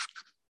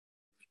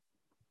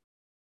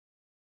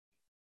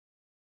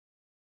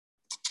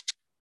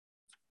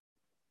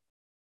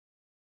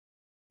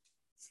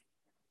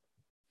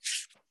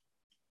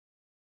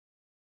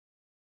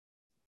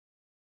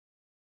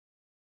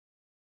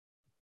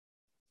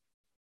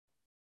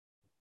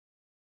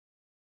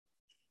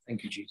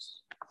 Thank you,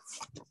 Jesus.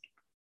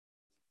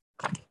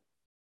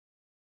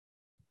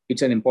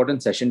 It's an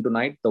important session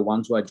tonight. The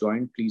ones who are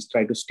joined, please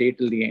try to stay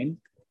till the end.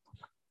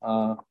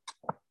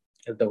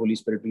 If the Holy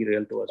Spirit be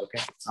real to us,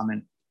 okay?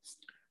 Amen.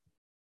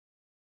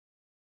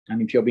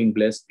 And if you're being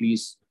blessed,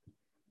 please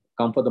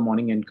come for the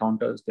morning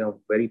encounters. They are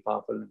very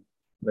powerful and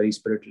very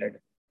spirit-led.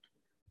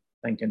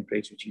 Thank and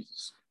praise you,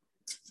 Jesus.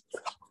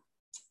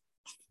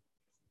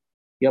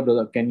 Yeah,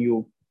 brother, can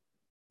you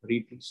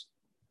read, please?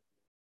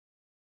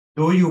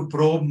 Though you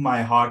probe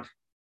my heart,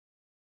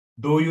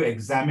 though you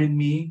examine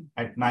me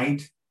at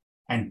night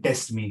and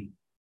test me,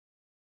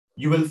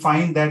 you will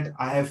find that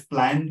I have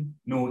planned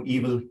no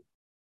evil.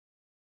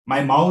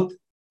 My mouth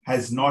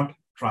has not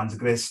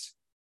transgressed.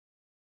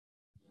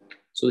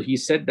 So he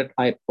said that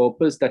I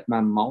purpose that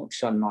my mouth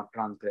shall not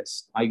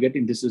transgress. I get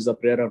in, this is a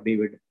prayer of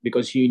David,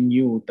 because he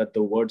knew that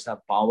the words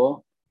have power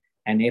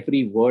and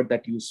every word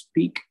that you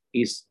speak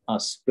is a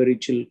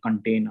spiritual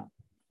container.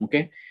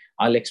 Okay.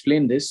 I'll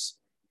explain this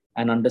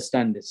and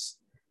understand this.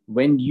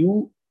 When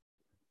you,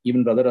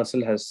 even Brother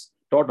Russell has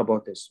taught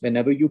about this,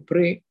 whenever you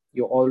pray,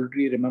 you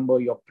already remember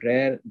your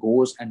prayer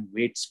goes and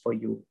waits for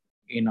you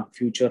in a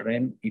future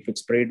realm. If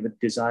it's prayed with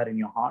desire in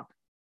your heart,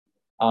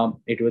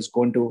 it was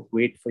going to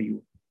wait for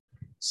you.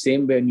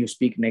 Same when you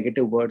speak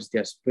negative words, they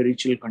are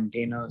spiritual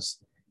containers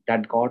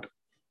that got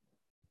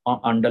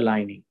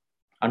underlining.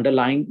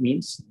 Underlying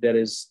means there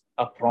is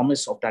a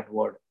promise of that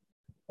word.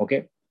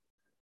 Okay.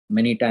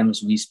 Many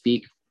times we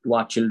speak to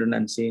our children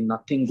and say,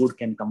 nothing good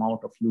can come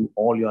out of you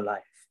all your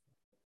life.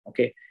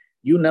 Okay.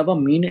 You never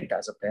mean it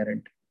as a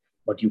parent,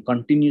 but you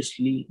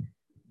continuously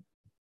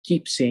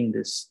keep saying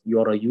this.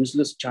 You're a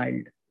useless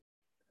child.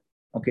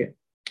 Okay.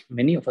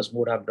 Many of us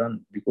would have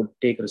done, we could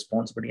take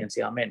responsibility and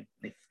say, amen.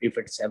 If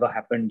it's ever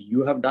happened,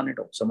 you have done it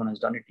or someone has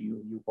done it to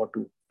you, you got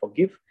to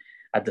forgive.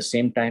 At the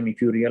same time,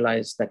 if you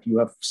realize that you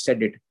have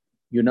said it,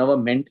 you never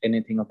meant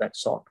anything of that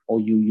sort, or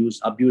you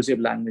use abusive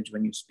language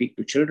when you speak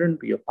to children,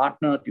 to your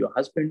partner, to your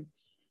husband,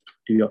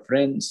 to your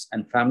friends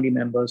and family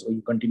members, or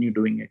you continue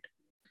doing it.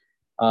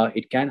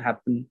 It can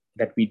happen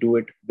that we do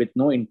it with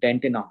no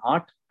intent in our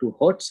heart to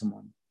hurt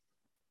someone,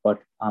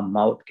 but our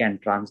mouth can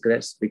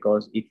transgress,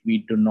 because if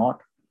we do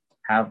not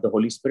have the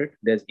Holy Spirit,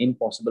 there's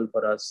impossible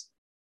for us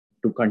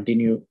to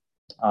continue,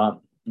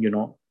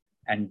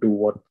 and do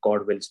what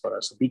God wills for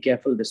us. So be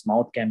careful. This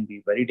mouth can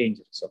be very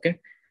dangerous. Okay.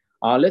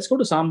 Let's go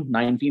to Psalm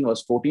 19,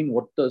 verse 14.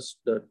 What does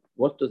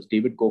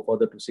David go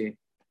further to say?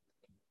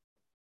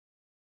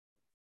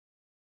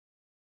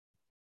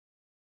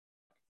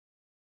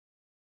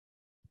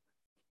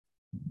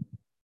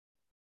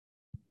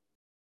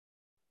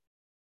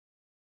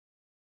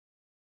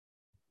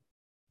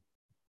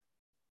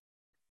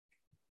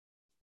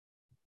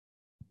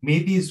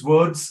 May these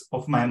words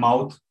of my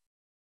mouth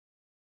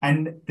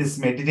and this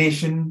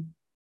meditation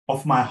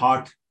of my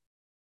heart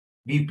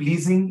be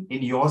pleasing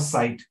in your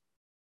sight,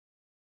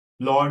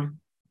 Lord,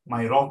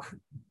 my rock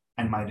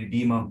and my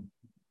redeemer.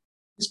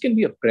 This can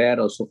be a prayer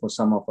also for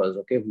some of us,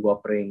 okay, who are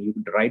praying. You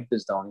could write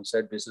this down. You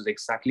said this is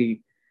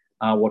exactly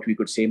what we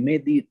could say. May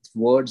the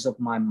words of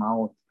my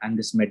mouth and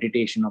this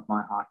meditation of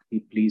my heart be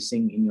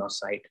pleasing in your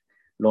sight,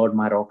 Lord,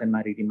 my rock and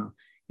my redeemer.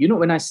 You know,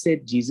 when I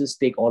said, Jesus,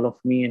 take all of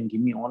me and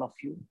give me all of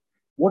you,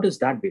 what is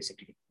that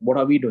basically? What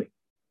are we doing?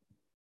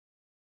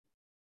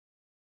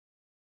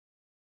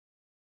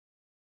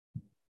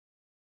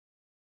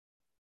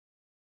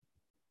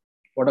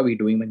 What are we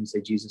doing when you say,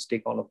 Jesus,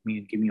 take all of me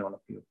and give me all of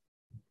you?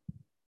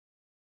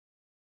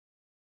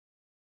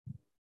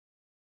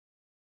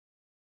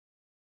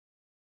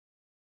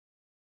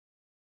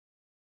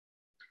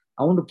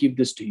 I want to give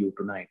this to you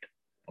tonight,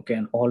 okay?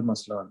 And all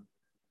must learn.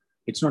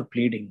 It's not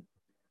pleading,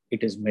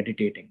 it is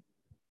meditating.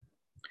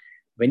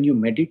 When you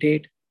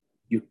meditate,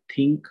 you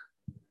think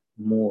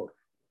more.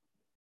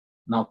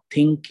 Now,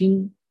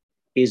 thinking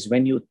is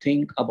when you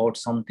think about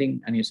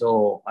something and you say,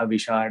 oh, I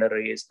wish I had a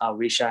raise, I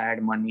wish I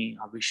had money,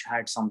 I wish I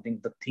had something.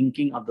 The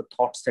thinking are the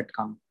thoughts that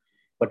come.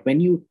 But when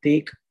you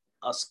take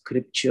a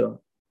scripture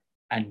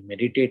and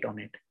meditate on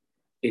it,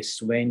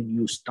 is when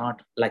you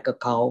start like a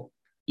cow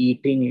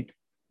eating it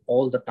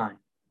all the time.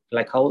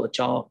 Like how a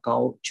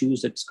cow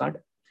chews its cud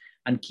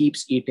and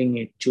keeps eating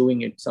it,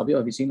 chewing it. Savio,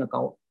 have you seen a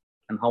cow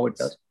and how it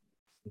does?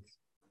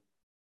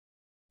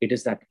 It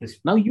is that.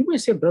 Now you may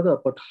say, brother,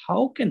 but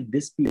how can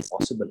this be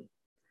possible?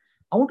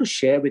 I want to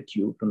share with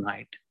you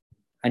tonight,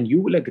 and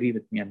you will agree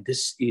with me, and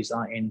this is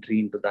our entry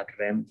into that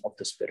realm of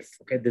the Spirit.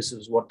 Okay, this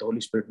is what the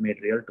Holy Spirit made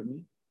real to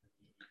me.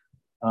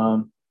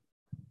 How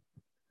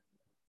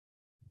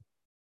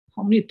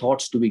many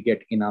thoughts do we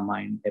get in our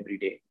mind every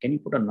day? Can you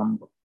put a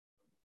number?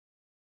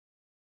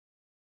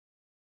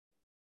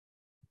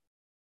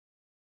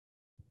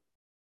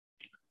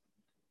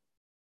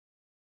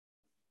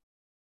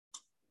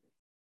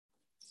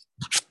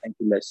 Thank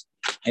you, Les.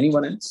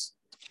 Anyone else?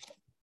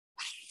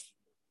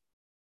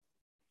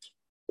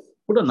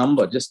 Put a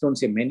number. Just don't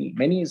say many.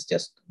 Many is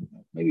just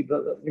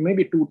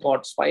maybe 2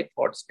 thoughts, 5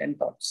 thoughts, 10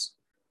 thoughts.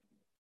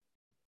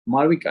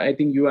 Marvik, I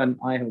think you and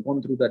I have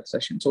gone through that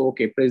session. So,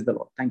 okay, praise the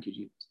Lord. Thank you,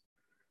 Jesus.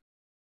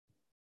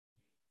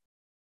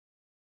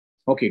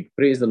 Okay,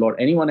 praise the Lord.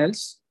 Anyone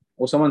else?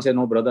 Oh, someone said,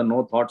 no, brother,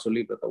 no thoughts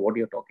only, brother. What are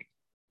you talking?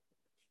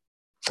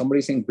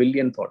 Somebody saying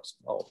billion thoughts.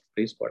 Oh,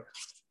 praise God.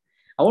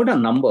 I want a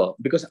number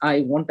because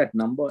I want that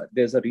number.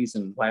 There's a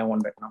reason why I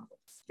want that number,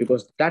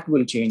 because that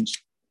will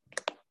change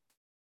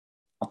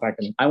a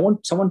pattern. I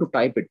want someone to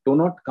type it. Do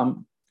not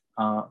come.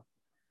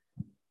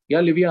 Yeah,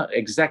 Livia,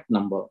 exact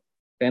number.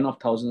 10 of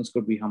thousands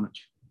could be how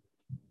much?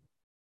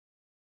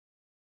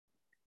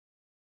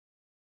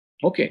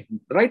 Okay,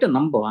 write a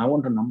number. I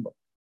want a number.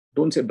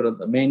 Don't say,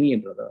 brother, many,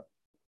 brother.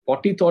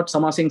 40 thoughts,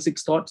 some are saying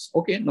 6 thoughts.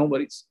 Okay, no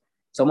worries.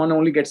 Someone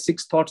only gets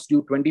 6 thoughts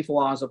due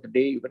 24 hours of the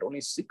day. You get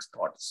only 6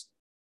 thoughts.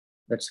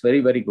 That's very,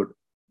 very good.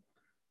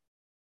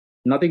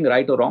 Nothing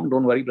right or wrong.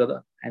 Don't worry,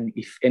 brother. And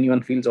if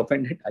anyone feels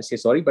offended, I say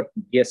sorry. But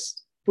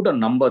yes, put a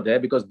number there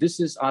because this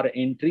is our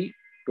entry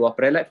to our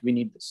prayer life. We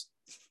need this.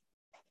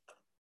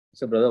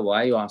 So, brother,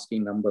 why are you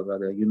asking number,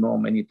 brother? You know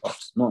many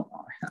thoughts. No,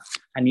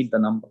 I need the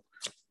number.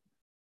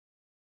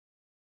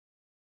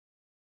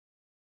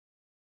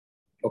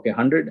 Okay,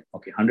 100.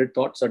 Okay, 100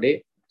 thoughts a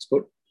day. That's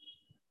good.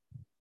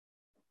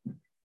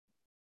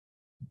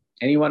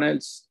 Anyone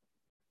else?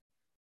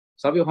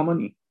 Savio, how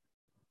many?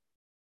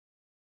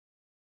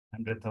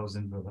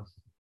 100,000, brother.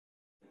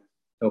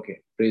 Okay,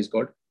 praise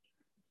God.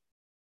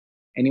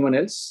 Anyone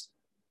else?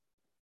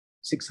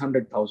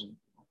 600,000.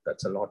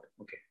 That's a lot.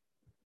 Okay.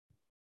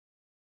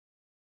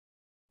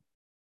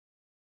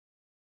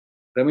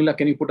 Ramila,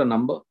 can you put a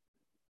number?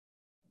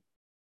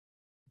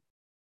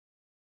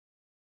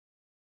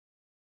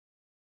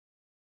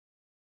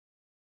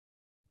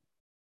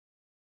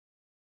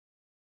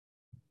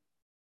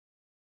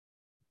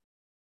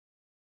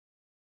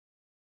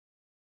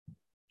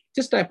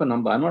 Just type a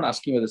number. I'm not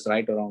asking whether it's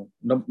right or wrong.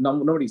 No,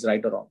 nobody's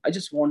right or wrong. I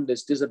just want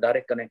this. This is a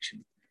direct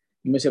connection.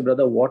 You may say,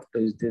 brother, what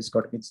is this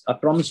got? I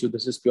promise you,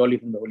 this is purely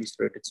from the Holy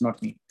Spirit. It's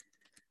not me.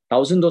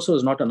 1,000 also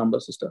is not a number,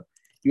 sister.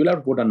 You'll have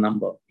to put a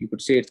number. You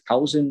could say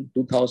 1,000,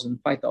 2,000,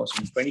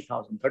 5,000,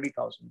 20,000,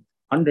 30,000,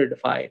 100,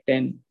 5,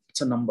 10.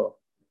 It's a number.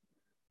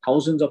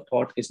 Thousands of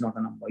thought is not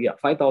a number. Yeah,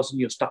 5,000,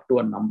 you're stuck to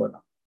a number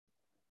now.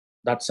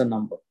 That's a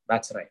number.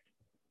 That's right.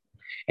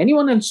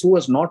 Anyone else who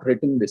has not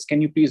written this,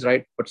 can you please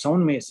write? But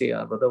someone may say,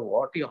 brother,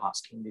 what are you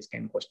asking these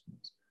kind of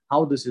questions?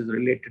 How this is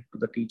related to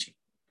the teaching?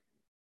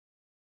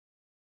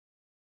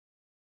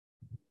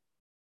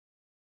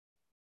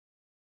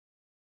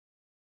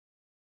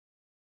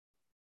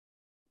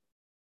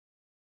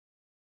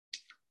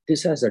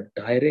 This has a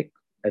direct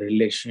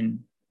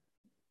relation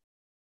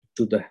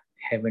to the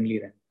heavenly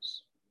realms.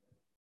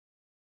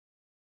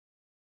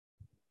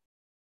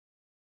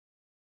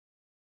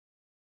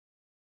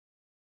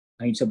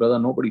 And you say, brother,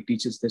 nobody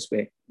teaches this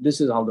way.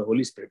 This is how the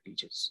Holy Spirit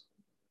teaches.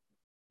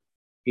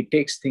 He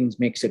takes things,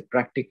 makes it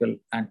practical,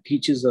 and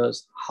teaches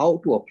us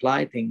how to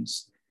apply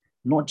things,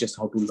 not just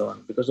how to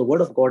learn. Because the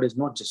Word of God is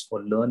not just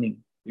for learning.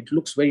 It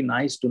looks very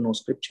nice to know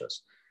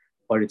scriptures,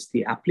 but it's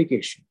the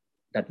application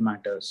that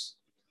matters,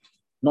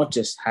 not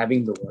just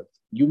having the Word.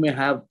 You may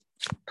have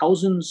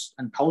thousands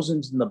and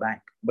thousands in the bank,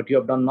 but you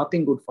have done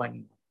nothing good for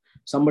anyone.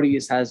 Somebody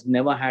has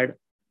never had,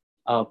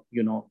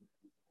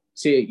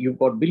 say you've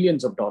got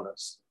billions of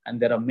dollars, and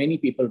there are many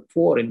people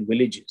poor in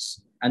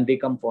villages, and they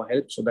come for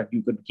help so that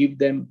you could give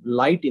them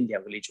light in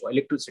their village or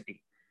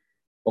electricity.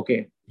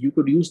 Okay, you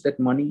could use that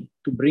money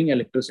to bring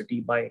electricity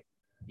by,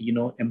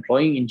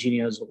 employing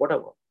engineers or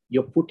whatever.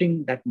 You're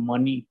putting that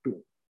money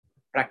to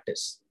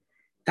practice.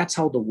 That's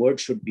how the word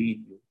should be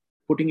in you,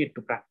 putting it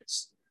to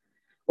practice.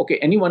 Okay,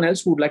 anyone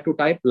else who would like to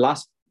type?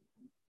 Last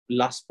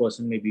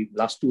person, maybe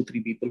last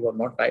 2-3 people who have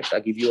not typed, I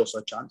give you also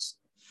a chance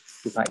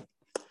to type.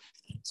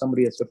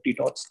 Somebody has 50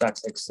 thoughts.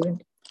 That's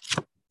excellent.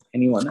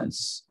 Anyone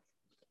else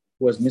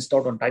who has missed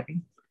out on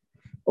typing?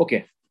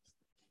 Okay.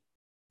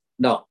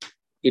 Now,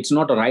 it's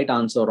not a right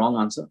answer or wrong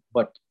answer,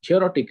 but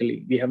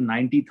theoretically, we have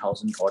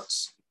 90,000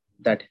 thoughts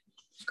that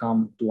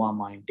come to our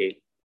mind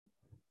daily.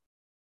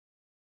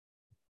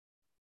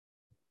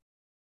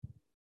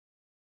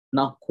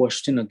 Now,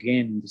 question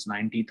again, this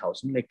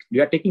 90,000, like we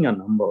are taking a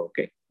number,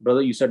 okay?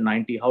 Brother, you said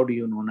 90. How do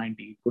you know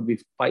 90? It could be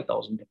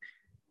 5,000,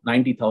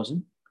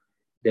 90,000.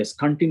 There's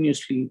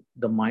continuously,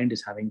 the mind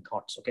is having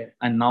thoughts, okay?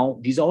 And now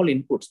these are all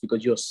inputs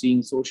because you're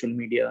seeing social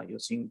media, you're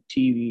seeing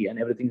TV, and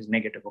everything is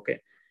negative, okay?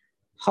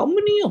 How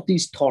many of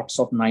these thoughts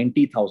of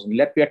 90,000,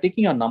 we are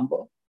taking a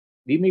number.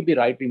 We may be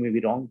right, we may be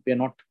wrong. We are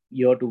not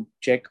here to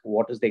check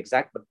what is the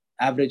exact, but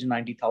average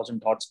 90,000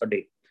 thoughts per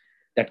day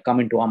that come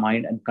into our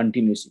mind and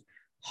continuously.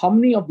 How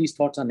many of these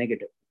thoughts are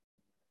negative?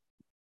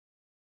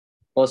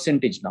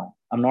 Percentage now.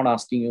 I'm not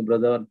asking you,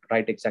 brother,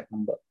 write exact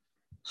number.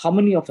 How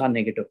many of them are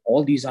negative?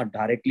 All these are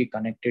directly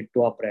connected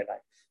to our prayer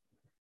life.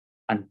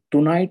 And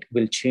tonight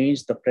will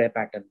change the prayer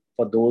pattern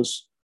for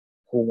those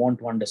who want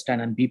to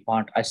understand and be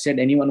part. I said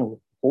anyone who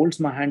holds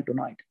my hand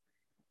tonight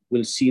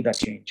will see that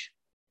change.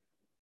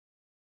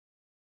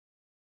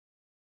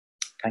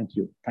 Thank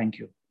you. Thank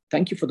you.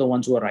 Thank you for the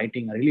ones who are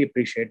writing. I really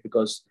appreciate,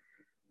 because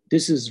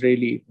this is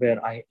really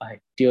where I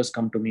tears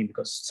come to me,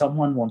 because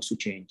someone wants to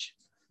change.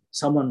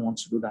 Someone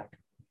wants to do that.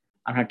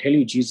 And I tell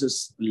you,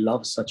 Jesus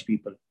loves such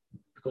people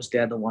because they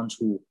are the ones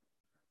who,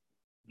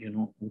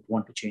 would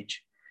want to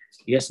change.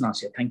 Yes,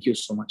 Nasya, thank you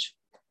so much.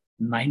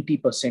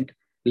 90%.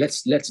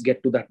 Let's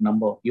get to that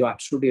number. You're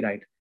absolutely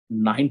right.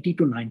 90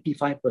 to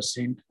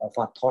 95% of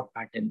our thought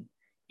pattern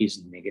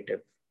is negative.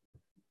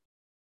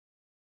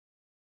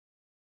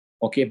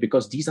 Okay,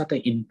 because these are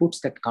the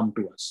inputs that come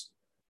to us.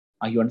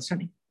 Are you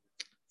understanding?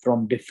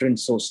 From different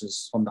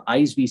sources, from the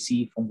eyes we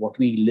see, from what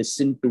we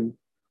listen to,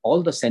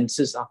 all the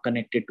senses are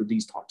connected to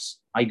these thoughts.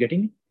 Are you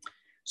getting it?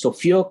 So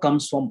fear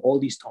comes from all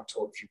these thoughts.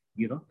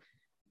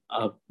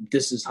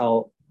 This is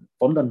how,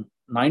 from the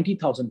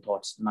 90,000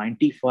 thoughts,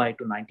 95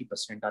 to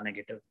 90% are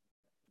negative.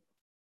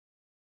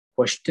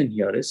 Question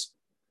here is,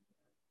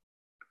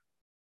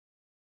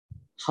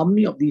 how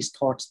many of these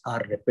thoughts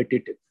are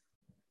repetitive?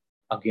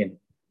 Again,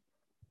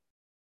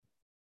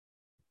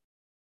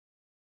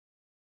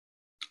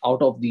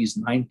 out of these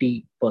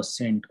 90%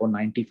 or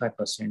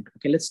 95%,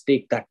 okay, let's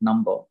take that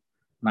number,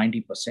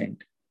 90%.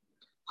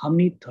 How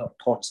many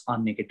thoughts are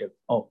negative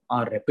or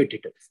are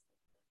repetitive?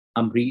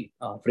 I'm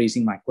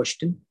rephrasing my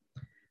question.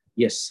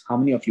 Yes, how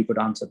many of you could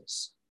answer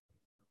this?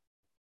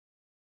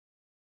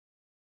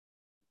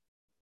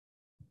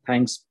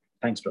 Thanks,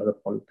 Brother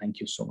Paul. Thank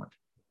you so much.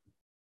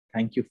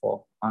 Thank you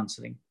for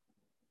answering.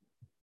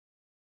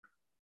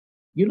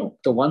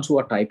 The ones who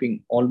are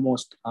typing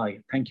almost,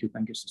 thank you,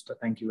 sister.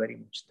 Thank you very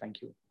much.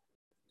 Thank you.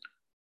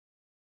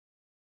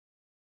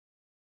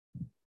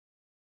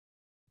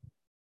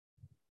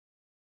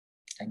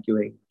 Thank you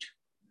very much.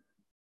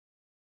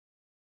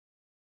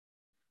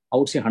 I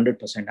would say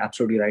 100%,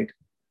 absolutely right.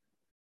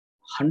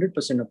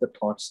 100% of the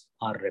thoughts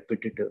are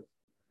repetitive.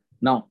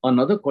 Now,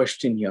 another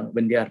question here,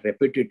 when they are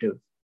repetitive,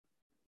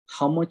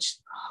 how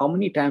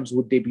many times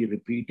would they be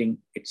repeating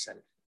itself?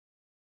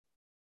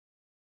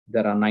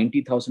 There are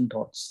 90,000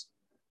 thoughts,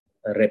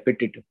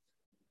 repetitive.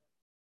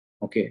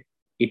 Okay,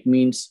 it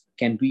means,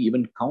 can we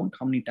even count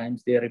how many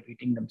times they are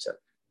repeating themselves?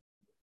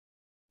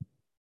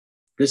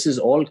 This is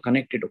all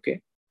connected,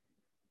 okay?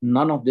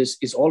 None of this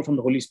is all from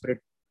the Holy Spirit,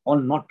 all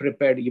not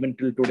prepared even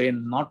till today,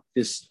 not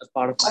this as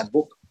part of my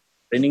book,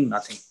 training,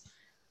 nothing.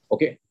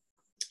 Okay,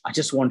 I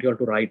just want you all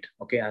to write,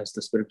 okay, as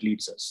the Spirit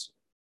leads us.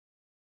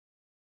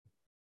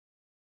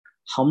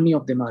 How many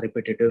of them are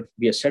repetitive?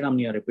 We have said how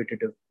many are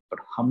repetitive, but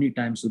how many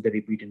times do they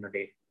repeat in a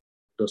day?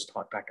 Those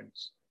thought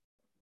patterns.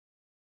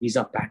 These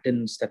are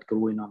patterns that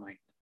grow in our mind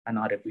and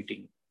are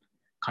repeating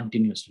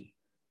continuously.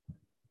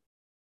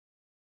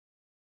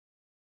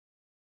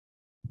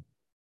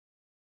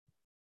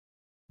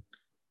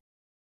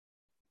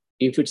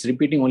 If it's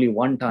repeating only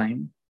one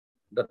time,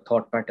 the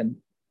thought pattern,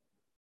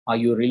 are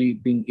you really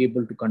being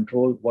able to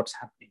control what's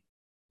happening?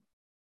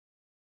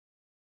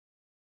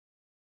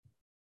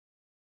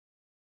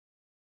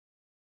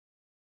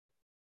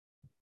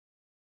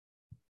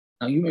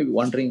 Now you may be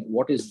wondering,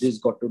 what is this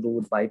got to do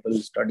with Bible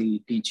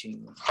study,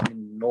 teaching?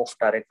 No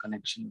direct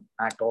connection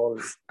at all.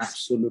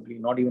 Absolutely,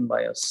 not even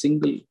by a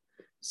single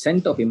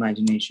cent of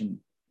imagination.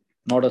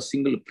 Not a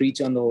single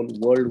preacher in the whole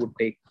world would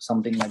take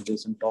something like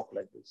this and talk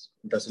like this.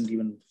 It doesn't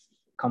even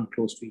come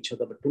close to each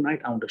other. But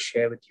tonight I want to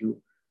share with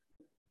you,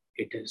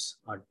 it is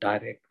a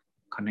direct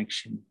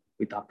connection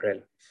with our prayer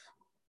life.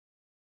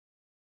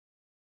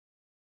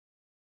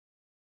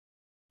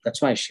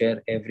 That's why I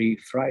share every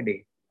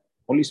Friday.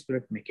 Holy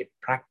Spirit, make it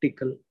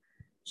practical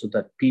so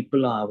that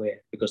people are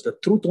aware, because the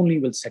truth only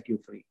will set you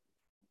free.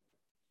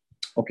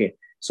 Okay,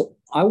 so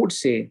I would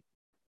say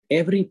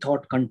every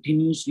thought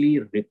continuously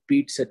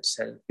repeats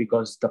itself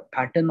because the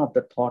pattern of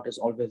the thought is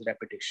always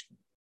repetition.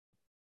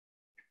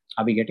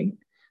 Are we getting it?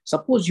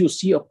 Suppose you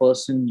see a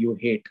person you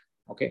hate,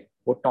 okay,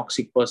 or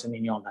toxic person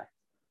in your life.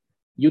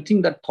 You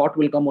think that thought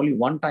will come only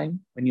one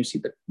time when you see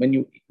that,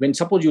 when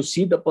suppose you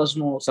see the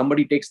person or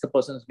somebody takes the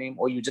person's name,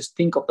 or you just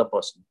think of the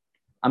person.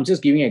 I'm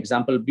just giving an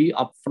example. Be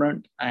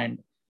upfront,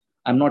 and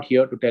I'm not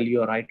here to tell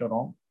you right or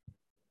wrong.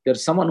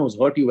 There's someone who's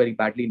hurt you very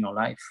badly in your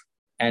life,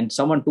 and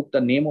someone took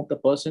the name of the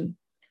person.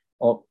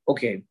 Or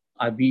okay,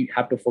 we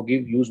have to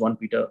forgive. Use 1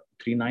 Peter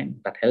 3:9.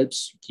 That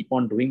helps. Keep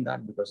on doing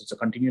that because it's a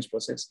continuous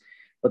process.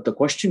 But the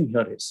question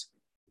here is,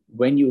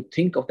 when you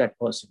think of that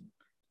person,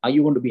 are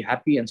you going to be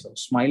happy and sort of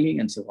smiling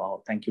and say,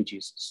 wow, thank you,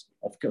 Jesus?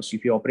 Of course,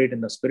 if you operate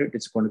in the Spirit,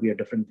 it's going to be a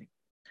different thing.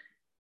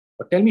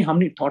 But tell me how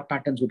many thought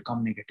patterns would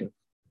come negative.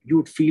 You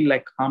would feel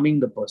like harming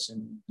the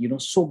person.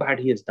 So bad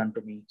he has done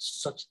to me.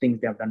 Such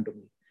things they have done to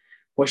me.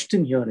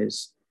 Question here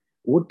is,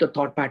 would the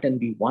thought pattern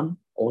be one,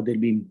 or there'll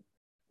be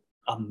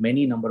a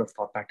many number of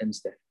thought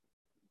patterns there?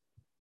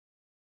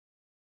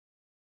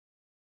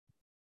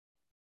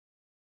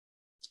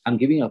 I'm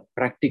giving a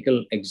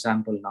practical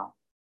example now.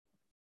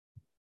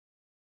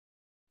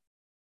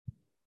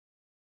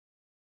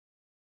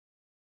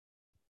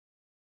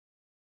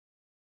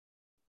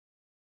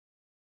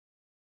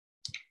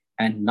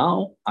 And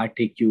now I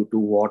take you to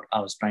what I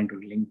was trying to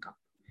link up.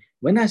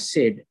 When I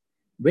said,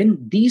 when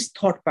these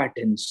thought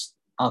patterns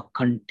are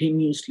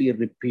continuously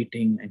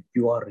repeating and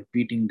you are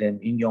repeating them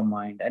in your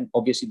mind, and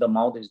obviously the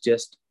mouth is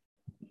just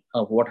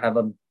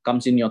whatever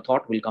comes in your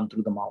thought will come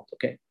through the mouth,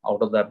 okay?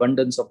 Out of the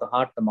abundance of the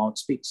heart, the mouth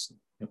speaks,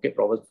 okay?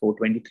 Proverbs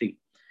 4:23.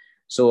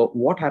 So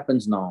what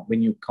happens now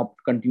when you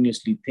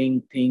continuously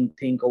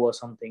think over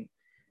something?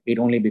 It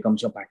only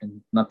becomes your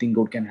pattern. Nothing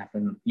good can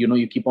happen.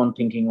 You keep on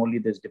thinking only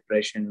there's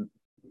depression,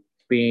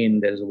 pain,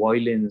 there's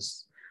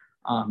violence,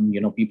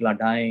 people are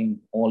dying,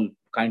 all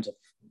kinds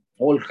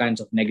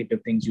of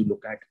negative things you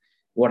look at.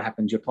 What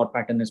happens? Your thought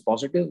pattern is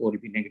positive or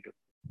it'll be negative.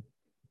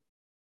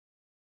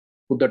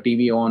 Put the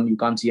TV on, you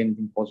can't see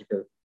anything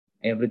positive.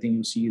 Everything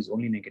you see is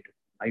only negative.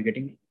 Are you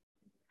getting me?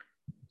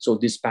 So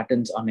these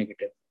patterns are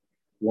negative.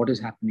 What is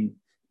happening?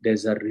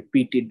 There's a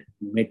repeated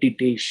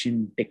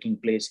meditation taking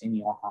place in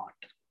your heart.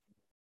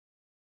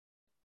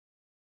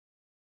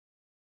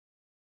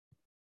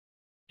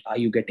 Are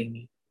you getting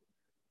me?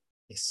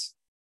 Yes.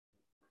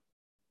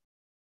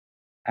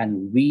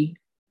 And we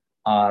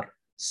are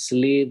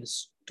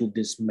slaves to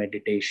this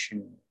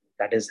meditation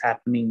that is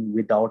happening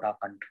without our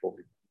control.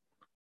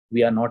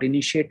 We are not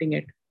initiating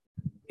it.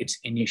 It's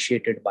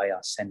initiated by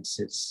our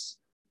senses.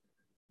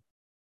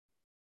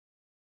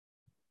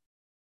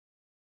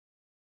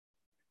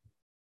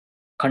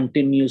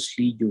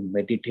 Continuously you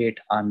meditate,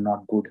 I'm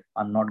not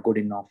good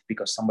enough,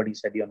 because somebody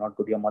said you're not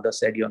good, your mother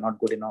said you're not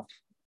good enough,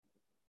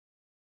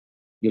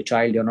 your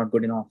child, you're not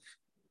good enough.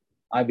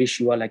 I wish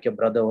you are like your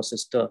brother or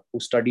sister who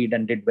studied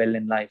and did well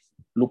in life.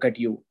 Look at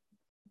you.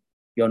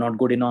 You're not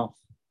good enough.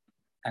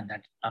 And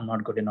that I'm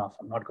not good enough.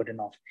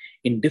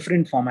 In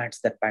different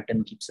formats, that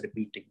pattern keeps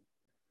repeating.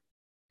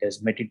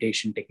 There's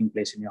meditation taking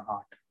place in your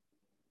heart.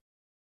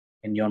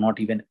 And you're not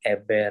even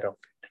aware of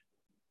it.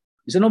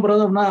 You say, no,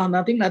 brother,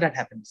 nothing like that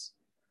happens.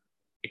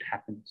 It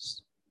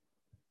happens.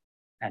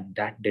 And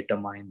that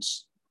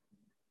determines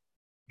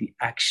the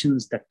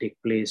actions that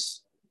take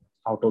place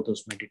out of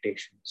those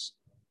meditations.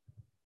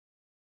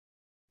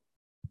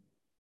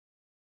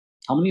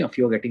 How many of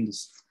you are getting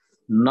this?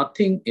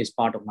 Nothing is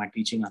part of my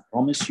teaching. I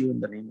promise you in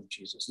the name of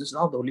Jesus. This is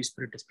how the Holy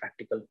Spirit is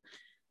practical.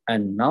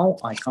 And now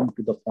I come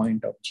to the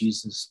point of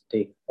Jesus,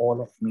 take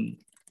all of me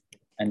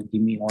and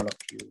give me all of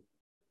you.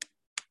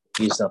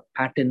 Is a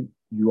pattern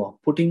you are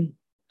putting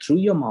through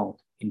your mouth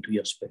into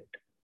your spirit.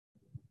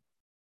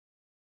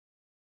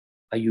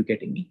 Are you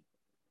getting me?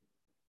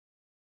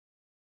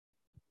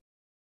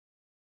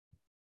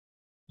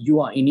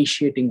 You are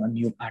initiating a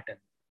new pattern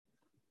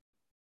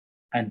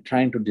and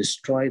trying to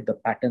destroy the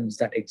patterns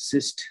that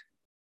exist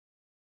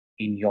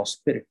in your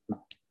spirit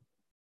now.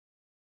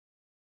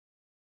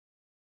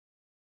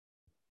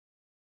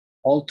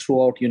 All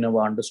throughout, you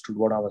never understood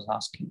what I was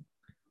asking,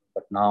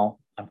 but now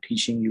I'm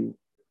teaching you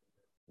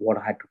what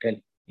I had to tell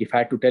you. If I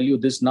had to tell you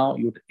this now,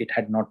 it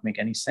had not make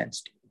any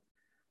sense to you.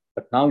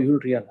 But now you'll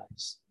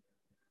realize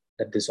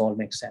that this all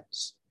makes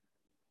sense.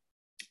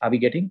 Are we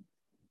getting?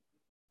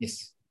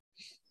 Yes.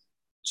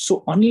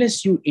 So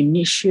unless you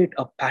initiate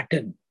a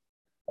pattern,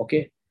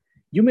 okay,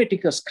 you may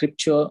take a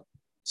scripture,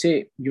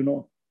 say,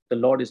 the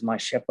Lord is my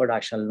shepherd,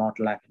 I shall not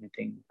lack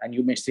anything. And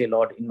you may say,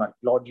 Lord,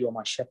 Lord, you are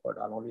my shepherd,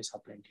 I'll always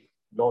have plenty.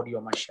 Lord, you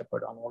are my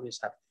shepherd, I'll always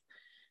have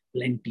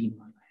plenty in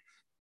my life.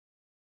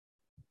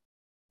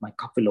 My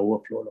cup will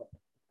overflow, Lord.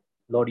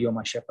 Lord, you are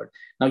my shepherd.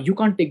 Now, you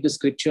can't take the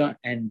scripture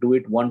and do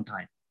it one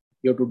time.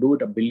 You have to do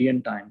it 1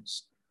 billion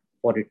times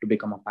for it to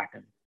become a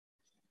pattern.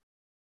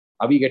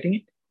 Are we getting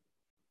it?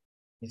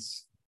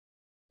 Yes.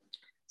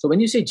 So when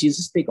you say,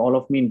 Jesus, take all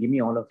of me and give me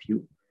all of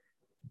you,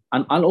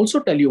 and I'll also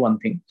tell you one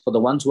thing, for the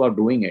ones who are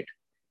doing it,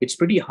 it's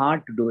pretty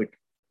hard to do it.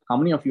 How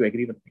many of you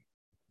agree with me?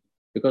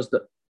 Because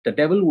the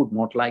devil would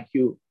not like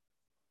you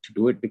to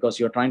do it, because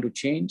you're trying to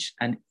change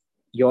and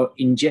you're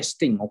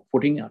ingesting or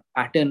putting a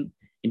pattern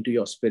into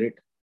your spirit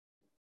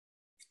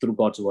through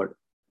God's word.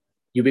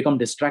 You become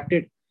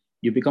distracted.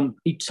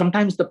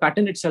 Sometimes the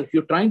pattern itself,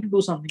 you're trying to do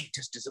something, it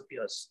just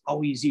disappears.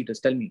 How easy it is,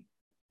 tell me.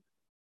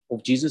 Oh,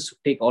 Jesus,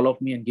 take all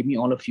of me and give me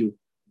all of you.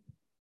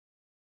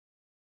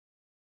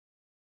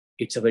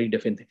 It's a very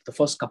different thing. The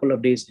first couple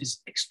of days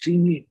is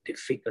extremely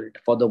difficult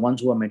for the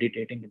ones who are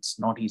meditating. It's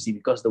not easy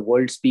because the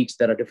world speaks.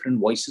 There are different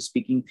voices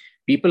speaking.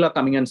 People are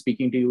coming and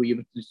speaking to you.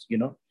 Even,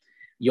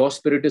 your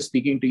spirit is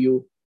speaking to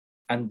you,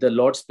 and the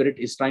Lord's Spirit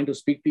is trying to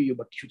speak to you.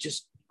 But you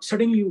just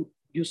suddenly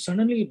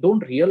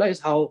don't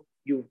realize how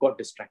you got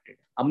distracted.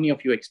 How many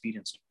of you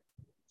experienced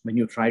it when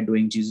you tried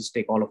doing, Jesus,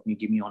 take all of me,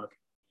 give me all of you?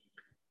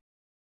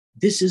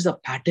 This is a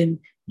pattern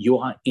you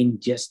are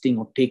ingesting,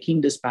 or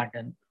taking this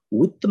pattern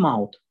with the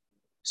mouth,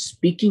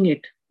 speaking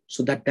it,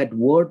 so that that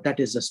word that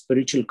is a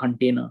spiritual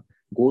container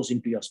goes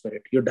into your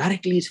spirit. You're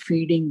directly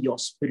feeding your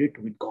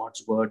spirit with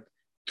God's word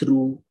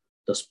through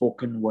the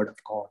spoken word of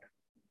God.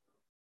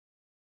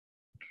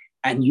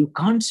 And you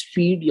can't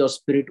feed your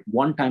spirit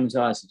one time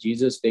as,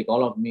 Jesus, take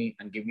all of me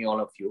and give me all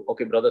of you.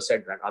 Okay, brother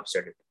said that, I've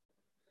said it.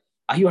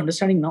 Are you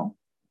understanding now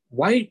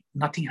why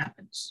nothing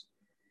happens?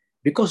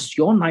 Because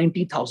your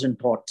 90,000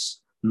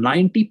 thoughts,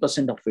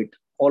 90% of it,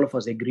 all of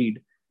us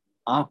agreed,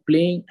 are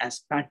playing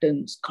as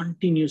patterns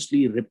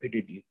continuously,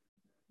 repeatedly.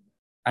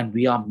 And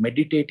we are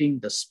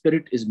meditating, the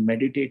spirit is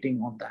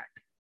meditating on that.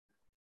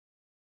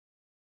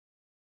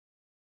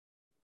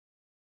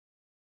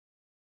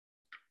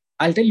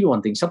 I'll tell you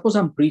one thing. Suppose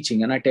I'm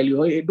preaching and I tell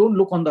you, hey, don't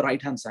look on the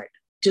right-hand side.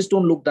 Just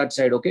don't look that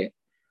side, okay?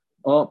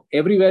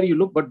 Everywhere you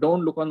look, but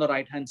don't look on the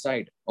right-hand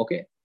side,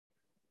 okay?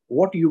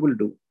 What you will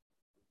do?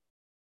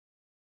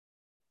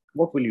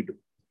 What will you do?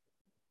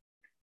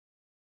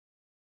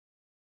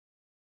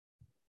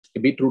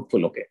 Be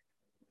truthful, okay?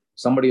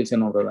 Somebody will say,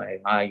 no, brother,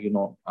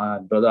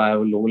 brother, I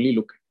will only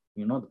look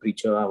at, the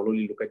preacher, I will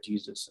only look at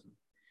Jesus.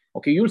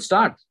 Okay, you'll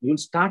start well,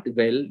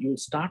 you'll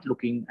start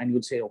looking and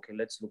you'll say, okay,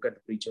 let's look at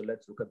the preacher,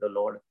 let's look at the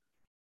Lord.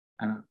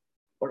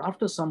 But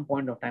after some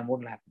point of time, what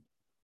will happen?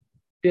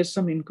 There's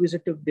some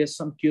there's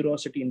some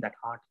curiosity in that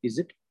heart. Is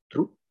it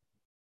true?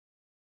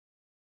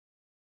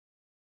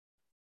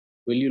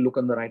 Will you look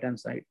on the right-hand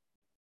side?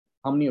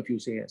 How many of you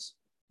say yes?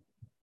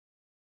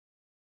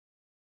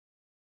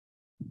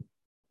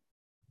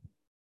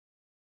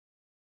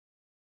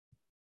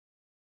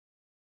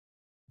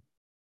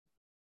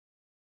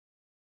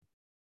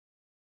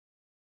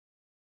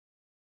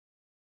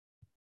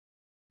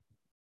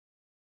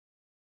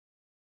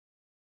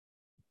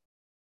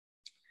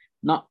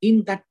 Now,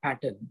 in that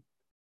pattern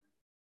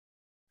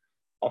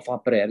of our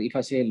prayer, if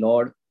I say,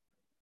 Lord,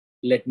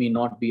 let me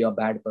not be a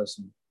bad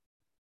person.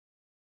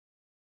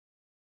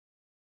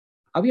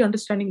 Are we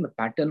understanding the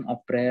pattern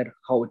of prayer,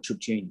 how it should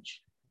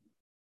change?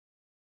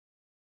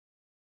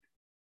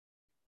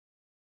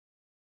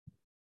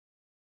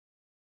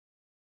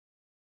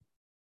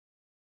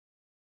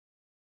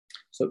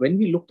 So when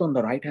we looked on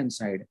the right-hand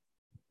side,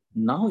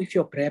 now if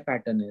your prayer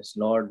pattern is,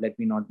 Lord, let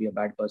me not be a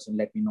bad person,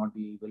 let me not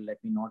be evil,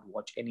 let me not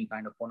watch any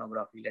kind of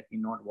pornography, let me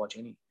not watch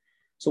any.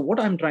 So what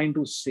I'm trying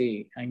to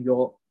say, and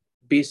you're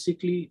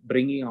basically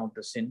bringing out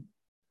the sin,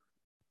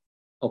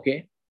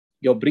 okay?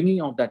 You're bringing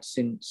out that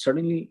sin.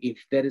 Suddenly,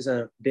 if there's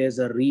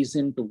a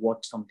reason to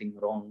watch something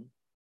wrong,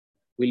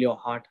 will your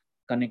heart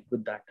connect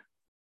with that?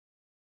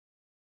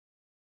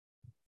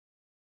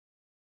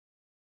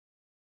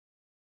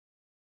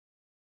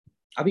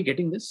 Are we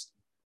getting this?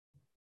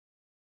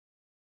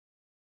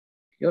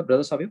 Your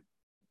brother Savio?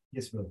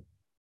 Yes, brother.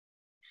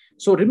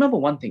 So remember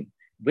one thing.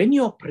 When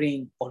you're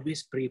praying,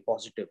 always pray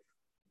positive.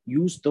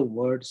 Use the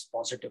words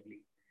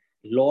positively.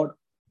 Lord,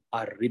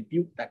 I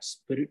rebuke that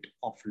spirit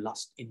of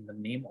lust in the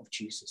name of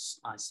Jesus.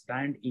 I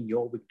stand in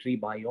your victory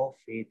by your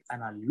faith,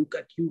 and I look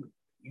at you.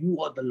 You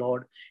are the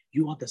Lord.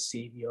 You are the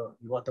Savior.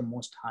 You are the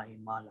Most High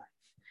in my life.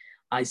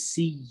 I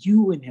see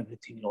you in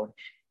everything, Lord.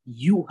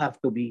 You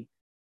have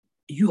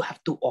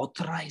to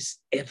authorize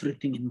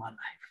everything in my life.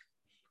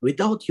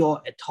 Without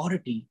your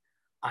authority,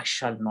 I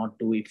shall not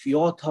do it. If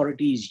your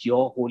authority is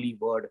your holy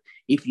word,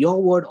 if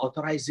your word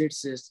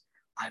authorizes it,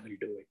 I will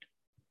do it.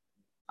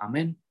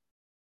 Amen.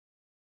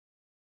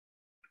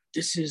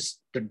 This is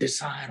the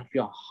desire of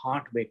your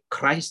heart, where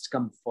Christ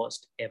comes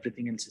first,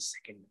 everything else is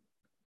second.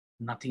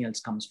 Nothing else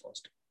comes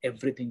first.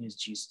 Everything is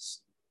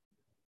Jesus.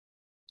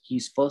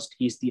 He's first,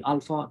 he's the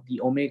Alpha,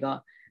 the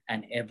Omega,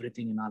 and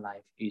everything in our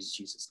life is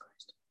Jesus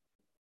Christ.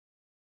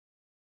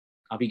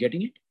 Are we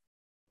getting it?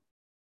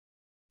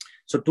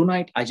 So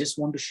tonight, I just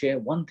want to share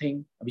one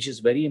thing which is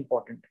very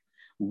important.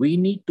 We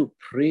need to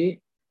pray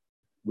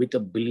with a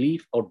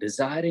belief or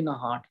desire in our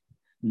heart,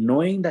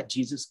 knowing that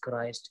Jesus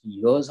Christ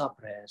hears our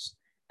prayers,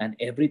 and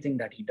everything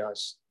that he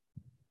does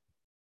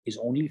is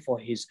only for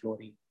his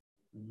glory,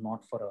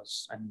 not for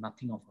us and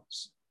nothing of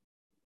us.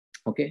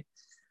 Okay.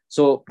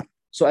 So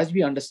So as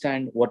we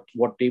understand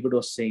what David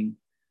was saying,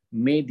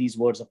 may these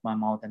words of my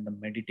mouth and the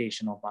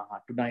meditation of my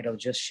heart. Tonight I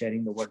was just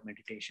sharing the word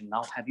meditation.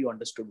 Now have you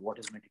understood what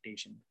is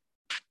meditation?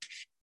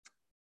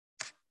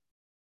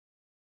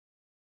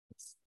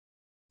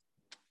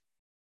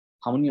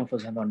 How many of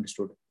us have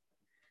understood?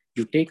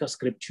 You take a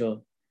scripture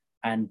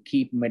and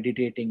keep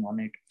meditating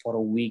on it for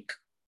a week.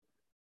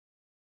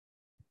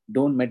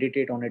 Don't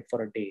meditate on it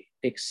for a day.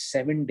 Take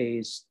 7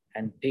 days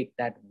and take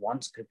that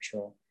one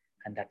scripture,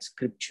 and that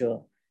scripture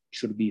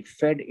should be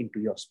fed into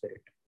your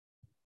spirit.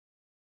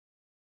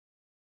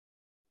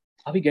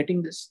 Are we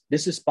getting this?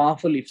 This is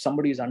powerful. If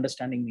somebody is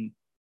understanding me,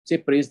 say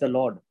praise the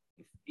Lord.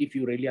 If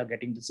you really are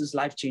getting this, is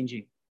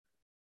life-changing.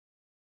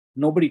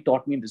 Nobody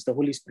taught me this. The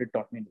Holy Spirit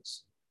taught me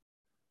this.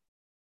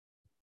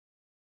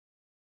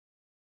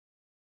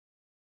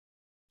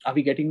 Are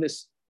we getting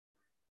this?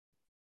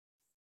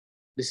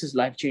 This is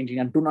life-changing.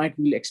 And tonight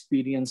we'll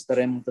experience the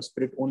realm of the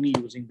Spirit only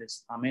using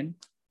this. Amen.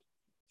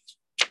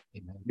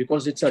 Amen.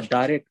 Because it's a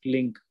direct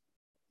link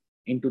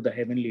into the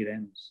heavenly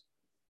realms.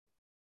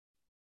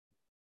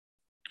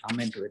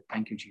 Amen to it.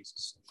 Thank you,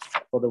 Jesus.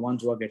 For the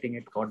ones who are getting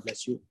it, God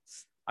bless you.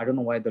 I don't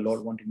know why the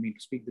Lord wanted me to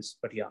speak this,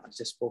 but yeah, I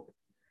just spoke it.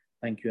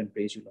 Thank you and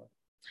praise you, Lord.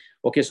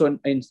 Okay, so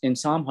in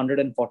Psalm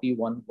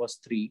 141, verse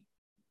 3,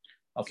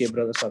 okay,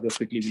 Brother Savio,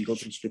 quickly we'll go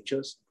through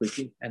scriptures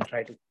quickly and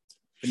try to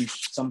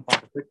finish some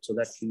part of it so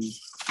that we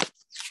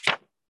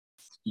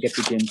get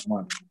to James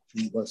 1,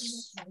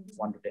 verse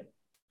 1 to 10.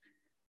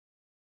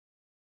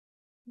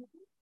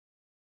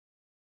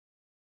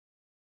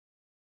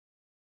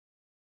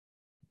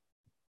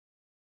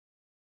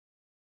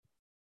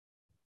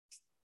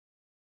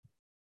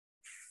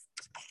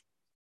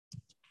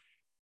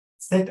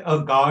 Set a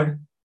guard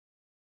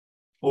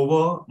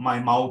over my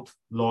mouth,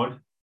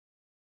 Lord.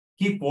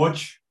 Keep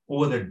watch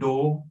over the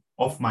door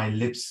of my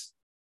lips.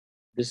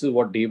 This is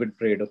what David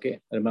prayed,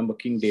 okay? Remember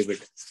King David,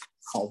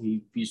 how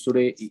he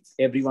today,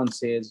 everyone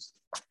says,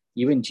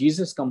 even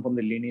Jesus come from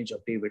the lineage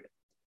of David,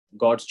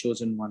 God's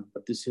chosen one.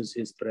 But this is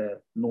his prayer,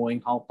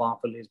 knowing how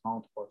powerful his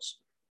mouth was,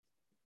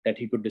 that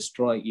he could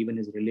destroy even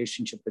his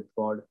relationship with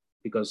God,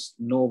 because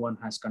no one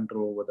has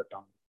control over the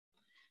tongue,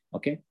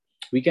 okay?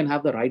 We can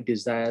have the right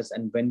desires,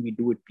 and when we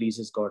do, it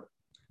pleases God.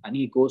 And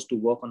he goes to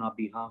work on our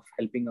behalf,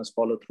 helping us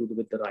follow through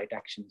with the right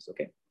actions,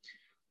 okay?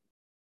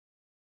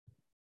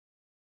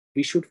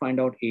 We should find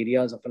out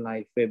areas of a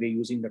life where we're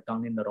using the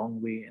tongue in the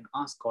wrong way and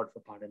ask God for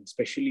pardon.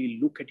 Especially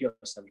look at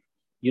yourself.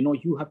 You know,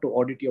 you have to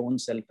audit your own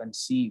self and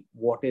see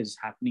what is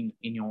happening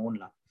in your own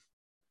life.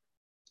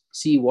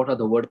 See what are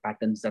the word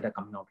patterns that are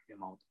coming out of your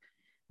mouth.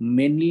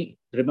 Mainly,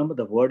 remember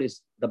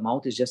the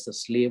mouth is just a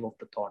slave of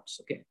the thoughts,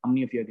 okay? How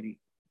many of you agree?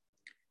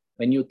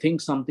 When you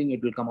think something,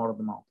 it will come out of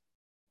the mouth.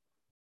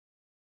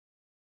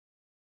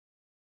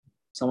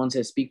 Someone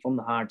says, speak from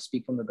the heart,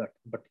 speak from the gut.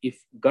 But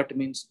if gut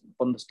means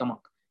from the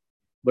stomach.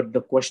 But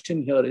the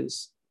question here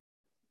is,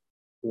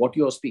 what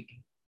you are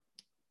speaking.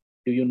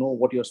 Do you know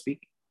what you're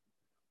speaking?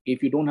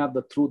 If you don't have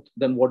the truth,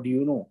 then what do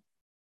you know?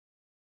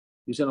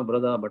 You say, no,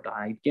 brother, but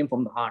I came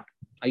from the heart.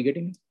 Are you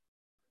getting me?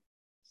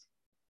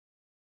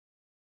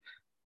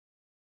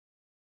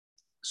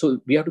 So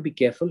we have to be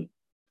careful.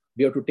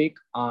 We have to take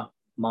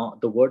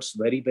the words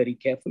very, very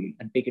carefully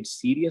and take it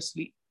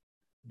seriously,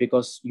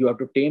 because you have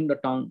to tame the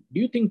tongue.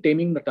 Do you think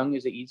taming the tongue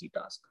is an easy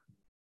task?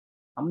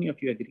 How many of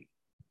you agree?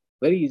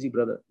 Very easy,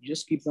 brother. You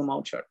just keep your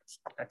mouth shut.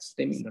 That's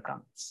taming the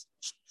tongue.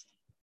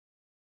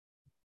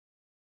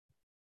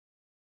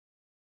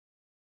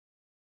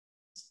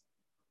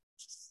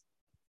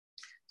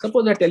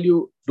 Suppose I tell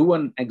you, do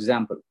an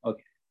example.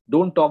 Okay,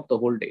 don't talk the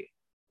whole day.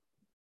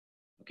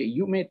 Okay,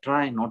 you may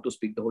try not to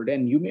speak the whole day,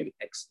 and you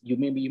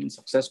may be even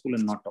successful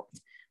in not talking.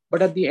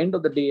 But at the end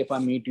of the day, if I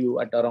meet you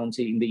at around,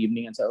 say, in the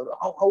evening and say,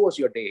 how was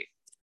your day?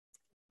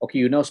 Okay,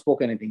 you never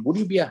spoke anything. Would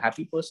you be a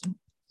happy person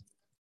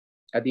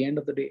at the end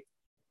of the day?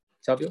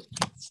 Savio?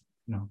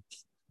 No.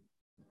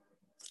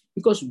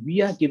 Because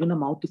we are given a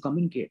mouth to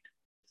communicate.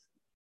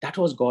 That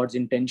was God's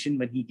intention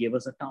when he gave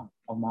us a tongue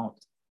or mouth.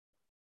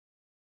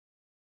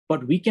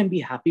 But we can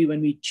be happy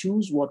when we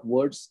choose what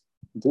words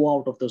go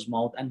out of those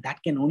mouth, and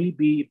that can only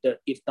be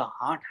if the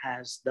heart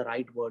has the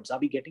right words. Are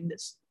we getting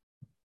this?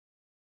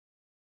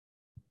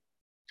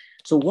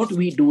 So what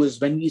we do is,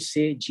 when we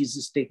say,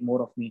 Jesus, take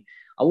more of me,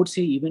 I would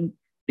say even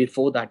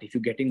before that, if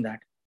you're getting that,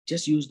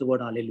 just use the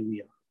word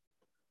hallelujah.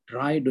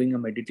 Try doing a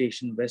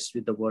meditation rest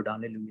with the word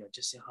hallelujah.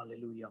 Just say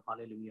hallelujah,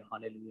 hallelujah,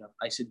 hallelujah.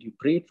 I said you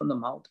pray it from the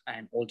mouth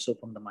and also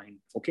from the mind.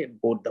 Okay,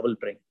 both double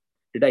praying.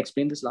 Did I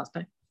explain this last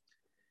time?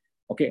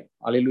 Okay,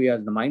 hallelujah.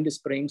 The mind is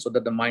praying so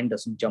that the mind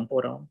doesn't jump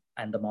around,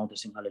 and the mouth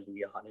is saying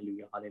hallelujah,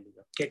 hallelujah,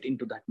 hallelujah. Get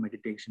into that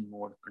meditation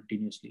mode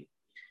continuously.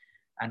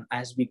 And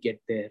as we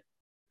get there,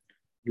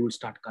 you will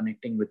start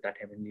connecting with that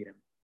heavenly realm.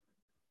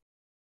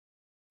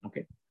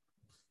 Okay.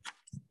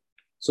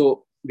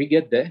 So we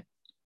get there.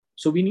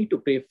 So we need to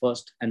pray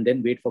first and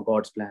then wait for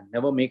God's plan.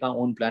 Never make our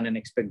own plan and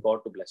expect God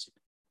to bless it.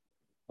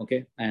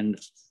 Okay. And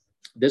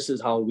this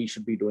is how we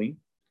should be doing.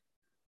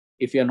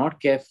 If you're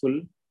not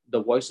careful,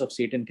 the voice of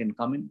Satan can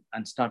come in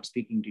and start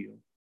speaking to you.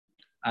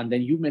 And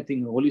then you may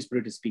think the Holy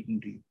Spirit is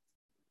speaking to you.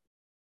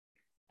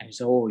 he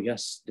said, oh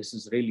yes, this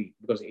is really,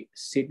 because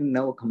Satan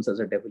never comes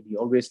as a devil. He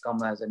always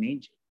comes as an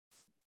angel,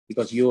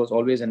 because he was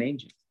always an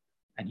angel.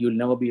 And you'll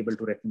never be able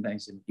to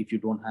recognize him if you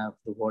don't have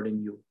the word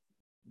in you.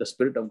 The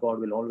Spirit of God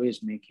will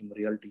always make him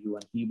real to you,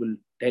 and he will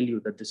tell you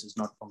that this is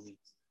not for me.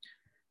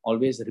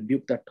 Always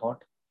rebuke that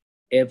thought.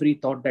 Every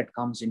thought that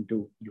comes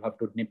into, you have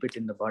to nip it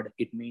in the bud.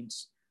 It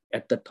means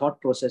at the thought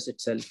process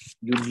itself,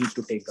 you need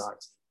to take guard.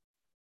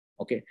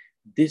 Okay,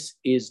 this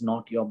is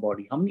not your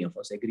body. How many of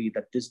us agree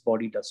that this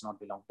body does not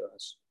belong to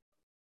us?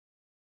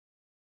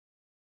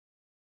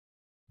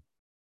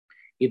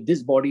 If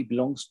this body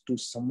belongs to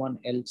someone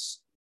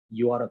else,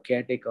 you are a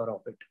caretaker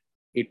of it.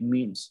 It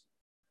means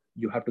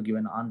you have to give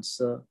an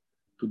answer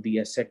to the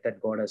asset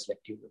that God has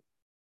left you with.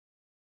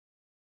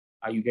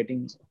 Are you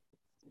getting?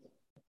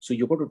 So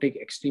you've got to take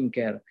extreme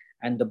care.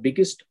 And the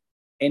biggest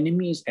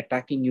enemy is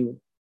attacking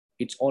you.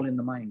 It's all in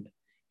the mind.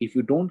 If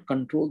you don't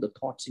control the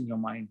thoughts in your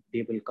mind,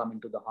 they will come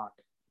into the heart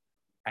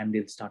and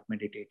they'll start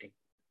meditating.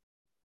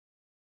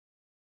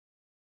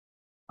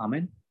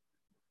 Amen.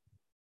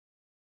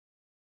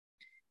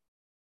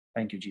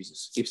 Thank you,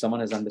 Jesus. If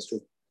someone has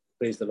understood,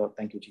 praise the Lord.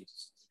 Thank you,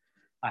 Jesus.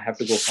 I have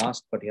to go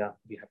fast, but yeah,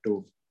 we have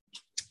to.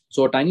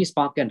 So a tiny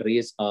spark can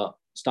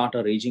start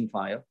a raging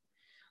fire.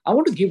 I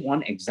want to give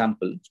one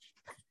example,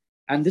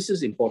 and this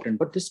is important,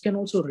 but this can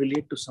also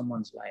relate to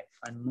someone's life.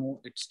 I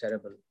know it's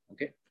terrible,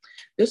 okay?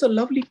 There's a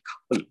lovely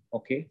couple,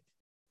 okay?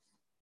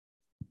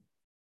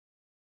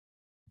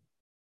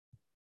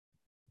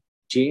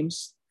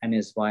 James and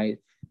his wife,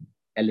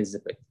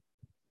 Elizabeth.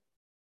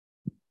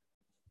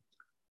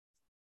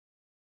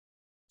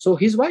 So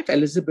his wife,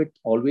 Elizabeth,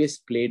 always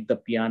played the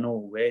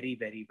piano very,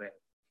 very well.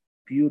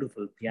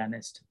 Beautiful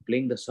pianist,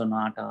 playing the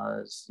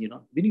sonatas, you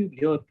know. When you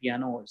hear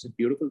piano, is it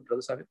beautiful,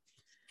 Brother Savit?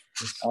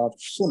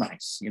 So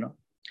nice, you know.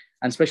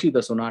 And especially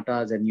the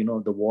sonatas and, you know,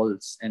 the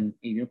waltz. And,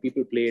 you know,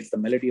 people played the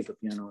melody of the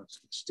piano.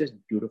 It's just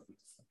beautiful.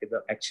 Okay,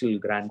 the actual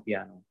grand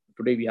piano.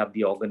 Today we have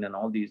the organ and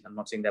all these. I'm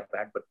not saying they're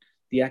bad, but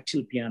the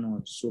actual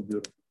piano is so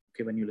beautiful.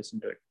 Okay, when you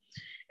listen to it.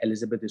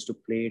 Elizabeth is to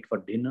play it for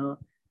dinner,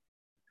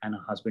 and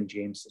her husband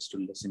James is to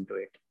listen to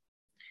it.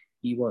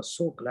 He was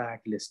so glad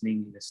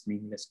listening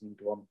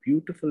to a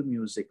beautiful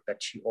music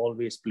that she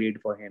always played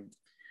for him.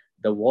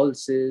 The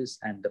waltzes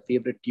and the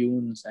favorite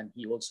tunes, and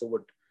he also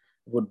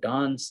would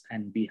dance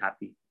and be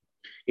happy.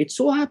 It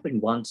so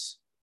happened once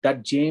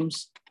that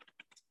James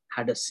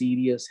had a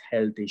serious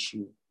health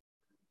issue.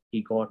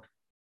 He got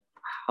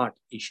heart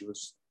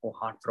issues or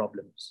heart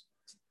problems.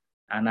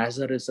 And as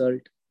a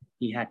result,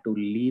 he had to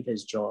leave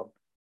his job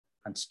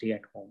and stay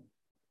at home.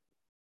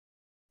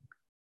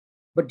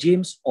 But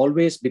James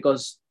always,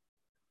 because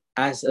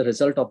as a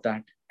result of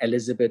that,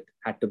 Elizabeth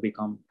had to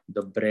become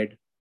the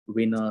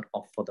breadwinner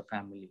for the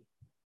family.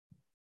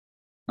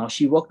 Now,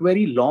 she worked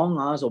very long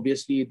hours.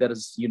 Obviously, there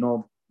is, you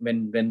know,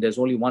 when there's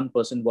only one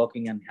person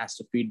working and has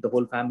to feed the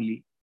whole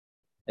family,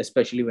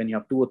 especially when you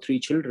have 2 or 3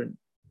 children,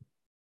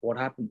 what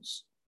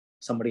happens?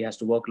 Somebody has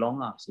to work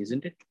long hours,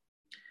 isn't it?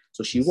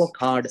 So she worked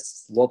hard,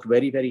 worked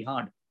very, very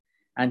hard.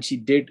 And she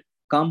did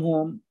come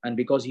home, and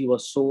because he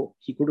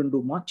couldn't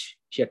do much,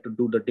 she had to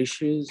do the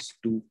dishes,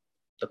 do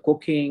the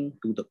cooking,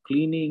 do the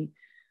cleaning,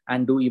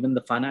 and do even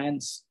the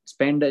finance,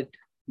 spend it,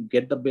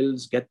 get the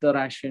bills, get the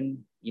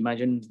ration.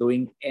 Imagine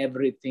doing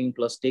everything,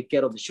 plus take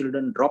care of the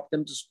children, drop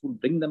them to school,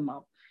 bring them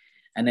up,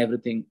 and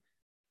everything.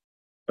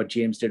 But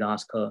James did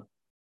ask her.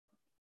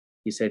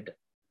 He said,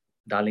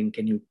 darling,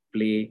 can you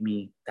play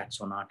me that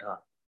sonata?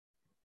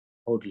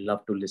 I would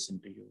love to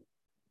listen to you.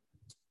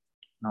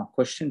 Now,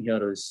 question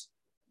here is,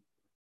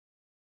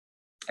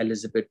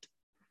 Elizabeth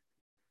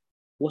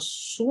was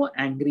so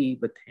angry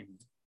with him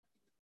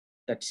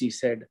that he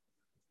said,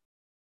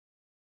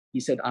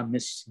 I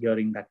miss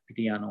hearing that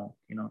piano,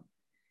 you know.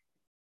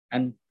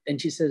 And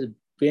she says,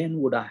 when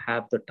would I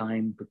have the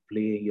time to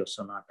play your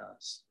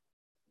sonatas?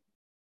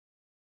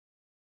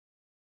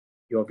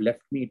 You have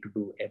left me to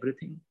do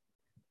everything,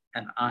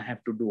 and I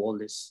have to do all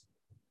this.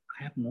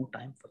 I have no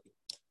time for you.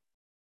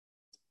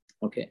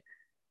 Okay.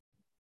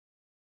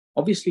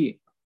 Obviously,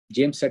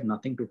 James said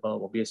nothing to her,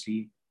 because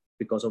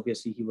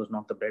he was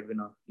not the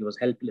breadwinner. He was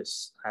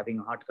helpless, having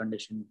a heart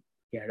condition.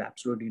 He had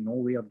absolutely no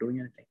way of doing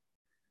anything.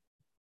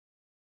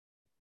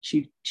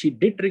 She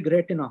did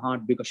regret in her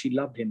heart because she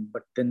loved him,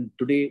 but then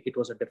today it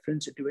was a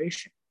different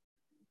situation.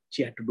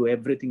 She had to do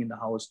everything in the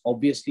house.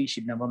 Obviously,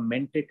 she never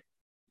meant it,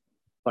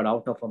 but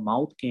out of her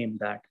mouth came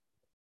that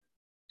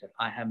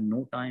I have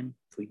no time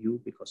for you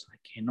because I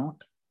cannot.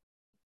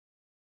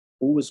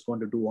 Who is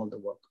going to do all the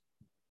work?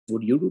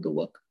 Would you do the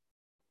work?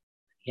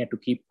 He had to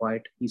keep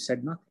quiet. He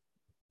said nothing.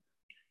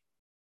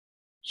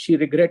 She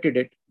regretted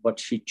it, but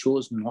she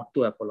chose not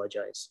to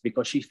apologize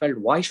because she felt,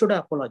 why should I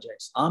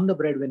apologize? I'm the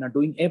breadwinner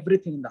doing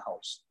everything in the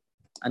house.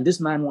 And this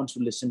man wants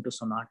to listen to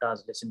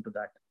sonatas, listen to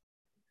that.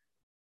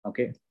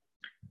 Okay.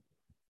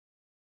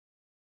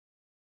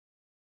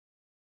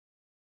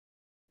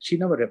 She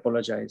never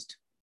apologized.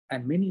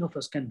 And many of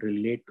us can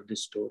relate to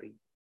this story.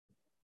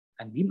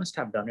 And we must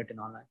have done it in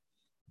our life.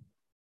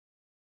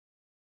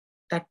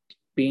 That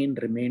pain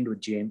remained with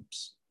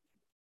James.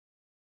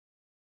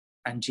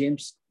 And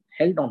James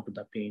held on to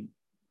the pain.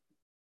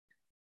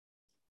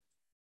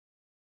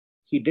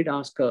 He did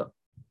ask her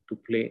to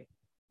play,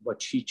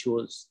 but she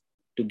chose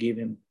to give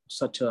him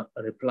such a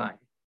reply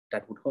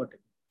that would hurt him.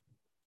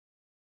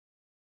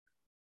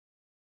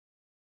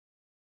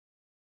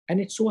 And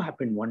it so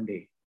happened one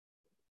day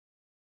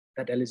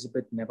that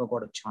Elizabeth never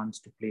got a chance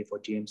to play for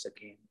James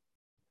again,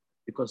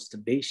 because the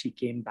day she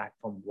came back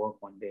from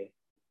work one day,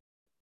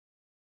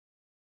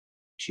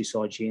 she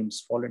saw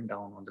James fallen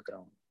down on the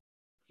ground.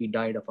 He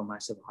died of a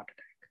massive heart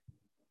attack,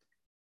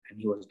 and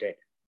he was dead.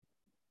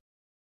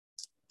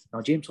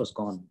 Now James was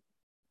gone,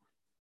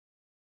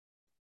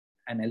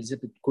 and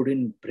Elizabeth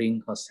couldn't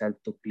bring herself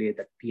to play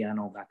that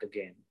piano back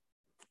again.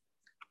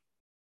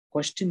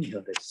 Question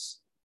here is,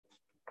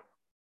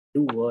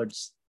 do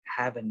words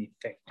have an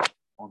effect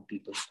on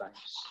people's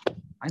lives?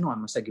 I know I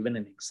must have given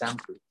an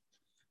example,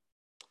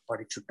 but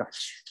it should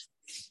touch.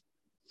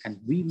 And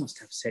we must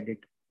have said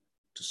it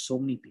to so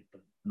many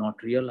people,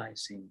 not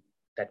realizing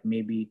that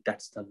maybe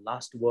that's the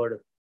last word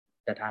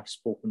that I've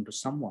spoken to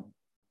someone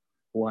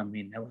who I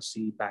may never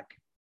see back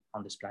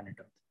on this planet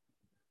Earth.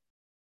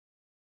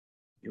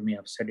 You may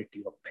have said it to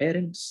your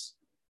parents,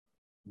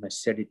 you may have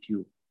said it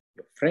to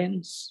your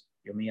friends,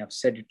 you may have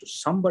said it to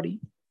somebody,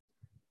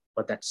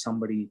 but that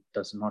somebody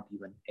does not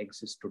even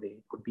exist today.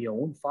 It could be your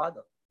own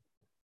father.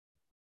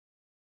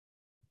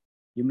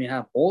 You may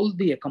have all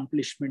the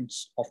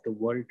accomplishments of the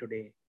world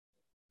today,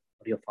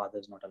 but your father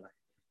is not alive.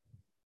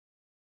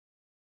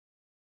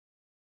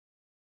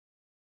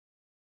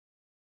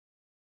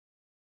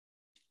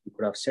 You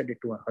could have said it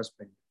to a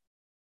husband,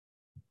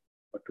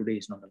 but today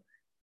he's not alive.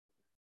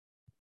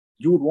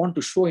 You would want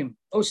to show him,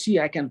 oh, see,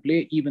 I can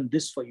play even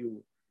this for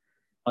you,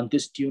 on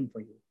this tune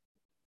for you.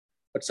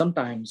 But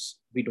sometimes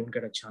we don't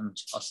get a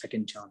chance, a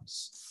second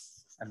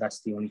chance. And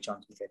that's the only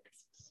chance we get.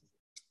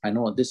 I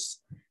know this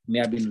may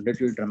have been a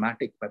little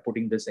dramatic by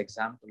putting this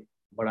example,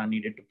 but I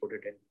needed to put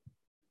it in.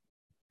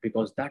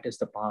 Because that is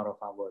the power of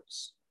our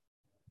words.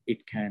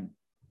 It can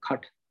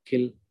cut,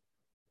 kill,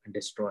 and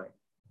destroy.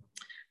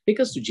 Take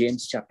us to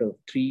James chapter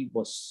 3,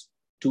 verse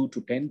 2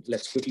 to 10.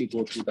 Let's quickly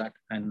go through that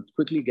and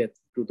quickly get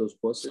through those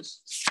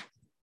verses.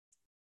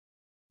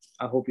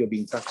 I hope you're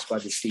being touched by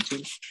this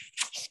teaching.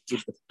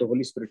 If the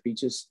Holy Spirit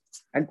teaches.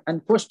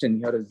 And question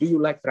here is, do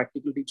you like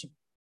practical teaching?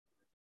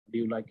 Do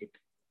you like it?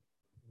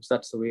 Because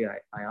that's the way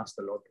I ask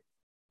the Lord.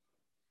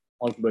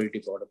 All glory to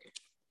God, okay.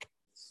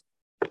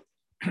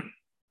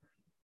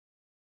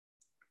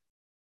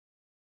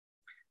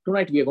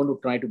 Tonight we are going to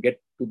try to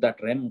get to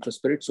that realm of the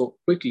Spirit. So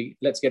quickly,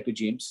 let's get to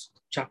James.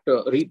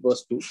 Read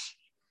verse 2.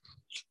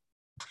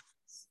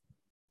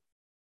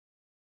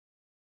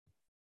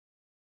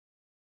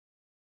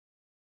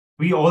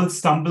 We all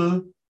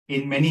stumble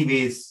in many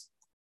ways.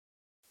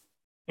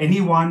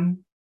 Anyone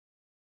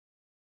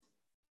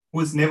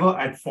who is never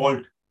at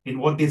fault in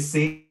what they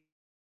say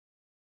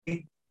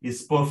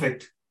is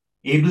perfect,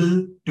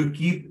 able to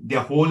keep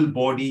their whole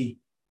body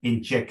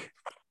in check.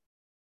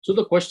 So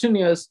the question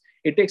is,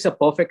 it takes a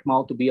perfect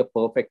mouth to be a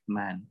perfect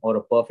man or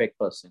a perfect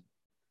person.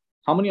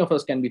 How many of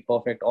us can be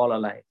perfect all our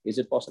life? Is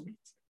it possible?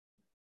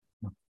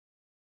 No.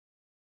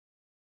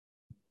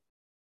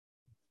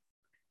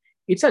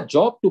 It's a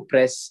job to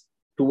press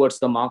towards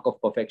the mark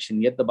of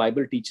perfection. Yet the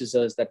Bible teaches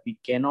us that we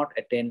cannot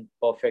attain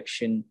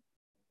perfection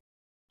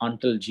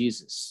until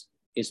Jesus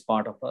is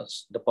part of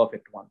us, the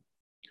perfect one.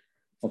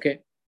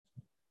 Okay?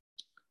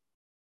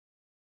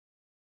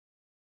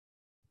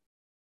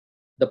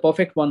 The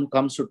perfect one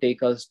comes to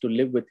take us to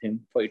live with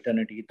him for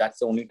eternity. That's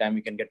the only time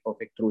we can get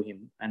perfect, through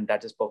him. And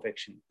that is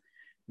perfection.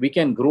 We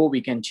can grow, we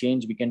can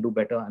change, we can do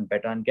better and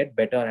better and get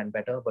better and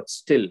better. But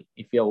still,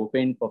 if we are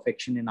open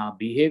perfection in our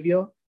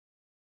behavior,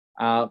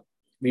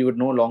 we would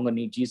no longer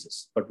need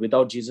Jesus. But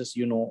without Jesus,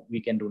 we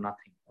can do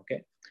nothing.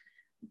 Okay.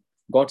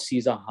 God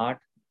sees our heart,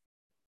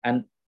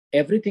 and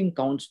everything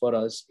counts for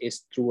us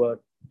is through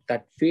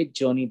that faith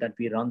journey that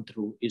we run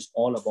through is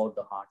all about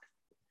the heart.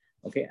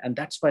 Okay. And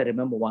that's why,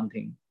 remember one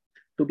thing,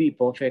 to be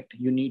perfect,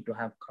 you need to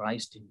have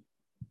Christ in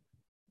you.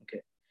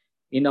 Okay.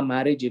 In a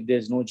marriage, if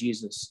there's no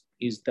Jesus,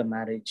 is the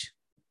marriage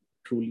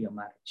truly a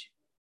marriage?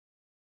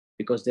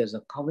 Because there's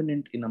a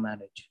covenant in a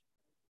marriage.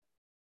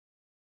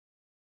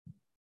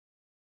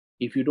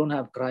 If you don't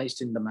have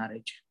Christ in the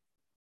marriage,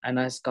 and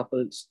as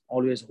couples,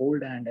 always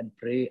hold hand and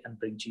pray and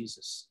bring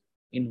Jesus.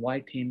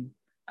 Invite him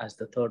as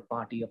the third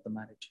party of the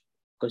marriage,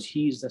 because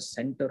he is the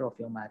center of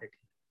your marriage.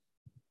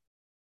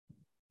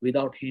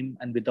 Without him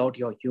and without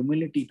your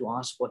humility to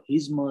ask for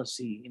his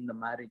mercy in the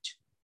marriage,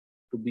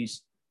 to be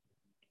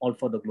all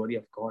for the glory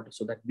of God,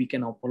 so that we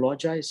can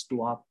apologize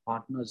to our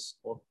partners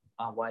or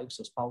our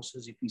wives or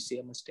spouses if we say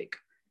a mistake.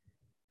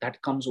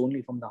 That comes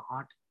only from the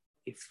heart,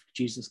 if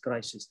Jesus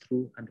Christ is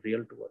true and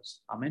real to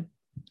us. Amen.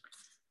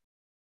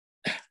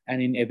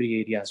 And in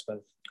every area as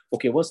well.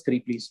 Okay, verse 3,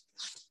 please.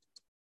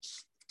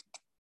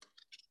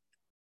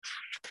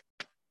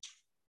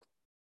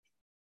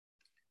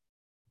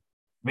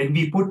 When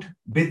we put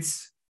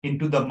bits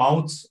into the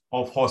mouths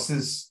of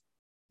horses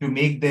to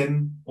make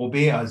them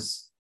obey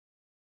us,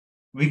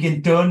 we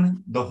can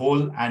turn the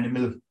whole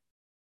animal.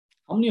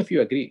 How many of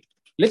you agree?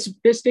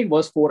 Let's take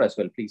verse 4 as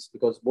well, please,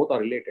 because both are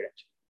related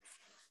actually.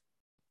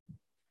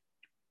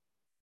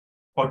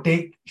 Or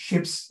take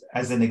ships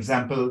as an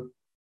example.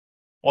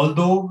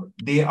 Although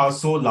they are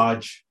so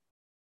large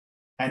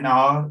and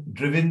are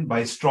driven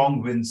by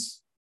strong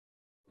winds,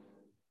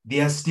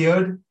 they are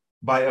steered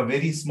by a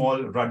very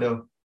small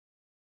rudder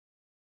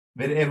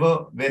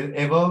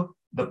wherever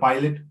the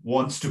pilot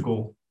wants to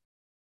go.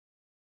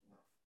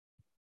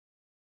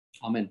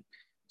 Amen.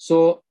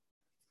 So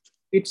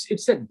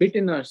it's that bit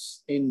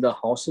in the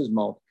horse's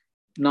mouth.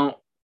 Now,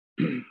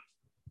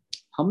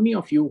 how many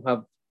of you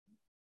have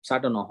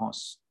sat on a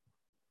horse?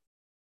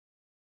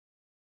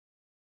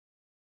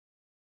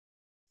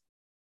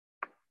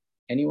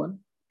 Anyone?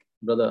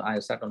 Brother, I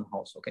have sat on a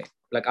horse. Okay.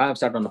 Like I have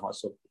sat on a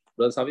horse. So,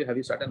 Brother Savio, have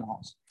you sat on a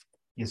horse?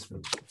 Yes,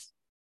 brother.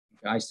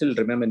 I still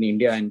remember in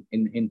India,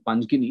 in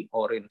Panchgini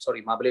or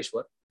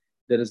Mahabaleshwar,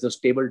 there is those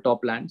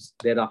tabletop lands.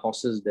 There are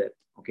horses there.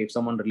 Okay. If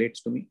someone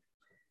relates to me,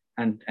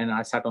 and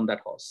I sat on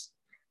that horse.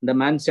 The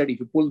man said, if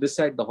you pull this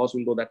side, the horse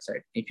will go that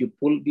side. If you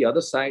pull the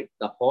other side,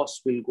 the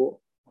horse will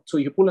go. So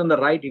you pull on the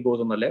right, he goes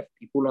on the left.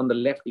 You pull on the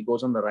left, he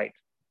goes on the right.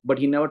 But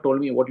he never told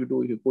me what you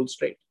do if you pull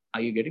straight.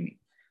 Are you getting me?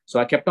 So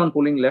I kept on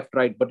pulling left,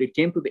 right, but it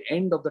came to the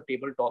end of the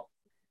tabletop.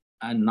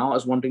 And now I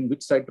was wondering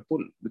which side to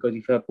pull, because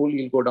if I pull,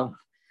 he'll go down.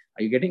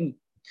 Are you getting me?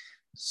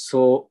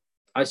 So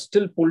I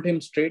still pulled him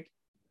straight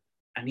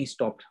and he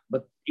stopped.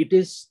 But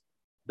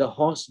the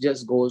horse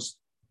just goes,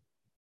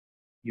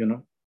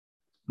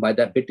 by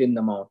that bit in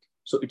the mouth.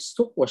 So it's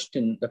the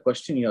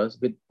question here is,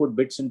 we put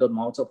bits in the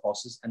mouths of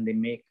horses and they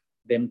make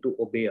them to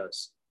obey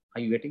us.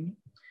 Are you getting me?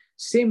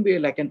 Same way,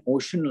 like an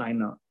ocean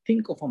liner,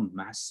 think of a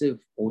massive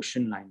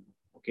ocean liner,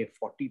 okay,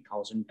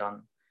 40,000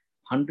 ton,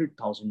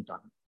 100,000 ton,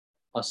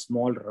 a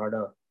small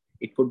rudder.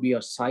 It could be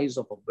a size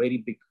of a very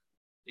big,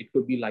 it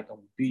could be like a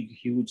big,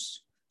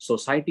 huge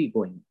society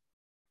going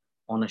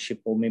on a ship,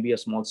 or maybe a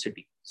small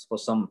city for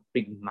some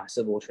big,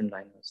 massive ocean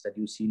liners that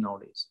you see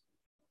nowadays.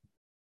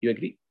 You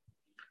agree?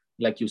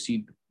 Like you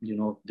see,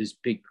 this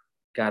big,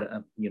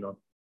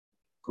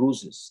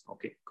 cruises,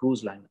 okay,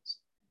 cruise liners.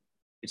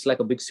 It's like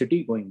a big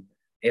city going,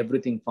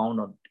 everything found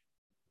on it.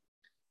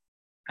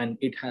 And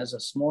it has a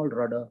small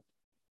rudder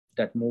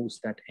that moves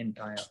that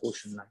entire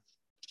ocean line.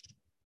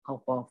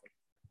 How powerful.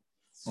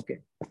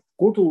 Okay,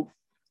 go to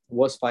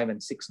verse 5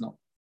 and 6 now.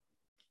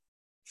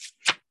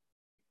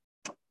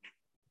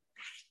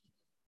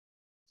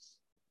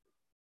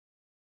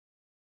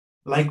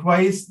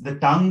 Likewise, the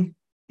tongue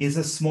is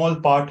a small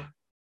part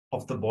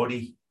of the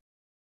body,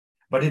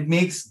 but it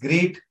makes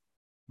great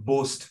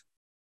boast.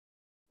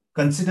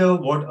 Consider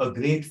what a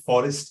great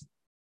forest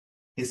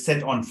is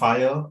set on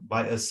fire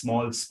by a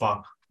small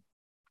spark.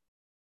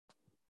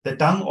 The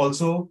tongue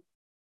also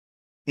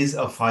is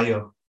a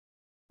fire,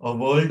 a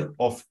world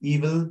of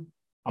evil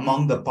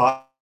among the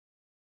parts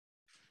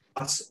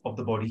of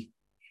the body.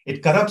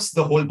 It corrupts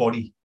the whole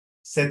body,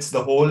 sets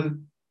the whole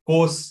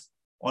course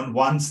on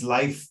one's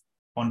life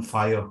on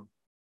fire,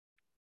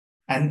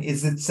 and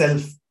is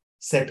itself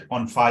set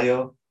on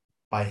fire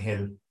by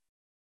hell.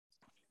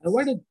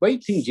 Why do you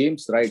think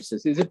James writes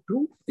this? Is it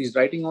true he's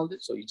writing all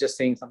this, or he's just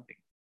saying something?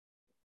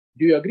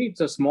 Do you agree it's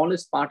the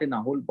smallest part in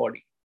our whole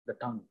body, the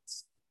tongue?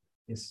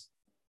 Yes.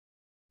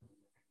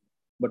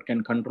 But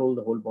can control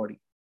the whole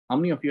body. How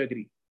many of you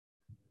agree?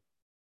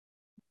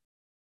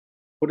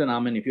 Put an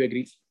amen if you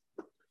agree.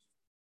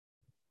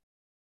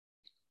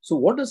 So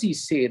what does he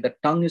say? The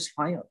tongue is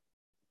fire.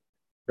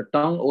 The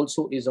tongue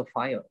also is a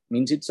fire.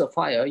 Means it's a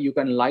fire. You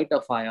can light a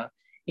fire.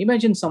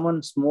 Imagine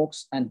someone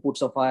smokes and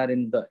puts a fire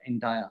in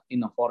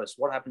a forest.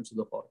 What happens to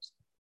the forest?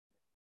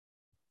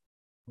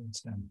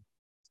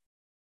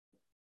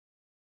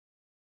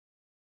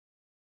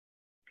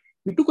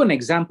 We took an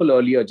example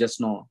earlier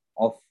just now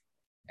of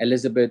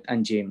Elizabeth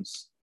and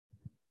James.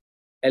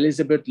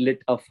 Elizabeth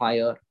lit a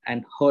fire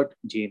and hurt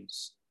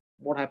James.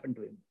 What happened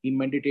to him? He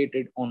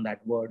meditated on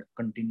that word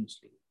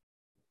continuously.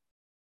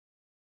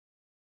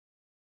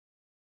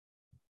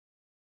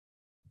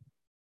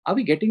 Are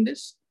we getting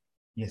this?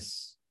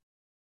 Yes.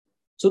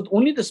 So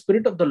only the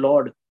Spirit of the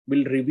Lord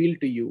will reveal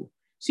to you.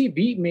 See,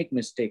 we make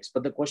mistakes,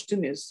 but the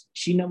question is,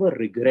 she never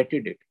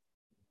regretted it.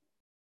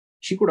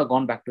 She could have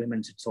gone back to him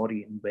and said,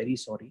 sorry, I'm very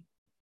sorry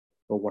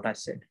for what I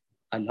said.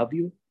 I love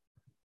you.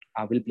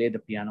 I will play the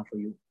piano for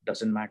you.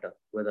 Doesn't matter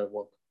whether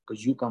work,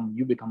 because you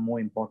become more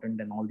important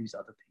than all these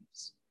other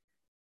things.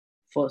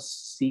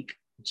 First, seek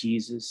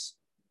Jesus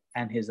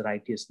and his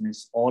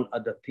righteousness. All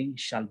other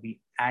things shall be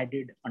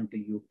added unto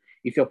you.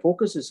 If your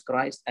focus is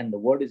Christ and the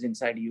word is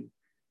inside you,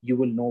 you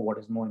will know what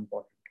is more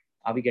important.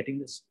 Are we getting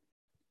this?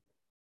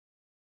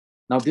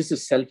 Now, this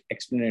is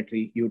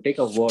self-explanatory. You take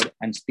a word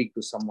and speak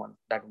to someone.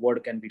 That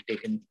word can be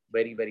taken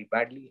very, very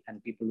badly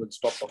and people will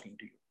stop talking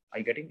to you. Are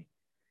you getting it?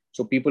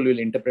 So people will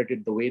interpret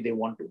it the way they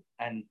want to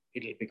and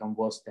it will become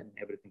worse than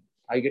everything.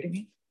 Are you getting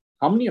me?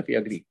 How many of you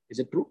agree? Is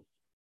it true?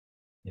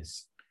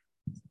 Yes.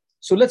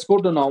 So let's go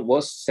to now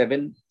verse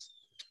 7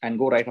 and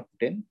go right up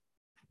to 10.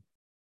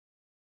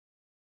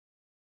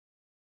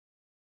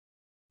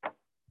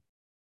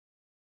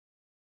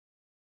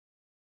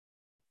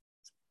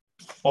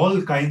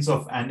 all kinds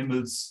of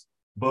animals,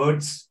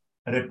 birds,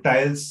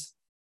 reptiles,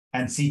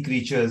 and sea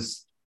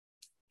creatures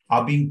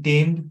are being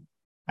tamed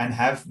and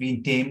have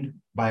been tamed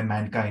by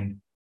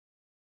mankind.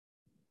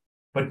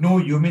 But no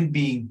human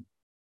being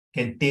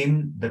can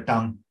tame the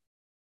tongue.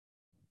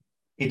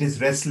 It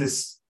is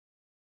restless,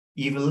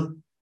 evil,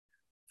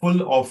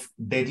 full of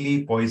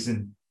deadly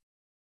poison.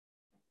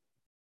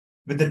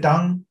 With the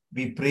tongue,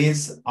 we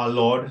praise our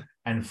Lord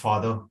and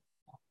Father,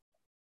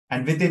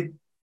 and with it,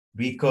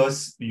 we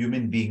curse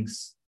human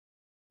beings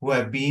who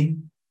have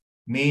been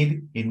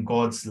made in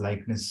God's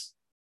likeness.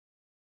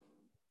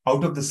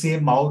 Out of the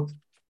same mouth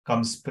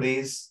comes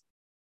praise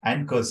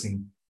and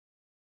cursing.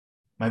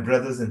 My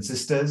brothers and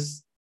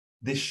sisters,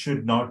 this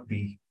should not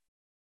be.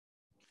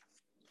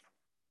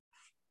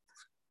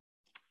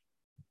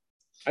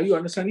 Are you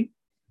understanding?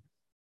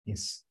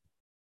 Yes.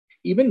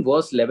 Even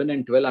verse 11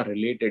 and 12 are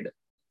related,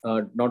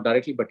 not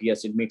directly, but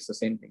yes, it makes the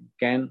same thing.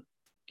 Can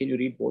you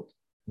read both?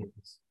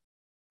 Yes.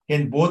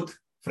 Can both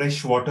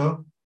fresh water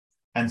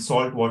and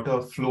salt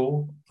water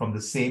flow from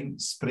the same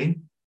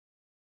spring?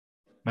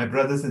 My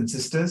brothers and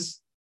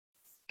sisters,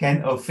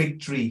 can a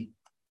fig tree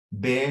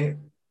bear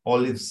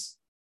olives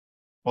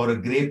or a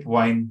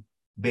grapevine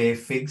bear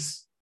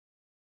figs?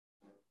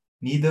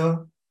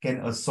 Neither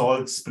can a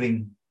salt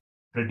spring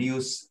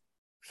produce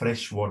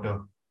fresh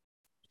water.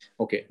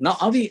 Okay, now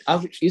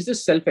is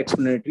this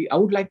self-explanatory? I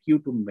would like you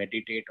to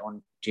meditate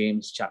on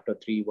James chapter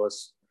 3,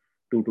 verse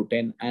 2 to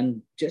 10,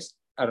 and just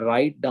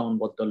write down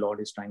what the Lord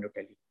is trying to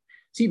tell you.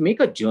 See, make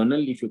a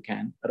journal if you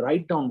can.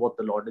 Write down what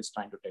the Lord is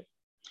trying to tell you.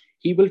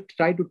 He will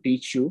try to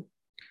teach you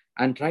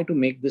and try to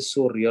make this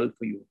so real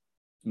for you.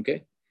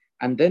 Okay,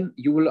 and then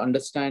you will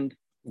understand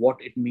what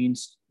it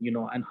means,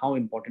 and how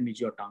important is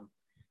your tongue.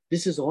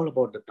 This is all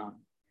about the tongue.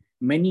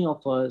 Many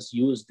of us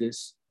use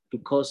this to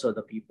curse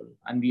other people,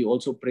 and we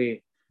also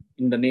pray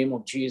in the name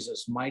of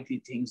Jesus, mighty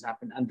things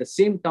happen. And the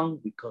same tongue,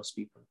 we curse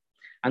people.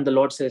 And the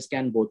Lord says,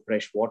 can both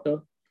fresh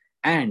water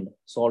and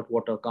salt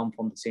water come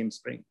from the same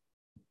spring?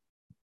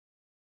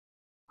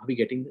 Are we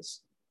getting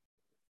this?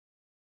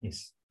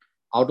 Yes.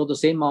 Out of the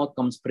same mouth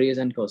comes praise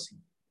and cursing.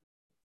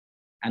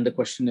 And the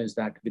question is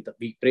that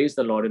we praise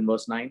the Lord in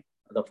verse 9,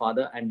 the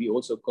Father, and we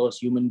also curse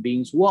human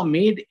beings who are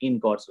made in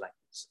God's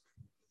likeness.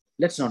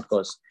 Let's not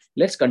curse.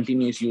 Let's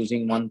continue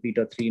using 1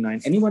 Peter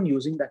 3:9. Anyone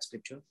using that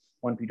scripture?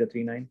 1 Peter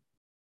 3:9.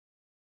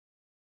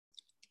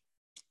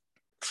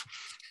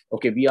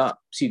 Okay, we are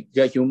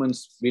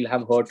humans. We'll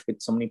have hurt with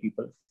so many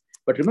people.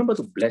 But remember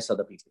to bless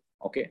other people.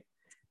 Okay.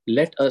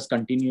 Let us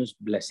continue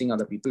blessing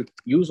other people.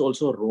 Use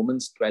also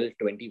Romans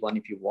 12:21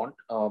 if you want.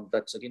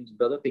 That's again,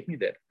 brother, take me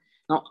there.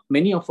 Now,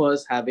 many of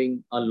us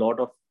having a lot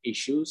of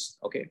issues.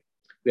 Okay.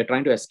 We are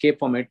trying to escape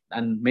from it.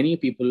 And many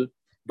people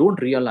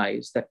don't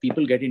realize that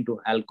people get into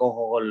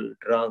alcohol,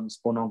 drugs,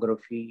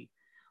 pornography,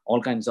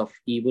 all kinds of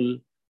evil,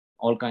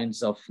 all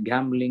kinds of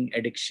gambling,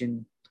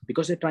 addiction,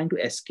 because they're trying to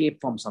escape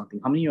from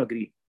something. How many of you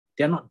agree?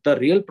 They're not. The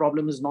real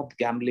problem is not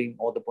gambling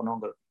or the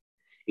pornography.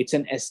 It's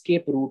an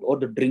escape route, or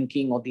the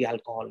drinking or the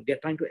alcohol. They're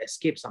trying to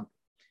escape something.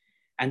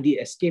 And the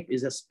escape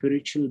is a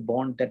spiritual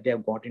bond that they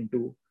have got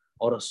into,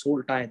 or a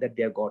soul tie that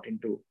they have got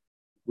into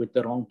with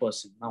the wrong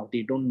person. Now,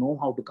 they don't know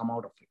how to come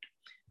out of it.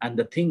 And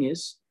the thing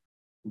is,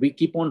 we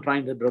keep on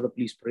trying to, brother,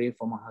 please pray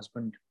for my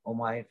husband or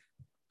my wife.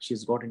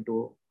 She's got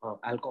into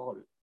alcohol,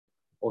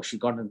 or she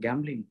got into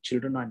gambling.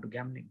 Children are into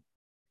gambling.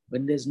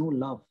 When there's no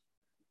love,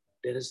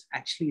 there is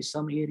actually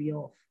some area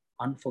of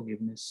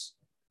unforgiveness.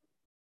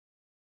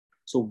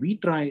 So we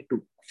try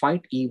to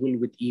fight evil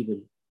with evil,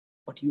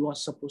 but you are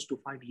supposed to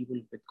fight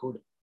evil with good.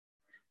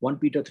 1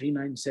 Peter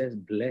 3:9 says,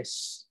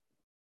 bless.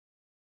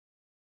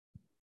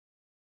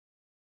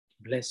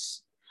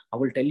 Bless. I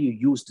will tell you,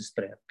 use this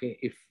prayer. Okay.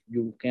 If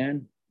you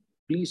can,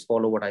 please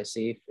follow what I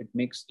say.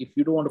 If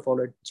you don't want to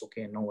follow it, it's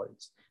okay. No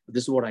worries. But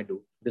this is what I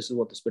do. This is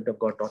what the Spirit of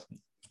God taught me.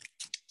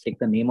 Take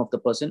the name of the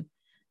person.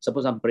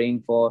 Suppose I'm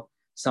praying for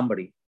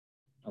somebody.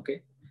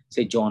 Okay.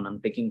 Say John. I'm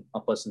taking a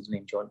person's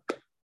name, John.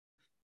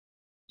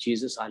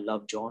 Jesus, I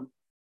love John.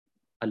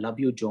 I love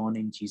you, John,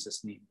 in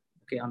Jesus' name.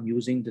 Okay, I'm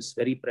using this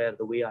very prayer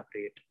the way I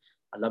pray it.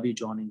 I love you,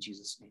 John, in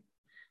Jesus' name.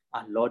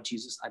 Lord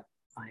Jesus, I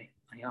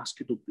ask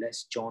you to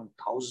bless John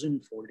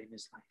 1,000-fold in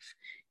his life.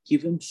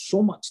 Give him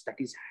so much that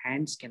his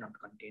hands cannot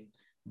contain.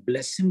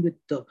 Bless him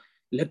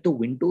let the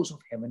windows of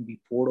heaven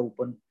be poured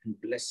open, and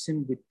bless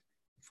him with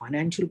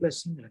financial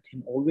blessing. Let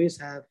him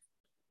always have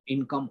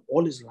income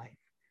all his life.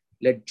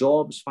 Let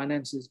jobs,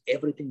 finances,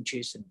 everything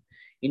chase him.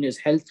 In his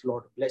health,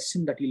 Lord, bless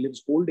him that he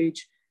lives old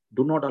age.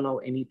 Do not allow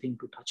anything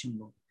to touch him,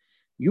 Lord.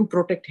 You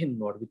protect him,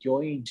 Lord, with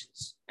your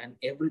angels, and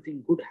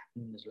everything good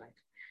happen in his life.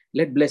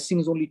 Let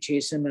blessings only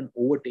chase him and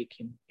overtake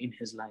him in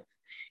his life.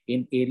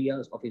 In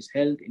areas of his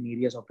health, in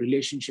areas of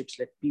relationships,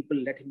 let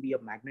him be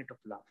a magnet of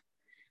love.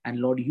 And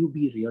Lord, you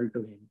be real to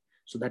him,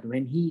 so that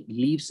when he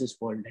leaves this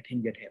world, let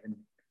him get heaven.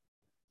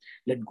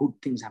 Let good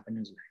things happen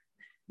in his life.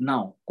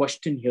 Now,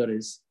 question here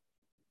is,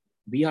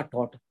 we are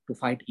taught to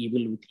fight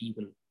evil with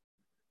evil.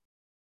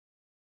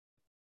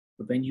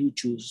 But when you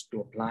choose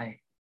to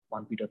apply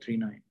 1 Peter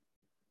 3:9,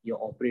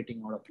 you're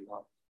operating out of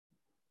love.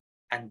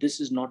 And this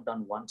is not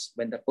done once.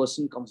 When that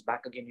person comes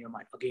back again in your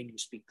mind, again you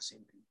speak the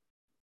same thing.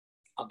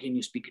 Again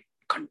you speak it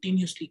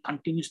continuously. I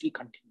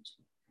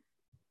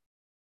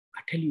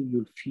tell you,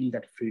 you'll feel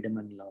that freedom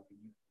and love in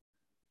you.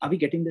 Are we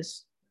getting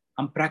this?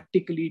 I'm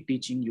practically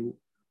teaching you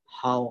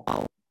how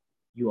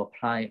you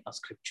apply a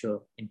scripture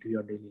into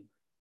your daily life.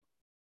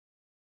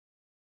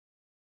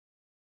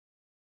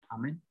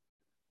 Amen.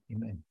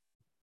 Amen.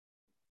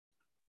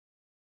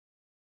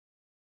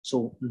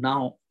 So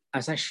now,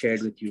 as I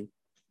shared with you,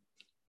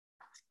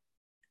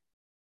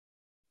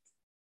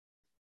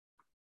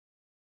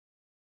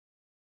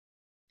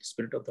 the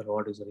Spirit of the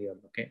Lord is real,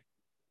 okay?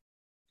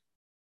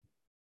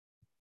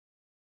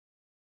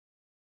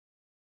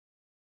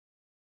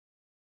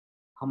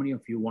 How many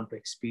of you want to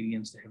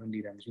experience the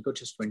heavenly realms? We got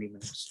just 20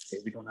 minutes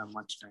today. We don't have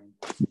much time.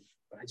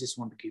 But I just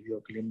want to give you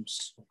a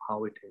glimpse of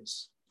how it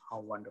is,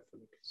 how wonderful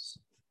it is.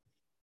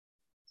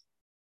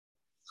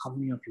 How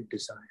many of you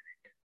desire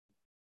it?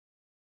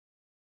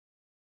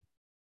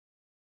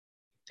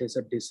 If there's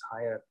a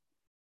desire,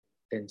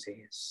 then say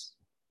yes.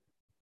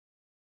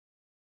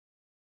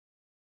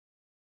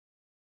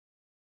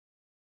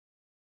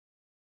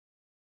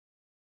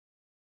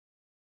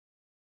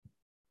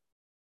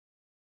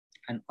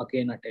 And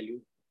again, I tell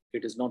you,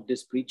 it is not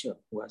this preacher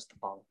who has the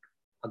power.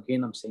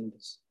 Again, I'm saying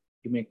this.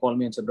 You may call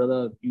me and say,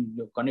 brother,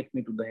 you connect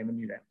me to the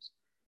heavenly realms.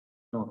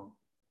 No,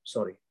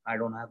 sorry, I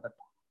don't have that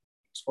power.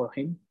 It's for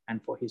him and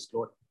for his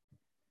glory.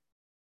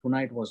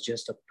 Tonight was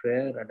just a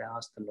prayer, and I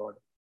asked the Lord,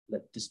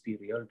 let this be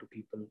real to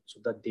people so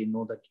that they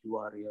know that you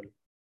are real.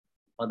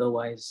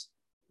 Otherwise,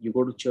 you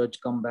go to church,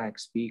 come back,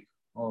 speak,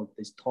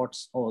 these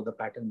thoughts, the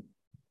pattern.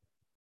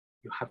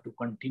 You have to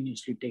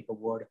continuously take a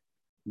word,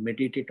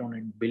 meditate on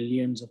it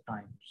billions of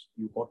times.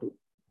 You got to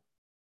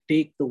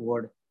take the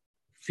word,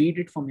 feed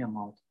it from your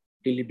mouth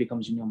till it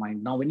becomes in your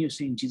mind. Now, when you're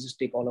saying, Jesus,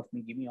 take all of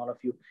me, give me all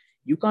of you,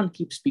 you can't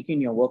keep speaking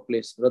in your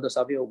workplace. Brother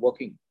Savio,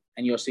 working,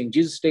 and you're saying,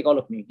 Jesus, take all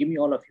of me, give me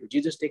all of you,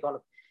 Jesus, take all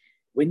of me.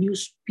 When you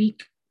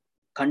speak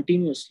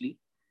continuously,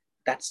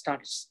 that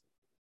starts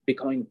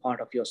becoming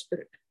part of your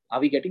spirit. Are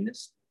we getting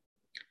this?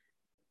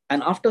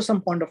 And after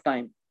some point of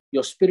time,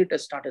 your spirit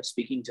has started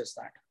speaking just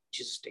that.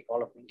 Jesus, take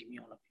all of me, give me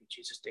all of you.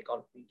 Jesus, take all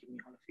of me, give me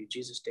all of you.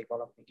 Jesus, take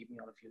all of me, give me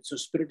all of you. So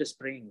spirit is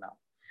praying now.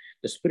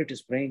 The spirit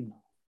is praying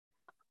now.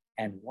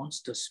 And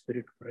once the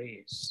spirit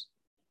prays,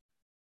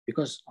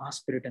 because our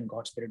spirit and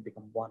God's spirit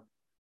become one.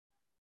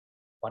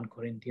 1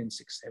 Corinthians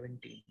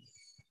 6:17.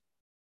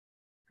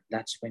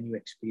 That's when you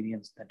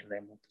experience that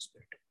realm of the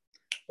spirit.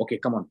 Okay,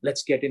 come on.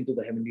 Let's get into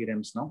the heavenly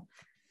realms now.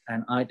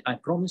 And I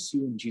promise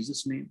you in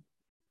Jesus' name,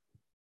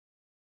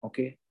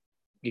 okay,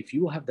 if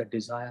you have the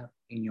desire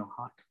in your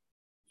heart,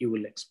 you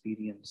will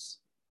experience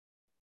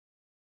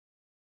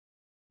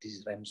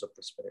these realms of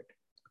the spirit.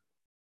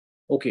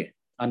 Okay,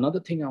 another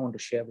thing I want to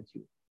share with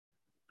you.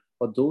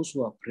 For those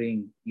who are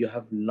praying, you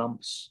have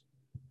lumps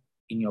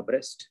in your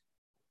breast,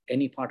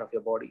 any part of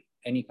your body,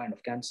 any kind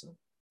of cancer.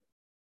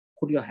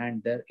 Put your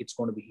hand there, it's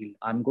going to be healed.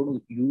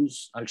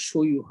 I'll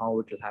show you how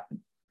it will happen.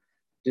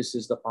 This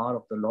is the power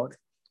of the Lord,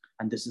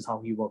 and this is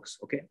how he works,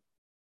 okay?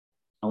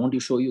 I want to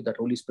show you that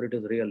Holy Spirit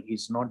is real.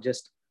 He's not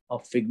just a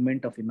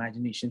figment of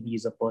imagination. He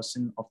is a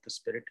person of the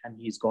Spirit, and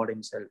he is God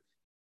himself.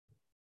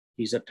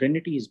 He's a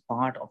Trinity, he's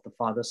part of the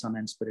Father, Son,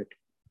 and Spirit.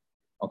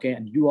 Okay,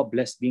 and you are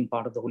blessed being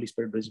part of the Holy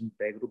Spirit Brisbane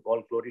Prayer Group.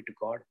 All glory to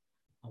God.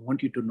 I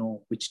want you to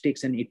know, which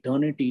takes an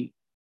eternity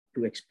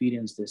to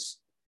experience this,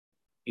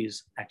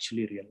 is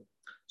actually real.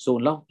 So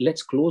now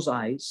let's close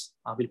eyes.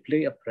 I will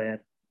play a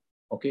prayer.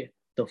 Okay,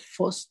 the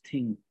first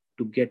thing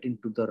to get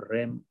into the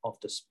realm of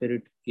the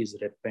Spirit is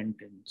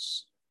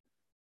repentance.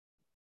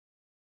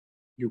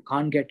 You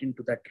can't get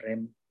into that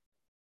realm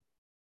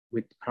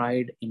with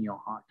pride in your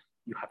heart.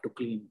 You have to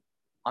clean.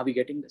 Are we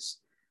getting this?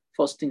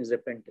 First thing is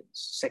repentance.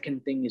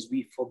 Second thing is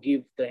we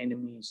forgive the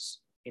enemies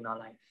in our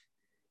life.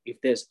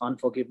 If there's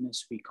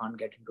unforgiveness, we can't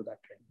get into that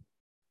realm.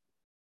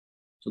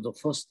 So the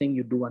first thing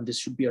you do, and this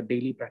should be a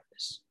daily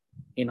practice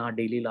in our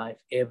daily life,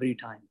 every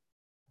time.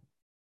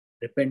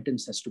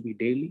 Repentance has to be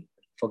daily,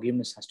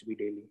 forgiveness has to be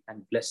daily,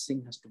 and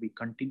blessing has to be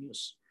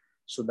continuous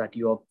so that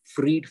you are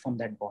freed from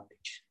that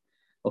bondage.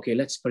 Okay,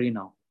 let's pray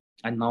now.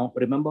 And now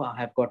remember, I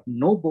have got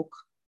no book,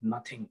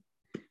 nothing,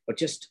 but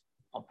just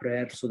a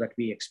prayer so that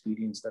we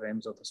experience the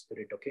realms of the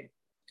Spirit, okay?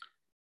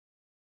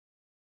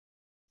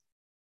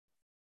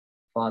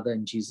 Father,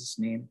 in Jesus'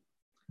 name,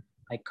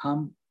 I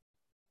come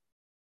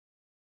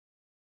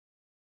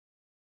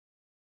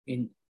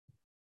in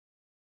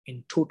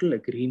total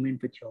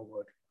agreement with your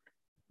word.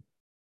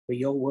 Where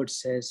your word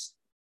says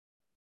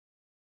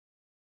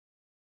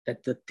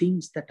that the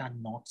things that are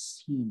not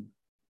seen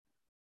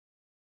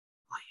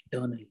are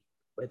eternal,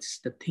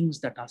 whereas the things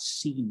that are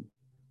seen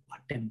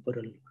are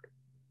temporal.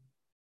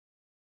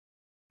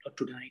 Lord,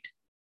 tonight,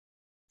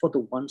 for the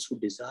ones who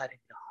desire in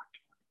their heart,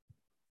 Lord,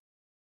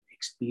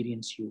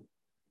 experience you,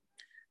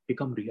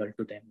 become real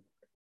to them.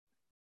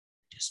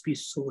 Just be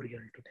so real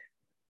to them.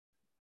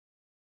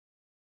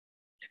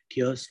 Let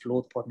tears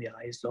flow from their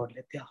eyes, Lord.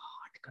 Let their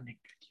heart connect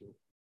with you.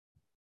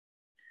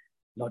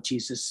 Lord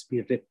Jesus,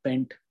 we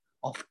repent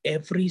of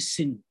every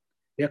sin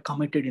We are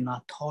committed in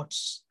our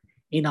thoughts,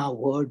 in our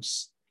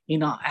words,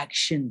 in our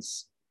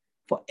actions.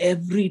 For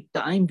every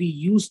time we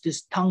use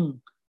this tongue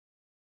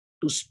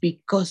to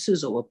speak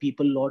curses over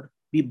people, Lord,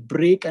 we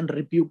break and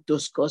rebuke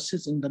those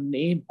curses in the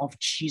name of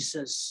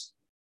Jesus.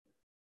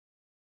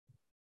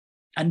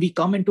 And we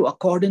come into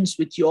accordance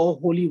with your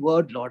holy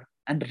word, Lord,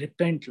 and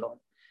repent, Lord.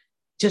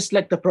 Just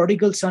like the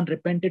prodigal son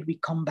repented, we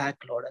come back,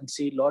 Lord, and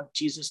say, Lord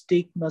Jesus,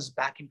 take us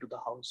back into the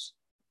house.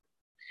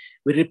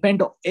 We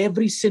repent of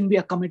every sin we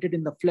have committed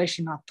in the flesh,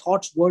 in our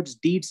thoughts, words,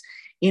 deeds,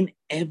 in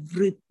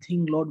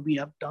everything, Lord, we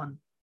have done.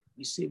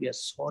 We say we are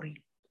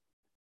sorry.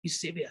 We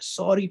say we are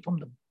sorry from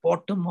the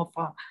bottom of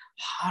our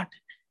heart.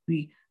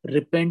 We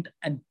repent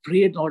and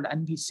pray, Lord,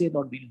 and we say,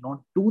 Lord, we will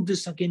not do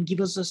this again. Give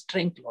us the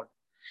strength, Lord.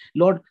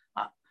 Lord,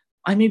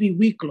 I may be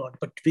weak, Lord,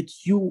 but with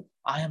you,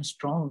 I am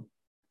strong.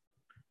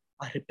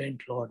 I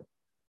repent, Lord.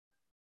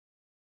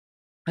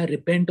 I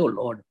repent, oh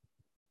Lord.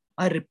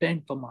 I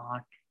repent from my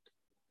heart.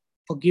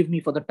 Forgive me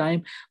for the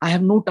time. I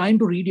have no time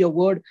to read your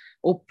word.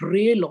 Oh,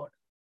 pray, Lord.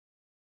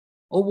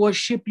 Oh,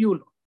 worship you,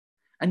 Lord.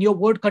 And your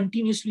word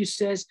continuously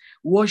says,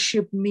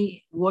 worship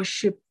me,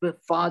 worship the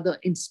Father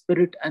in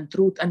spirit and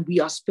truth. And we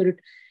are spirit.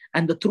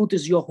 And the truth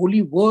is your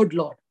holy word,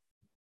 Lord.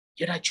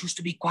 Yet I choose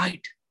to be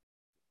quiet.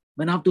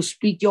 When I have to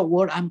speak your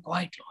word, I'm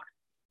quiet, Lord.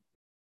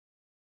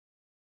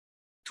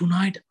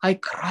 Tonight, I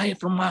cry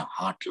from my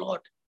heart,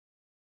 Lord,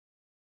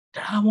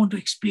 that I want to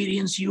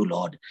experience you,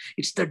 Lord.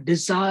 It's the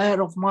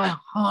desire of my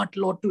heart,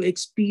 Lord, to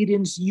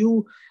experience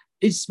you.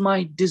 It's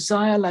my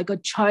desire like a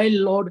child,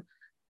 Lord.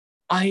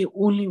 I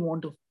only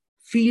want to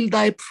feel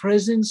thy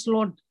presence,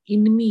 Lord,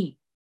 in me.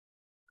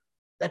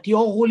 That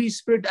your Holy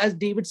Spirit, as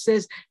David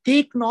says,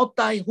 take not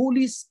thy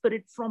Holy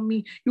Spirit from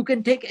me. You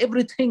can take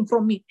everything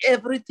from me,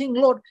 everything,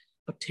 Lord,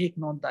 but take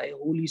not thy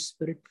Holy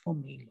Spirit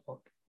from me, Lord.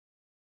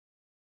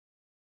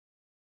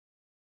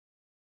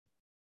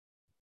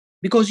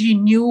 Because he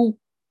knew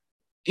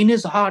in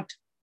his heart,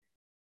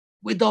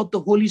 without the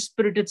Holy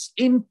Spirit, it's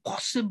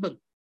impossible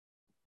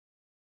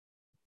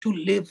to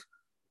live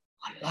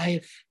a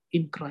life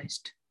in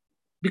Christ.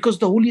 Because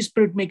the Holy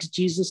Spirit makes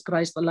Jesus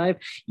Christ alive.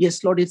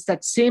 Yes, Lord, it's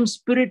that same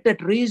Spirit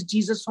that raised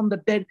Jesus from the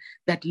dead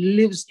that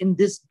lives in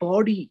this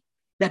body,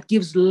 that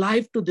gives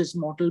life to this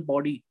mortal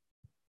body.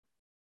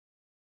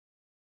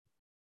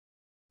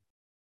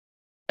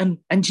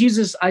 And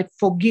Jesus, I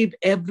forgive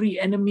every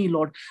enemy,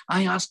 Lord.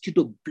 I ask you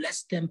to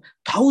bless them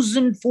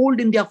 1,000-fold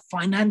in their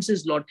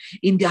finances, Lord.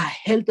 In their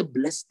health,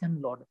 bless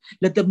them, Lord.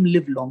 Let them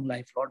live long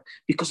life, Lord,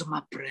 because of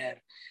my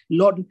prayer.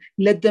 Lord,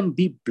 let them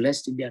be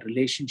blessed in their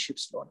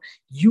relationships, Lord.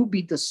 You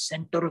be the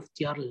center of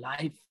their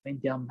life, in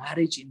their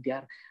marriage, in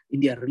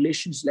their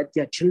relations. Let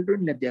their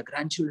children, let their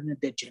grandchildren, let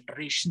their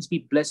generations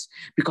be blessed,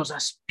 because I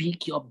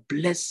speak your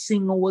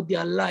blessing over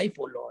their life,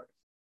 oh Lord.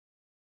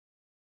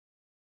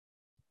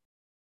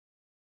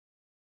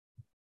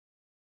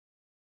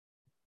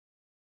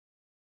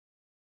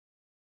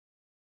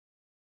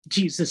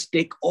 Jesus,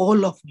 take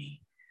all of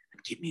me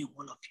and give me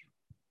all of you.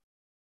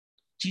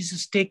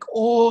 Jesus, take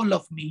all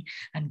of me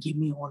and give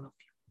me all of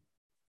you.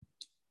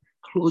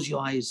 Close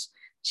your eyes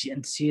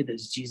and say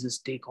this. Jesus,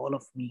 take all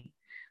of me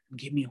and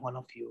give me all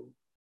of you.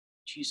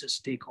 Jesus,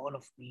 take all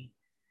of me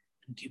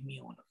and give me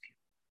all of you.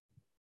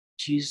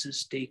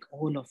 Jesus, take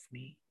all of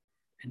me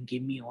and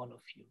give me all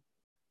of you.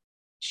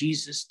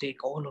 Jesus,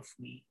 take all of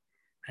me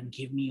and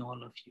give me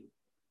all of you.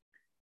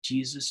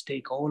 Jesus,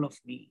 take all of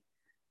me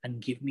and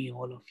give me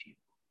all of you.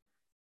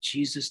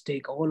 Jesus,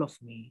 take all of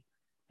me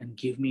and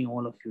give me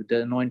all of you.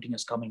 The anointing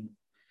is coming.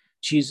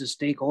 Jesus,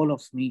 take all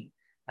of me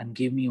and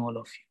give me all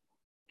of you.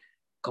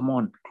 Come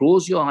on,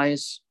 close your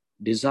eyes,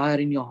 desire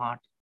in your heart.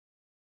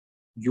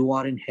 You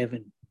are in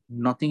heaven.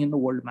 Nothing in the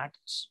world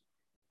matters.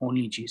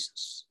 Only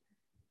Jesus.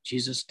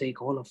 Jesus,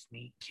 take all of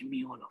me. Give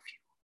me all of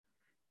you.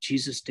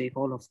 Jesus, take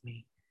all of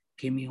me.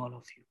 Give me all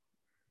of you.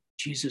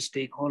 Jesus,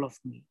 take all of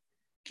me.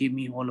 Give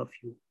me all of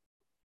you.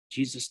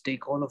 Jesus,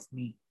 take all of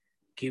me.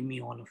 Give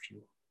me all of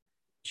you.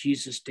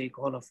 Jesus, take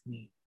all of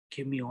me.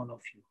 Give me all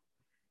of you.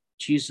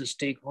 Jesus,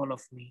 take all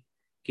of me.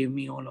 Give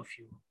me all of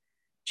you.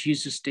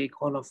 Jesus,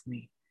 take all of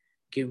me.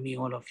 Give me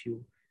all of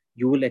you.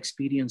 You will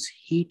experience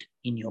heat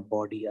in your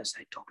body as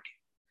I talk to you.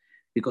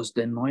 Because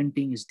the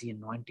anointing is the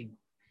anointing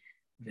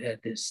where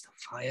there's the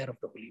fire of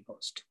the Holy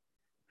Ghost.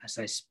 As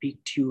I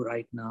speak to you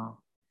right now,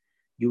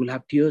 you will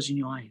have tears in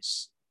your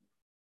eyes.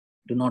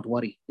 Do not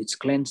worry. It's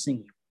cleansing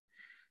you.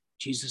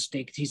 Jesus,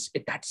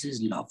 that's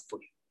his love for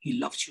you. He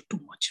loves you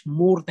too much,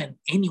 more than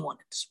anyone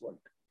in this world.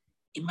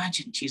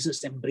 Imagine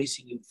Jesus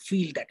embracing you.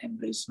 Feel that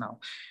embrace now.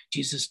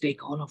 Jesus,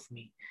 take all of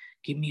me.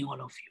 Give me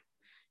all of you.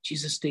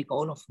 Jesus, take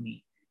all of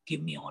me.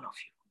 Give me all of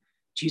you.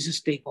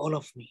 Jesus, take all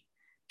of me.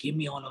 Give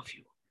me all of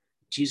you.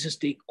 Jesus,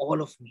 take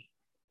all of me.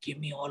 Give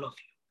me all of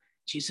you.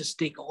 Jesus,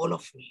 take all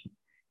of me.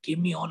 Give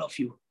me all of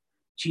you.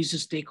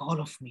 Jesus, take all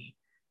of me.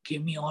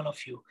 Give me all of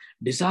you.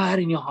 Desire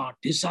in your heart.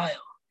 Desire.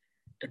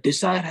 The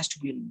desire has to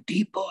be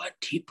deeper and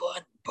deeper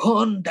and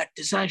burn. That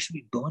desire should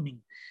be burning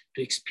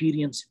to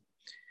experience him.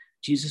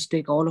 Jesus,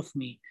 take all of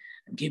me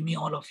and give me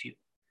all of you.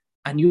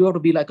 And you ought to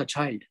be like a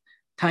child.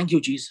 Thank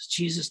you, Jesus.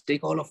 Jesus,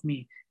 take all of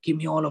me. Give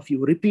me all of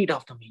you. Repeat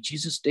after me.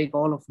 Jesus, take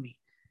all of me.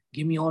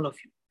 Give me all of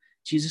you.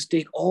 Jesus,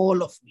 take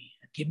all of me.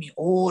 Give me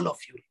all of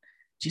you.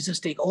 Jesus,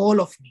 take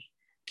all of me.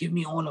 Give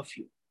me all of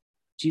you.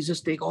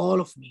 Jesus, take all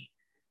of me.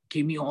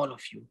 Give me all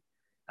of you.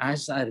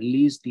 As I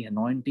release the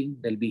anointing,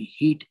 there'll be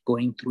heat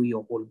going through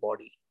your whole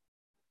body.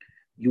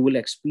 You will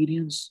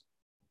experience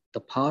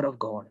the power of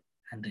God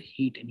and the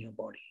heat in your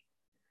body.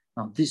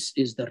 Now, this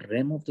is the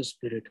realm of the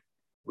Spirit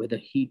where the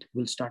heat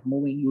will start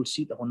moving. You'll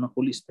see the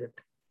Holy Spirit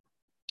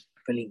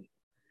filling you.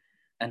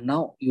 And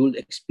now you will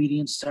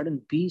experience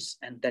sudden peace,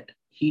 and that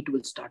heat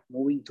will start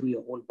moving through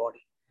your whole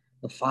body.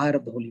 The fire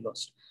of the Holy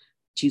Ghost.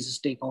 Jesus,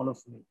 take all of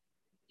me.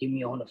 Give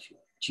me all of you.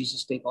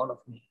 Jesus, take all of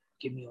me.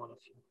 Give me all of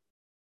you.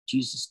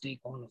 Jesus, take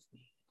all of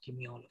me. Give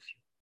me all of you.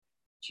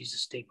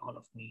 Jesus, take all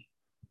of me.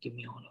 Give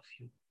me all of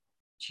you.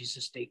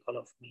 Jesus, take all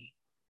of me.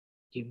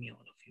 Give me all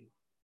of you.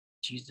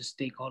 Jesus,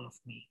 take all of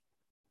me.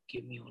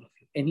 Give me all of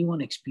you.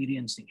 Anyone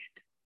experiencing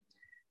it?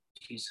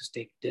 Jesus,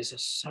 there's a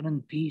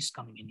sudden peace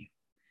coming in you.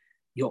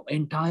 Your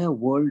entire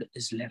world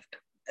is left.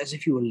 As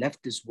if you were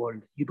left this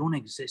world. You don't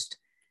exist.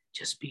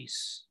 Just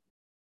peace.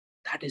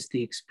 That is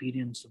the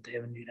experience of the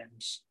heavenly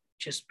realms.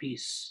 Just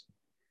peace.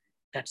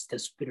 That's the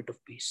spirit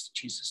of peace.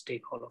 Jesus,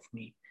 take all of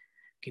me.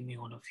 Give me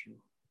all of you.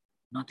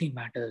 Nothing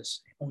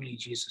matters. Only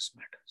Jesus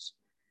matters.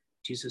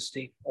 Jesus,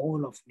 take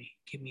all of me.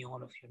 Give me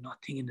all of you.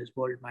 Nothing in this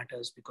world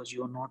matters because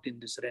you are not in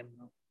this realm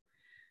now.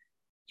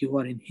 You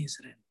are in his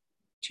realm.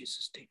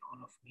 Jesus, take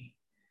all of me.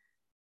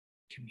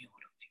 Give me all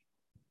of you.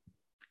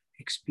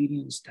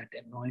 Experience that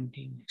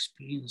anointing.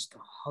 Experience the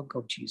hug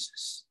of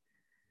Jesus.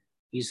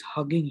 He's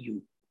hugging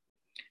you.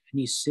 And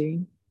he's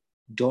saying,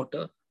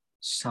 daughter,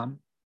 son,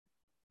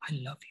 I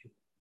love you.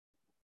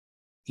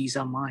 These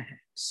are my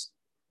hands.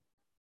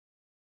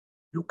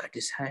 Look at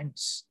his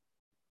hands.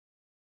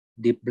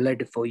 They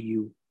bled for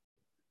you.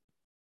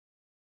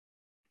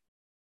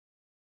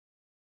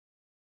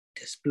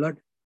 There's blood.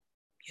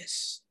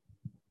 Yes,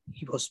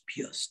 he was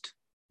pierced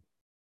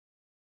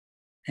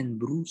and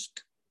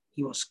bruised.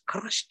 He was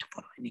crushed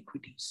for our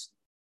iniquities.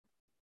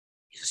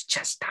 He was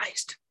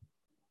chastised.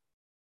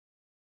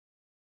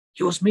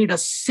 He was made a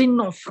sin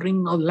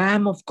offering, a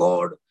Lamb of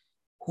God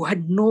who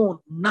had known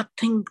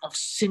nothing of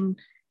sin.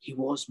 He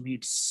was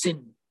made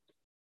sin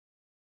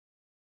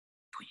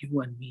for you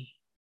and me.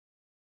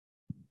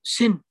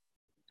 Sin,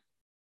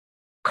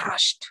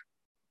 crushed,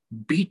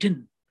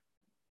 beaten,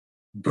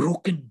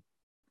 broken.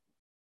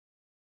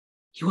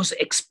 He was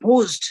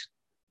exposed,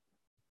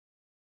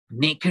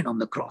 naked on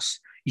the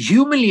cross,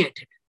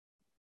 humiliated.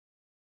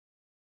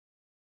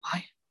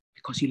 Why?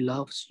 Because he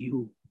loves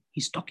you.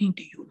 He's talking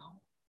to you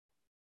now.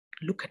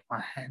 Look at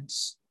my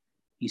hands.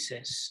 He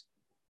says,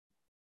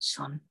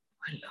 son,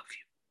 I love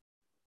you.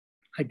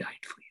 I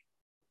died for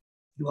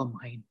you. You are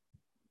mine.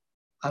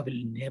 I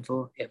will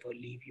never, ever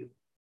leave you.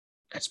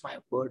 That's my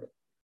word.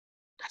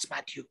 That's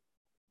Matthew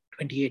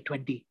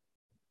 28:20.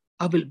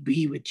 I will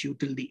be with you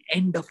till the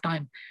end of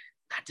time.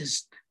 That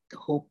is the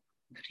hope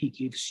that he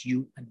gives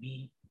you and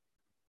me.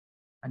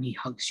 And he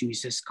hugs you. He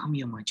says, come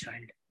here, my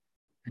child,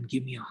 and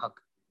give me a hug.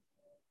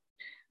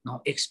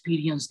 Now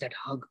experience that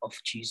hug of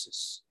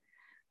Jesus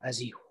as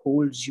he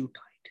holds you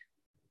tight.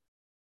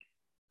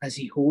 As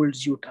he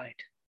holds you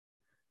tight.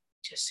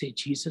 Just say,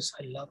 Jesus,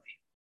 I love you.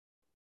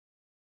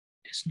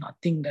 There's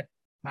nothing that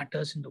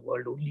matters in the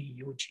world, only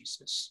you,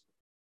 Jesus.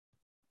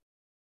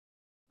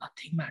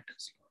 Nothing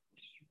matters,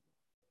 only you.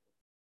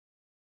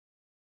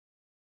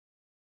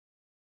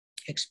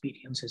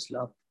 Experience his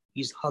love.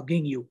 He's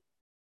hugging you.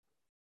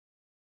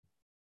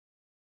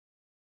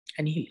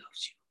 And he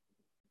loves you.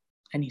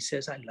 And he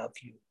says, I love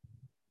you.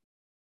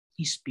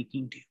 He's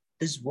speaking to you.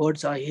 These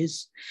words are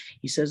his.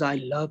 He says, I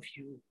love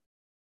you.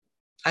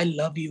 I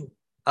love you.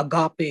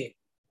 Agape.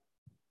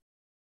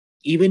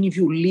 Even if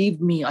you leave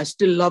me, I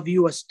still love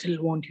you. I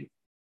still want you.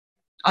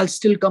 I'll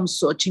still come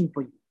searching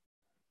for you.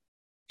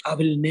 I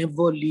will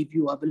never leave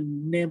you. I will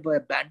never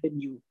abandon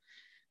you.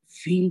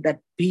 Feel that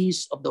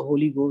peace of the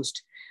Holy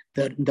Ghost.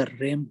 The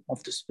realm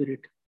of the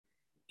Spirit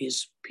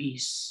is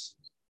peace.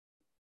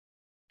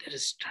 There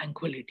is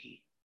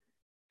tranquility.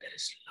 There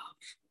is love.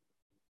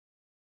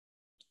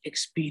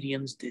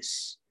 Experience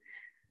this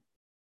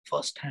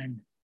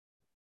firsthand.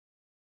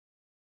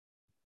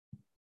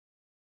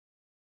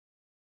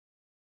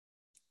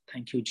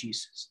 Thank you,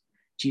 Jesus.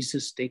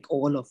 Jesus, take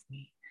all of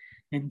me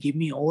and give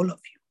me all of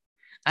you.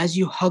 As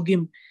you hug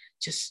him,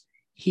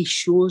 he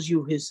shows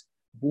you his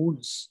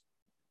wounds.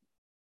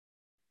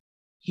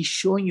 He's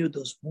showing you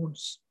those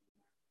wounds.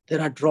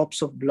 There are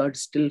drops of blood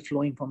still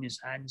flowing from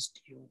his hands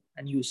to you,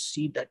 and you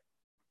see that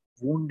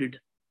wounded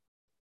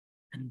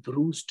and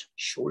bruised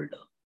shoulder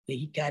where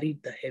he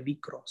carried the heavy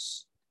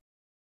cross,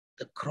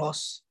 the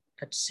cross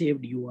that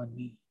saved you and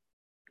me.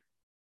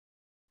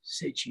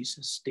 Say,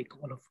 Jesus, take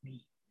all of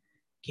me.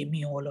 Give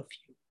me all of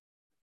you.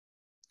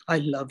 I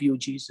love you,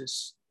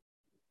 Jesus.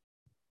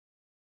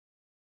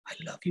 I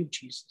love you,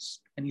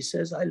 Jesus. And he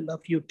says, I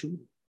love you too.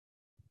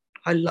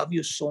 I love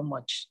you so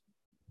much.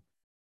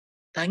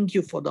 Thank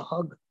you for the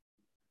hug.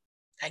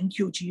 Thank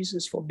you,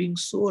 Jesus, for being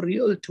so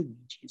real to me,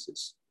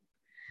 Jesus.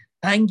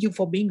 Thank you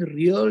for being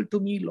real to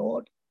me,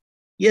 Lord.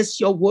 Yes,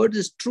 your word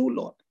is true,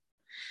 Lord.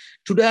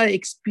 Today I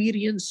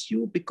experience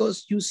you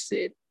because you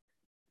said,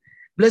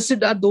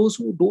 blessed are those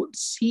who don't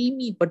see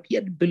me, but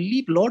yet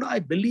believe. Lord, I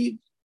believe.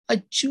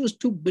 I choose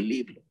to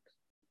believe, Lord,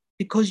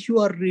 because you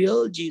are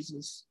real,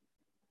 Jesus.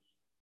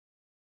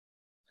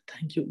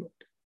 Thank you, Lord.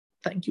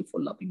 Thank you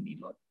for loving me,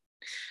 Lord.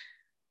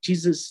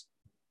 Jesus,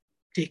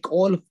 take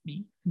all of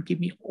me and give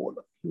me all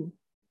of you.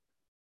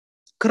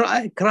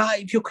 Cry, cry.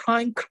 If you're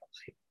crying, cry.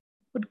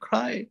 But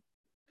cry,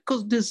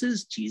 because this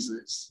is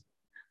Jesus.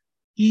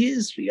 He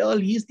is real.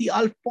 He is the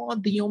Alpha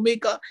and the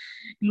Omega.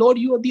 Lord,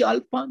 you are the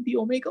Alpha and the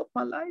Omega of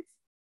my life.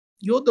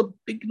 You're the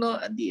beginner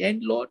and the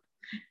end, Lord.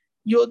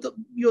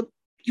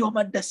 You're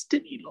my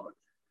destiny, Lord.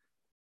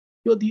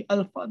 You're the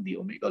Alpha and the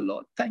Omega,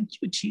 Lord.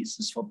 Thank you,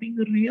 Jesus, for being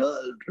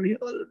real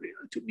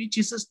to me.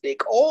 Jesus,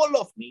 take all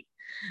of me.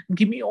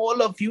 Give me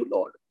all of you,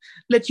 Lord.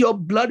 Let your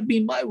blood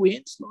be my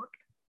veins, Lord.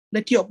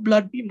 Let your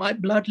blood be my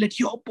blood. Let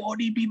your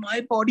body be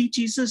my body,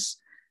 Jesus.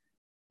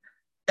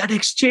 That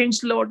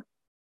exchange, Lord.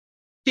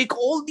 Take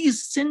all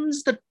these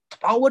sins, that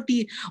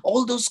poverty,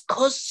 all those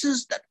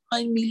curses that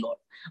find me, Lord.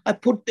 I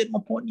put them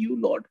upon you,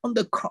 Lord, on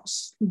the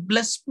cross.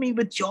 Bless me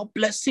with your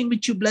blessing,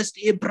 which you blessed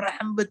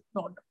Abraham with,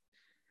 Lord.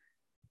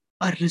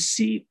 I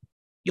receive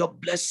your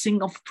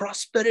blessing of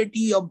prosperity,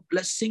 your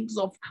blessings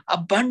of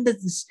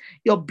abundance,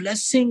 your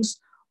blessings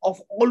of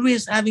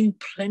always having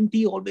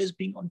plenty, always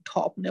being on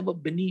top, never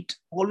beneath,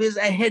 always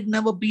ahead,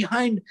 never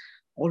behind,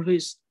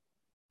 always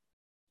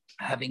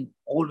having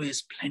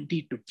always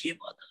plenty to give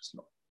others,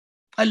 Lord.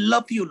 I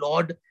love you,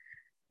 Lord,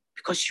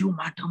 because you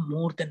matter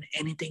more than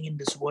anything in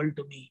this world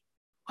to me.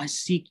 I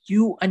seek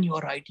you and your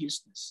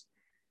righteousness,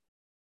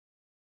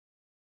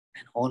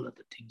 and all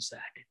other things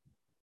added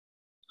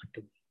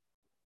unto me.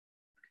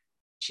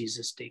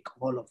 Jesus, take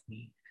all of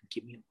me and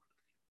give me all of you.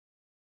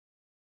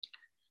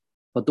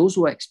 For those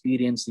who are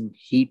experiencing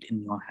heat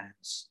in your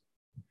hands,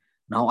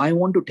 now I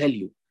want to tell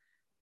you,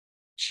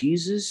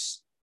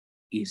 Jesus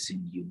is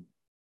in you.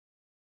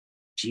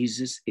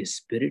 Jesus is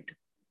spirit,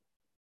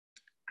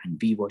 and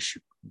we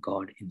worship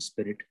God in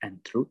spirit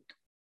and truth.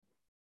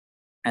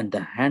 And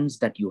the hands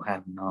that you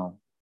have now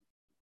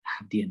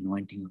have the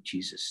anointing of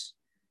Jesus.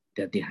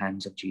 They're the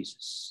hands of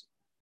Jesus.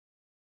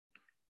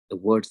 The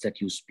words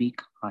that you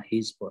speak are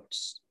his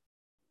words.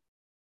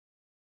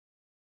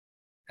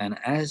 And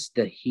as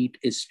the heat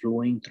is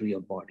flowing through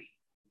your body,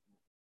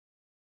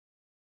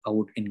 I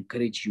would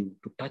encourage you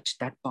to touch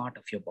that part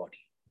of your body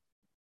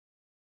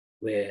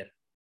where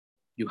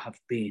you have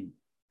pain,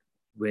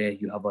 where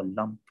you have a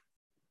lump,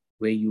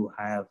 where you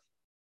have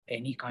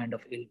any kind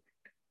of ailment.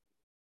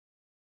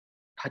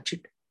 Touch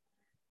it.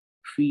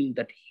 Feel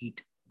that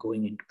heat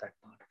going into that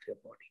part of your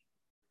body.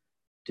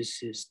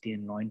 This is the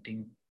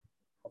anointing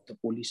of the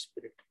Holy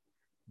Spirit.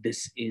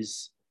 This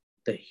is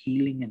the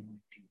healing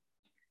anointing.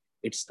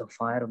 It's the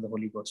fire of the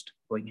Holy Ghost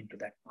going into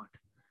that part.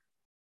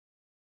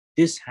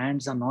 These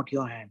hands are not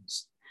your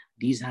hands.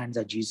 These hands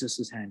are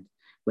Jesus's hands.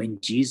 When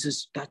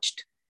Jesus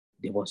touched,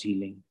 there was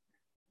healing.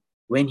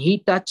 When he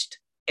touched,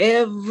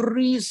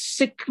 every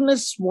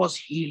sickness was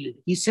healed.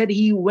 He said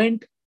he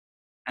went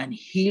and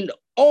healed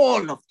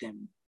all of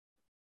them.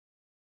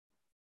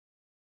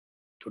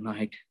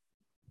 Tonight,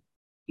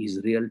 he's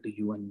real to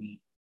you and me.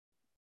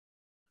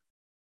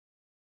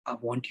 I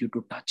want you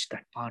to touch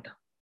that part.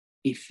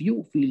 If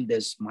you feel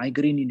there's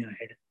migraine in your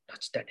head,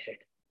 touch that head.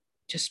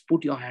 Just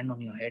put your hand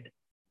on your head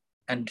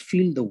and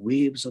feel the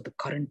waves of the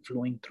current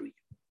flowing through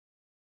you.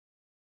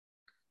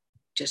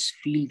 Just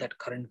feel that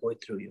current going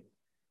through you.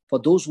 For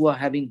those who are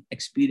having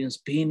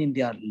experienced pain in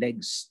their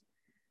legs,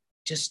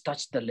 just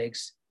touch the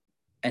legs.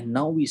 And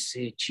now we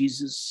say,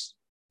 Jesus,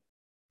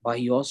 by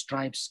your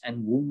stripes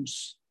and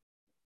wounds,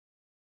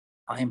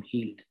 I am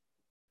healed.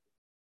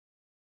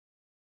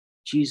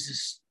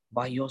 Jesus,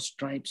 by your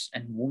stripes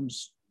and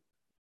wounds,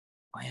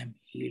 I am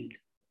healed.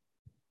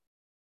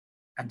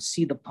 And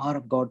see the power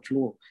of God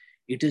flow.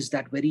 It is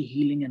that very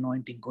healing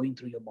anointing going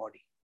through your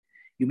body.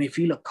 You may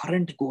feel a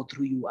current go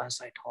through you as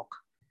I talk.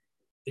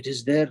 It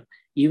is there.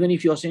 Even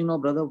if you're saying, no,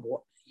 brother,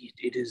 what?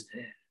 It is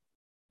there.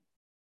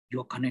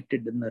 You're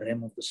connected in the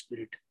realm of the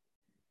Spirit.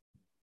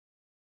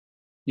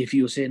 If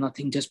you say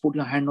nothing, just put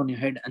your hand on your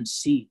head and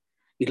see.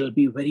 It'll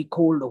be very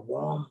cold or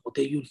warm, or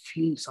there you'll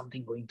feel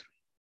something going through you.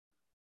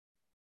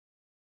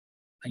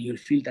 And you'll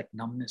feel that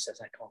numbness as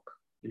I talk.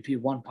 You'll feel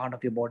one part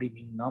of your body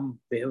being numb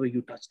wherever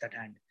you touch that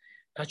hand.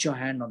 Touch your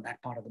hand on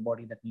that part of the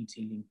body that needs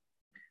healing.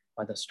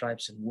 By the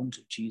stripes and wounds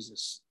of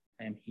Jesus,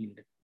 I am healed.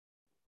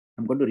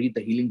 I'm going to read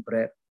the healing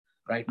prayer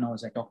right now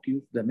as I talk to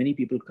you. There are many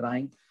people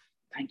crying.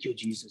 Thank you,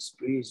 Jesus.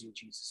 Praise you,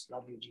 Jesus.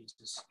 Love you,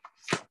 Jesus.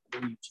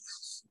 Love you,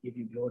 Jesus. Give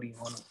you glory,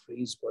 honor,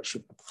 praise,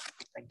 worship.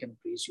 Thank and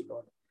praise you,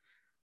 Lord.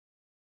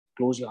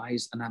 Close your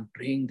eyes, and I'm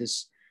praying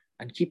this,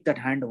 and keep that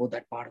hand over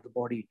that part of the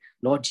body.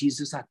 Lord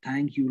Jesus, I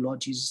thank you.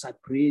 Lord Jesus, I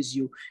praise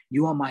you.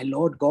 You are my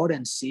Lord, God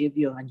and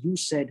Savior. And you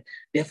said,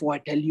 therefore I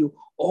tell you,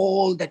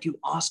 all that you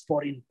ask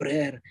for in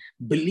prayer,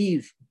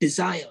 believe,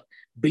 desire,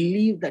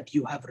 Believe that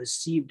you have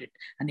received it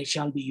and it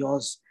shall be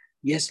yours.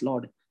 Yes,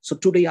 Lord. So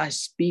today I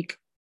speak.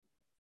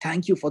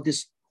 Thank you for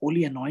this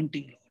holy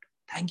anointing, Lord.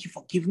 Thank you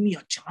for giving me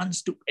a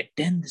chance to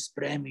attend this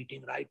prayer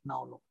meeting right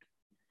now, Lord,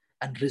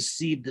 and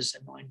receive this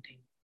anointing.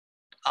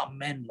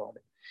 Amen, Lord.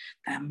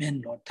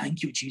 Amen, Lord.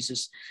 Thank you,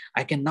 Jesus.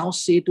 I can now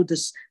say to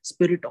this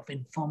spirit of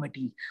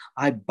infirmity,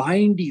 I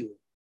bind you.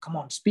 Come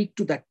on, speak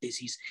to that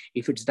disease.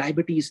 If it's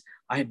diabetes,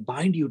 I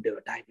bind you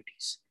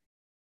diabetes.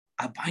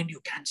 I bind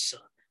you cancer.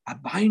 I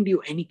bind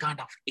you any kind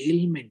of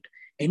ailment,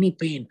 any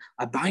pain.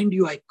 I bind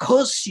you. I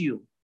curse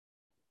you.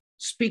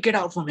 Speak it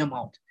out from your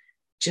mouth.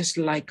 Just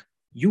like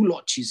you,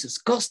 Lord Jesus,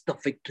 cursed the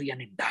fig tree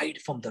and it died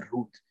from the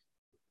root.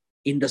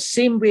 In the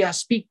same way, I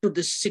speak to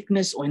this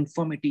sickness or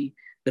infirmity,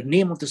 the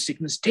name of the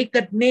sickness. Take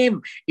that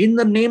name. In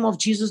the name of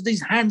Jesus,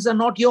 these hands are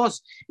not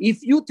yours.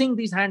 If you think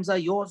these hands are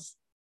yours,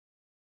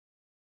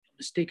 you're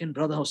mistaken,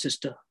 brother or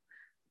sister.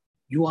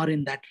 You are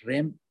in that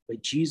realm where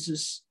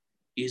Jesus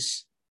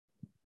is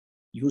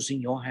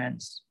using your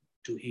hands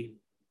to heal.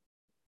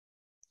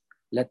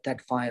 Let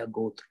that fire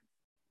go through.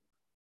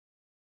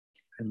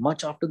 And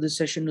much after this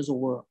session is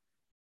over,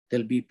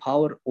 there'll be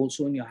power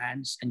also in your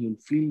hands and you'll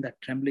feel that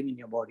trembling in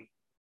your body.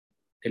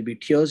 There'll be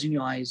tears in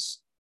your eyes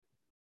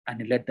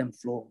and let them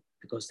flow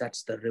because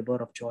that's the river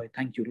of joy.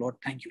 Thank you, Lord.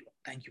 Thank you, Lord.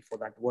 Thank you for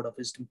that word of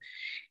wisdom.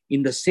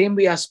 In the same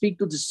way, I speak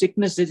to the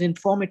sickness, this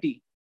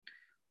infirmity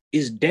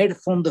is dead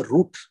from the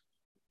root.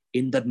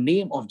 In the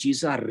name of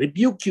Jesus, I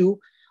rebuke you.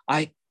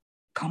 I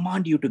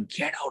command you to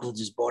get out of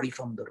this body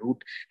from the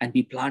root and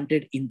be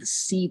planted in the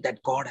seed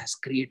that God has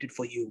created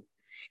for you.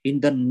 In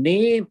the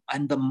name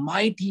and the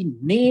mighty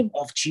name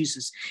of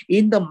Jesus,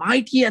 in the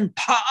mighty and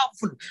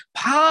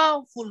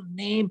powerful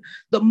name,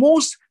 the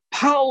most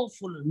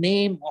powerful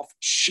name of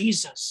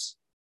Jesus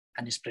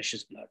and his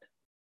precious blood.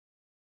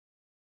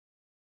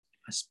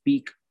 I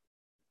speak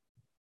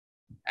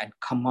and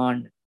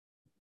command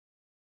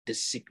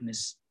this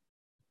sickness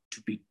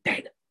to be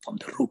dead from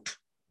the root.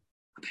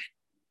 Amen.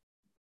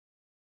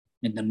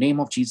 In the name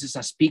of Jesus,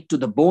 I speak to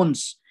the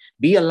bones,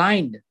 be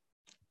aligned.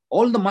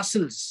 All the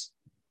muscles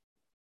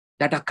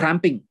that are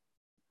cramping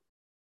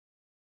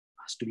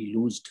has to be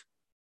loosed.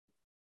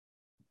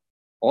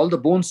 All the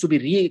bones to be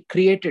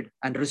recreated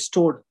and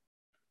restored.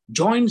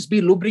 Joints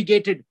be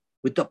lubricated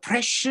with the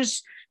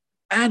precious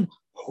and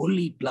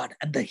holy blood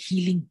and the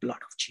healing blood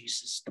of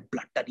Jesus, the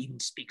blood that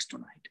even speaks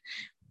tonight.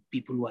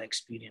 People who are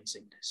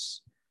experiencing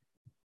this.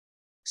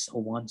 So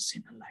once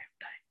in a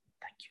lifetime.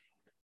 Thank you,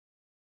 Lord.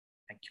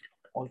 Thank you,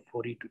 Lord. All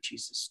glory to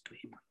Jesus, to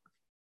him.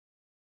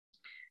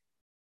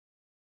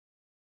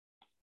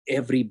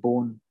 Every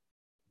bone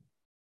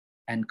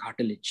and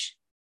cartilage,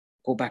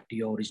 go back to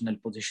your original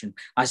position.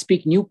 I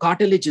speak new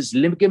cartilages,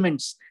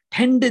 ligaments,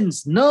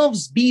 tendons,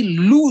 nerves be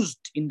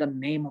loosed in the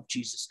name of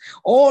Jesus.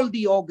 All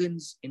the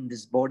organs in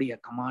this body, I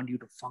command you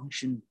to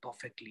function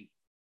perfectly.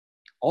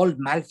 All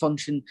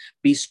malfunction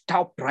be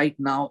stopped right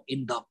now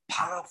in the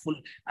powerful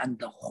and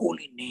the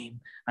holy name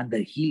and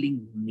the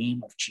healing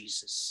name of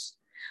Jesus.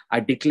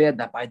 I declare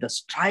that by the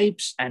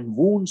stripes and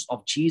wounds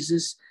of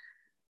Jesus,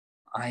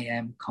 I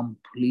am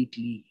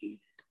completely healed.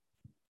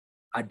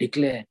 I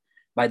declare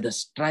by the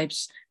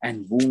stripes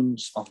and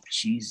wounds of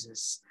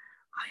Jesus,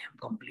 I am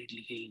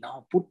completely healed.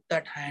 Now put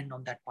that hand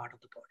on that part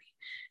of the body.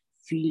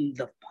 Feel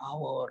the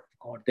power of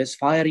God. There's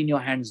fire in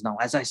your hands now.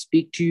 As I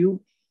speak to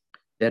you,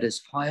 there is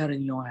fire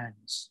in your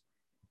hands.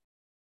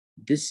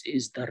 This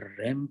is the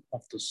realm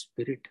of the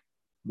Spirit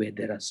where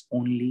there is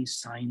only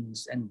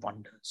signs and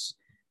wonders,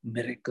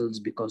 miracles,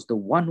 because the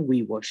one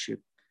we worship,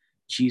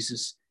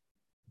 Jesus,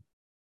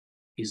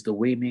 is the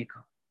way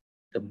maker,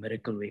 the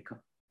miracle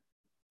waker.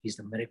 He's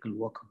the miracle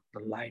worker,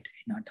 the light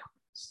in our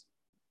darkness.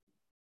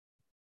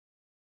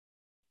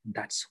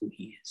 That's who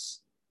he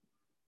is.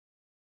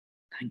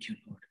 Thank you,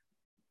 Lord,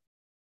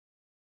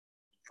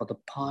 for the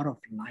power of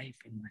life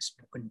in my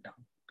spoken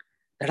tongue,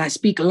 that I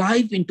speak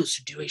life into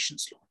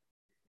situations, Lord.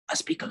 I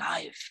speak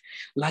life.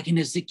 Like in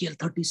Ezekiel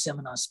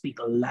 37, I speak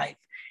life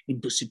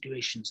into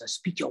situations. I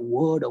speak your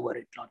word over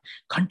it, Lord.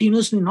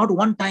 Continuously, not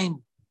one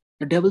time.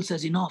 The devil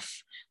says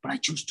enough, but I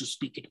choose to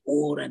speak it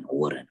over and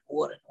over and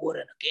over and over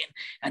and again.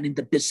 And in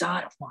the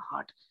desire of my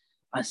heart,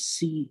 I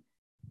see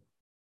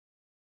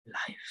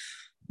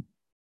life.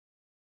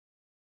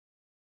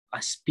 I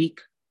speak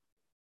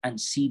and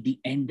see the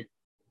end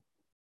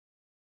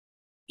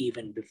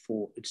even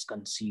before it's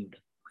conceived.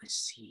 I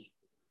see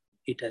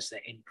it as the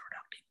end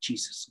product in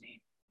Jesus'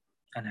 name.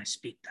 And I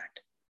speak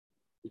that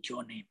with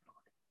your name, Lord.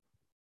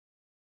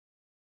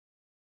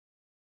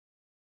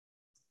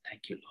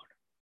 Thank you, Lord.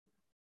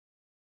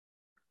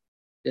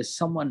 There's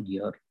someone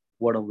here,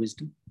 word of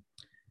wisdom,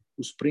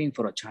 who's praying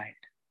for a child.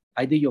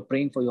 Either you're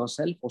praying for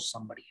yourself or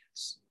somebody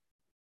else.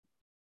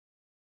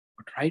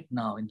 But right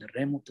now, in the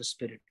realm of the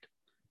Spirit,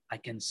 I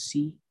can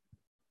see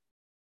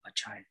a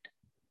child.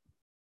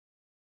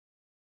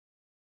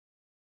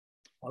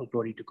 All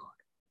glory to God.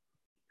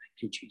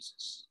 Thank you,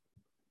 Jesus.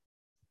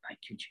 Thank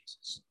you,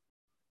 Jesus.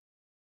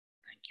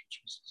 Thank you,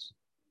 Jesus.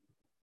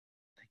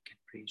 Thank and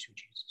praise you,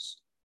 Jesus.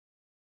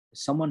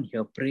 There's someone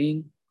here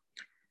praying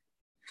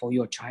for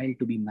your child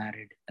to be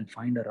married and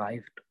find a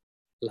right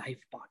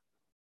life partner.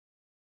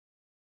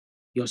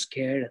 You're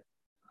scared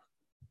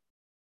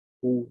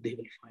who they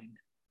will find.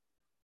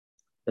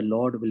 The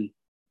Lord will,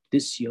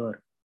 this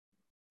year,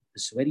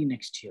 this very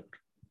next year,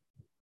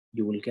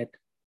 you will get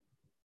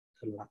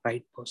the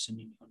right person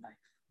in your life.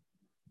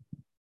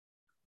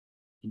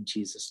 In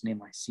Jesus'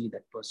 name, I see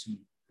that person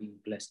being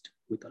blessed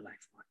with a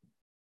life partner.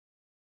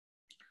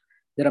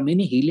 There are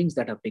many healings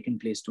that have taken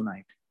place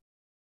tonight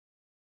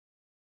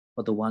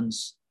for the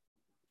ones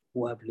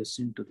who have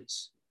listened to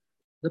this.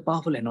 The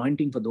powerful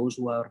anointing for those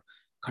who are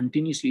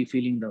continuously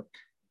feeling the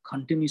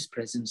continuous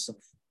presence of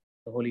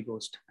the Holy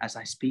Ghost. As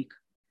I speak,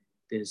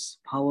 there's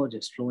power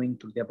just flowing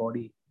through their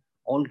body.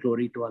 All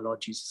glory to our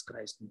Lord Jesus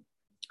Christ.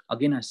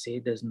 Again, I say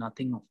there's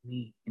nothing of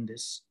me in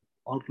this.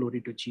 All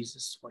glory to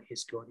Jesus for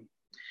his glory.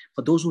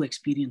 For those who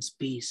experience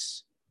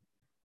peace,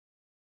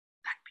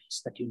 that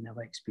peace that you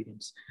never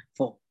experienced.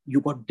 For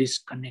you got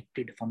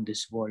disconnected from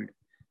this world.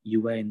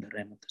 You were in the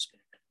realm of the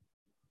Spirit.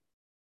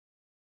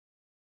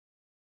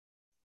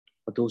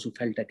 For those who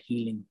felt that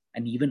healing,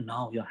 and even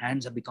now your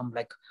hands have become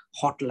like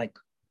hot, like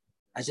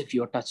as if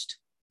you're touched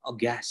a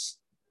gas,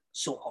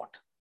 so hot.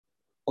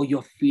 Or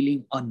you're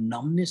feeling a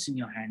numbness in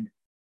your hand.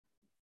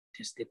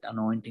 There's that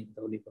anointing of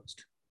the Holy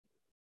Ghost.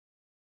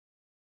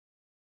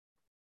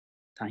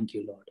 Thank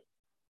you, Lord.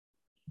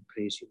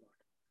 Praise you, Lord,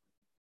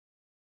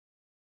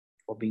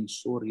 for being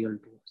so real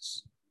to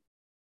us.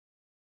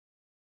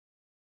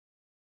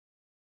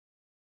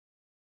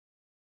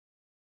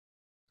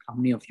 How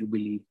many of you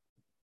believe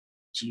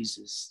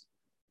Jesus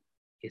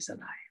is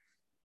alive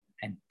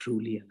and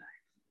truly alive?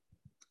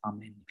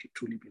 Amen. If you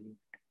truly believe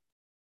it.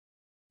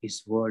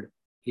 His word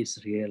is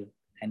real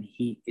and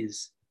he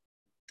is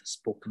the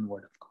spoken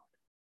word of God.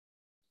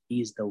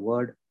 He is the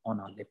word on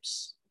our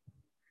lips.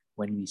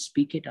 When we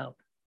speak it out,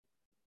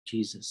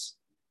 Jesus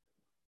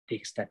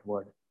takes that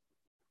word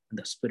and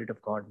the Spirit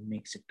of God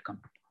makes it come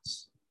to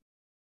pass.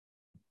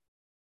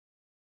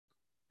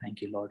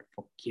 Thank you, Lord,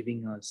 for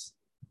giving us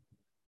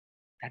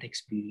that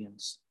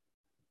experience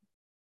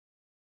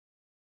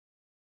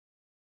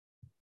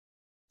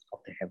of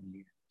the heavenly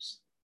realms.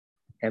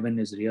 Heaven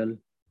is real.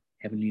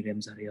 Heavenly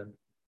realms are real.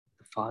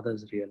 The Father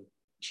is real.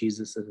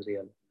 Jesus is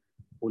real.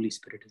 Holy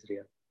Spirit is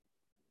real.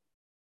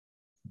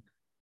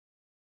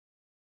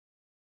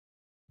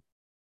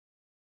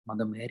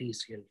 Mother Mary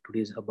is real.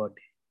 Today is her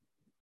birthday.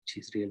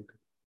 She's real.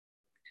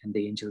 And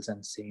the angels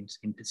and saints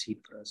intercede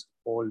for us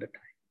all the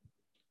time.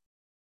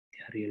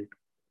 They are real.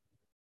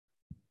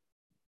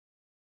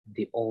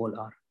 They all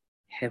are.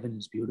 Heaven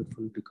is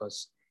beautiful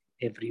because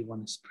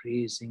everyone is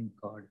praising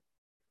God.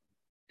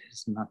 There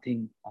is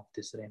nothing of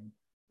this realm.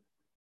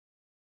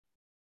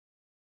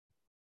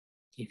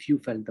 If you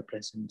felt the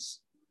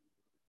presence,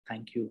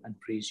 thank you and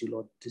praise you,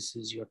 Lord. This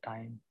is your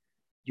time.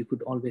 You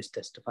could always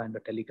testify in the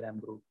Telegram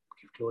group.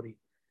 Give glory.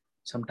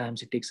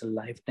 Sometimes it takes a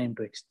lifetime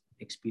to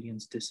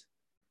experience this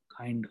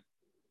kind of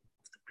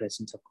the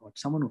presence of God.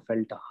 Someone who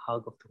felt a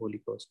hug of the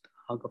Holy Ghost,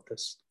 a hug of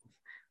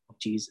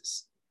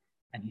Jesus.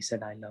 And he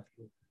said, I love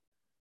you.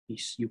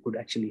 You could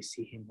actually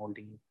see him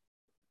holding you.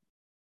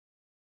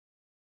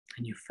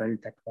 And you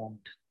felt that warmth.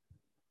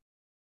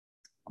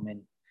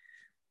 Amen.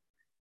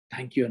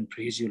 Thank you and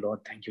praise you,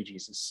 Lord. Thank you,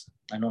 Jesus.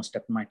 I know I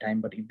stepped my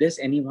time, but if there's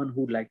anyone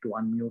who'd like to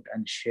unmute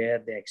and share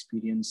their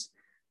experience,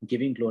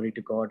 giving glory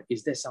to God,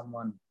 is there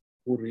someone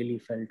who really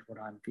felt what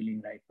I'm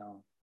feeling right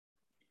now?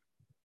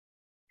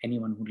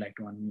 Anyone who'd like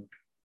to unmute?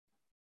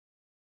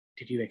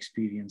 Did you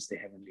experience the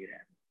heavenly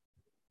realm?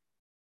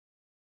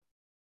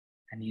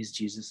 And is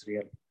Jesus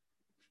real?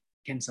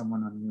 Can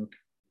someone unmute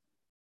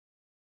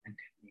and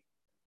tell me,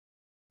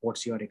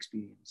 what's your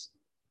experience?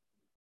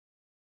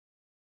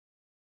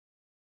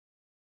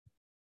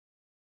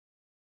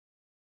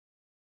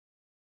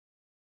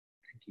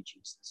 Thank you,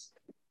 Jesus.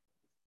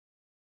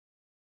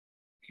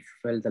 If you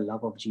felt the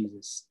love of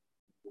Jesus,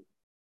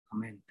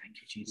 amen. Thank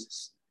you,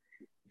 Jesus.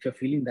 If you're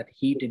feeling that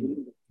heat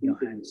in your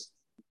hands,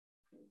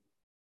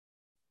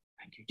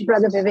 thank you, Jesus.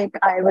 Brother Vivek,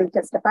 I will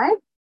testify.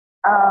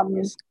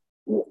 Yes.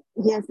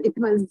 Yes, it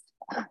was,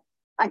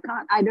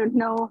 I don't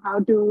know how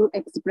to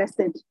express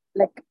it.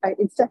 Like,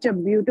 it's such a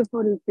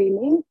beautiful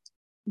feeling.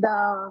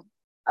 The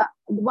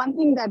one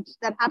thing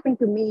that happened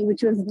to me,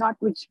 which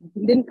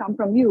didn't come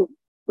from you,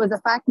 was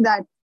the fact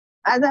that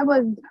as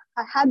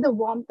I had the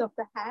warmth of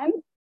the hand,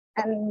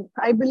 and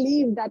I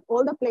believe that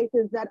all the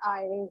places that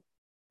I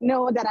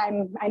know that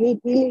I need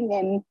healing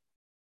in,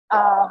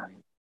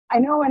 I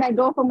know when I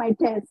go for my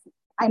test,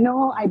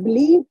 I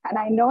believe, and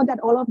I know that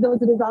all of those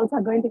results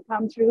are going to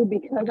come true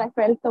because I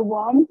felt the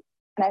warmth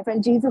and I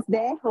felt Jesus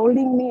there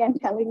holding me and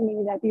telling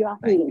me that you are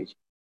healed.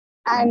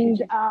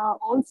 And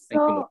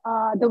also,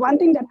 the one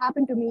thing that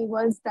happened to me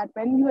was that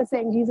when you were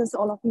saying, Jesus,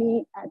 all of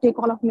me, take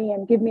all of me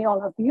and give me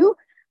all of you,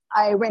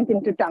 I went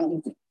into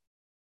tongues.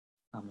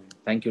 Amen.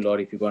 Thank you,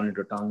 Lord, if you got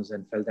into tongues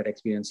and felt that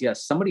experience.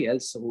 Yes, somebody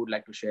else who would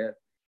like to share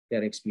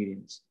their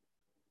experience.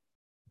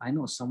 I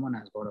know someone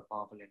has got a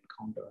powerful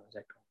encounter as I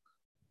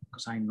talk,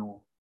 because I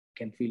know,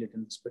 can feel it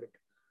in the Spirit.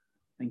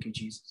 Thank you,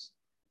 Jesus.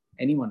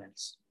 Anyone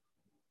else?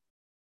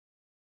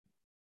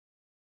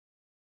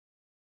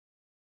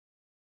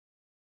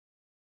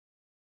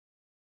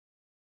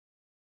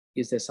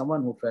 Is there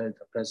someone who felt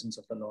the presence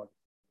of the Lord?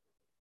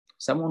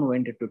 Someone who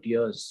went into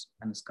tears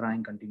and is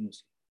crying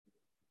continuously?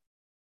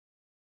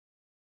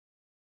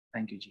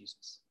 Thank you,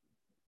 Jesus.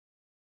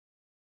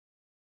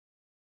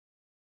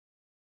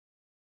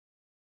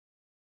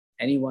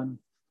 Anyone?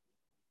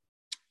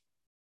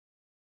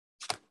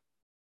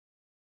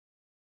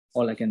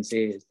 All I can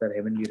say is that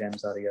heavenly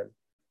realms are real.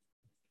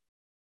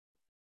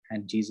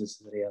 And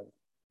Jesus is real.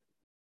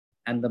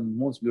 And the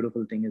most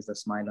beautiful thing is the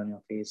smile on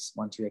your face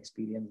once you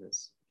experience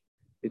this.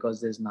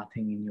 Because there's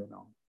nothing in you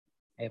now.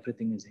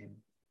 Everything is Him.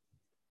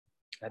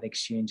 That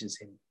exchange is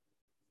Him.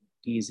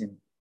 He is Him.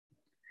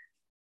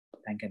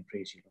 Thank and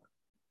praise you, Lord.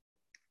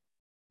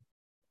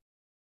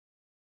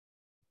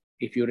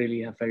 If you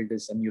really have felt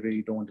this and you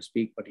really don't want to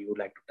speak, but you would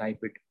like to type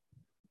it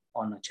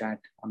on a chat,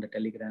 on the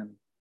Telegram,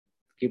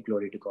 give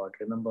glory to God.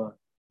 Remember,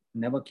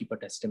 never keep a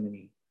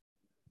testimony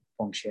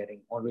from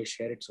sharing. Always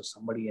share it so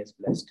somebody is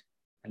blessed,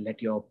 and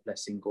let your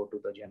blessing go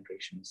to the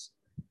generations.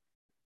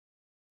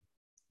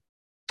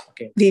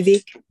 Okay.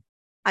 Vivek,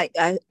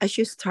 I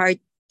should start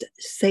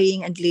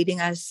saying and leading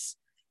us,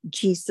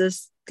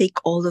 Jesus, take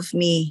all of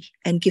me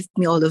and give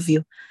me all of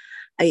you.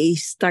 I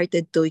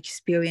started to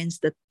experience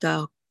that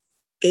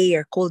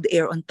cold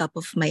air on top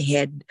of my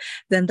head.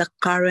 Then the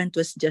current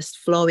was just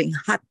flowing,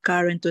 hot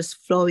current was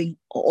flowing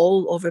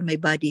all over my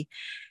body.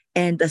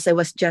 And as I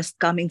was just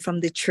coming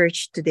from the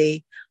church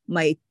today,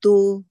 my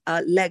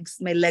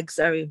legs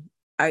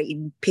are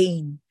in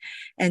pain.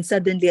 And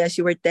suddenly, as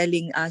you were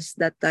telling us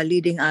that,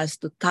 leading us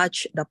to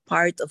touch the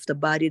part of the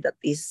body that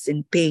is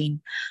in pain,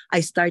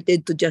 I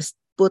started to just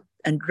put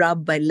and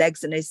rub my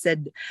legs. And I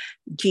said,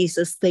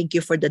 Jesus, thank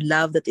you for the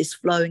love that is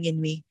flowing in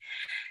me.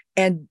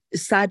 And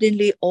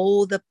suddenly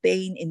all the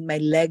pain in my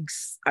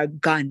legs are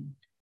gone.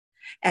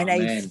 And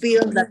Amen. I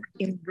feel that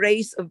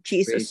embrace of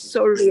Jesus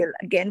so real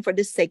again for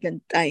the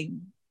second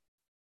time.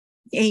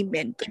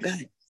 Amen to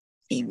God.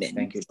 Amen.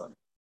 Thank you, Lord.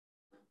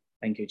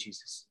 Thank you,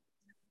 Jesus.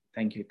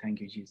 Thank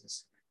you,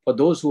 Jesus. For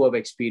those who have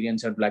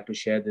experienced, I'd like to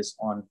share this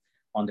on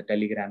the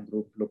Telegram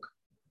group. Look,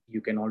 you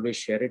can always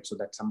share it so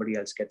that somebody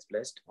else gets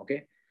blessed.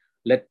 Okay.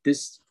 Let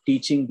this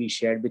teaching be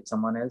shared with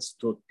someone else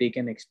so they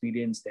can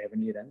experience the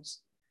heavenly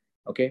realms.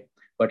 Okay.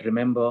 But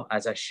remember,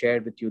 as I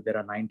shared with you, there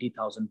are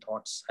 90,000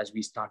 thoughts as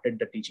we started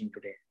the teaching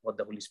today, what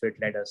the Holy Spirit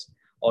led us.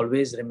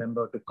 Always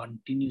remember to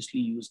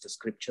continuously use the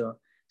scripture,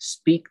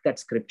 speak that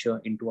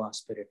scripture into our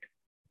spirit.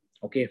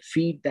 Okay,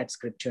 feed that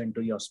scripture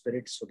into your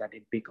spirit so that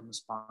it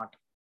becomes part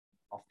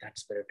of that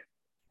spirit.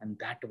 And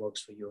that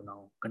works for you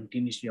now.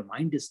 Continuously, your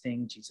mind is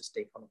saying, Jesus,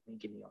 take all of me,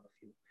 give me all of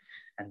you.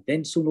 And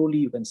then slowly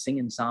you can sing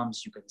in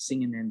Psalms, you can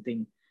sing in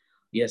anything.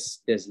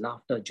 Yes, there's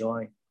laughter,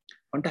 joy.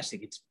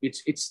 Fantastic.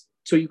 It's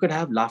so you could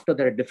have laughter.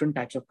 There are different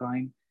types of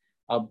crying.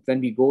 When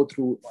we go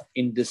through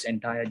in this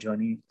entire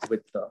journey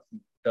with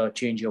the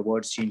Change Your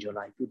Words, Change Your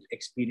Life, you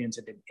experience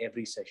it in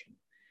every session.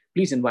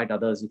 Please invite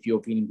others if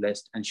you're feeling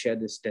blessed and share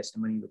this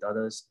testimony with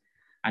others.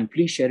 And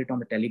please share it on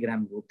the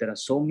Telegram group. There are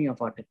so many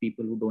of our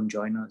people who don't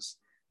join us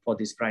for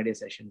these Friday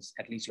sessions.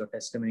 At least your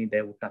testimony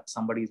there will touch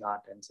somebody's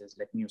heart and says,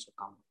 let me also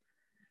come.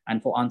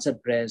 And for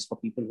answered prayers, for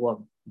people who have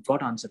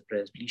got answered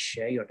prayers, please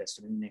share your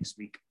testimony next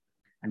week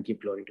and give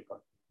glory to God.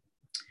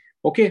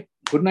 Okay,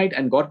 good night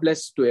and God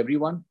bless to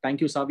everyone. Thank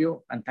you,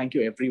 Savio, and thank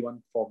you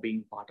everyone for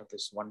being part of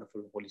this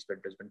wonderful Holy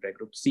Spirit Brisbane Prayer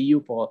Group. See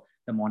you for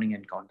the morning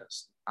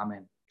encounters.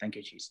 Amen. Thank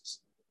you, Jesus.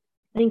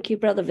 Thank you,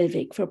 Brother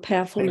Vivek, for a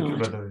powerful night. Thank you,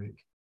 Brother Vivek.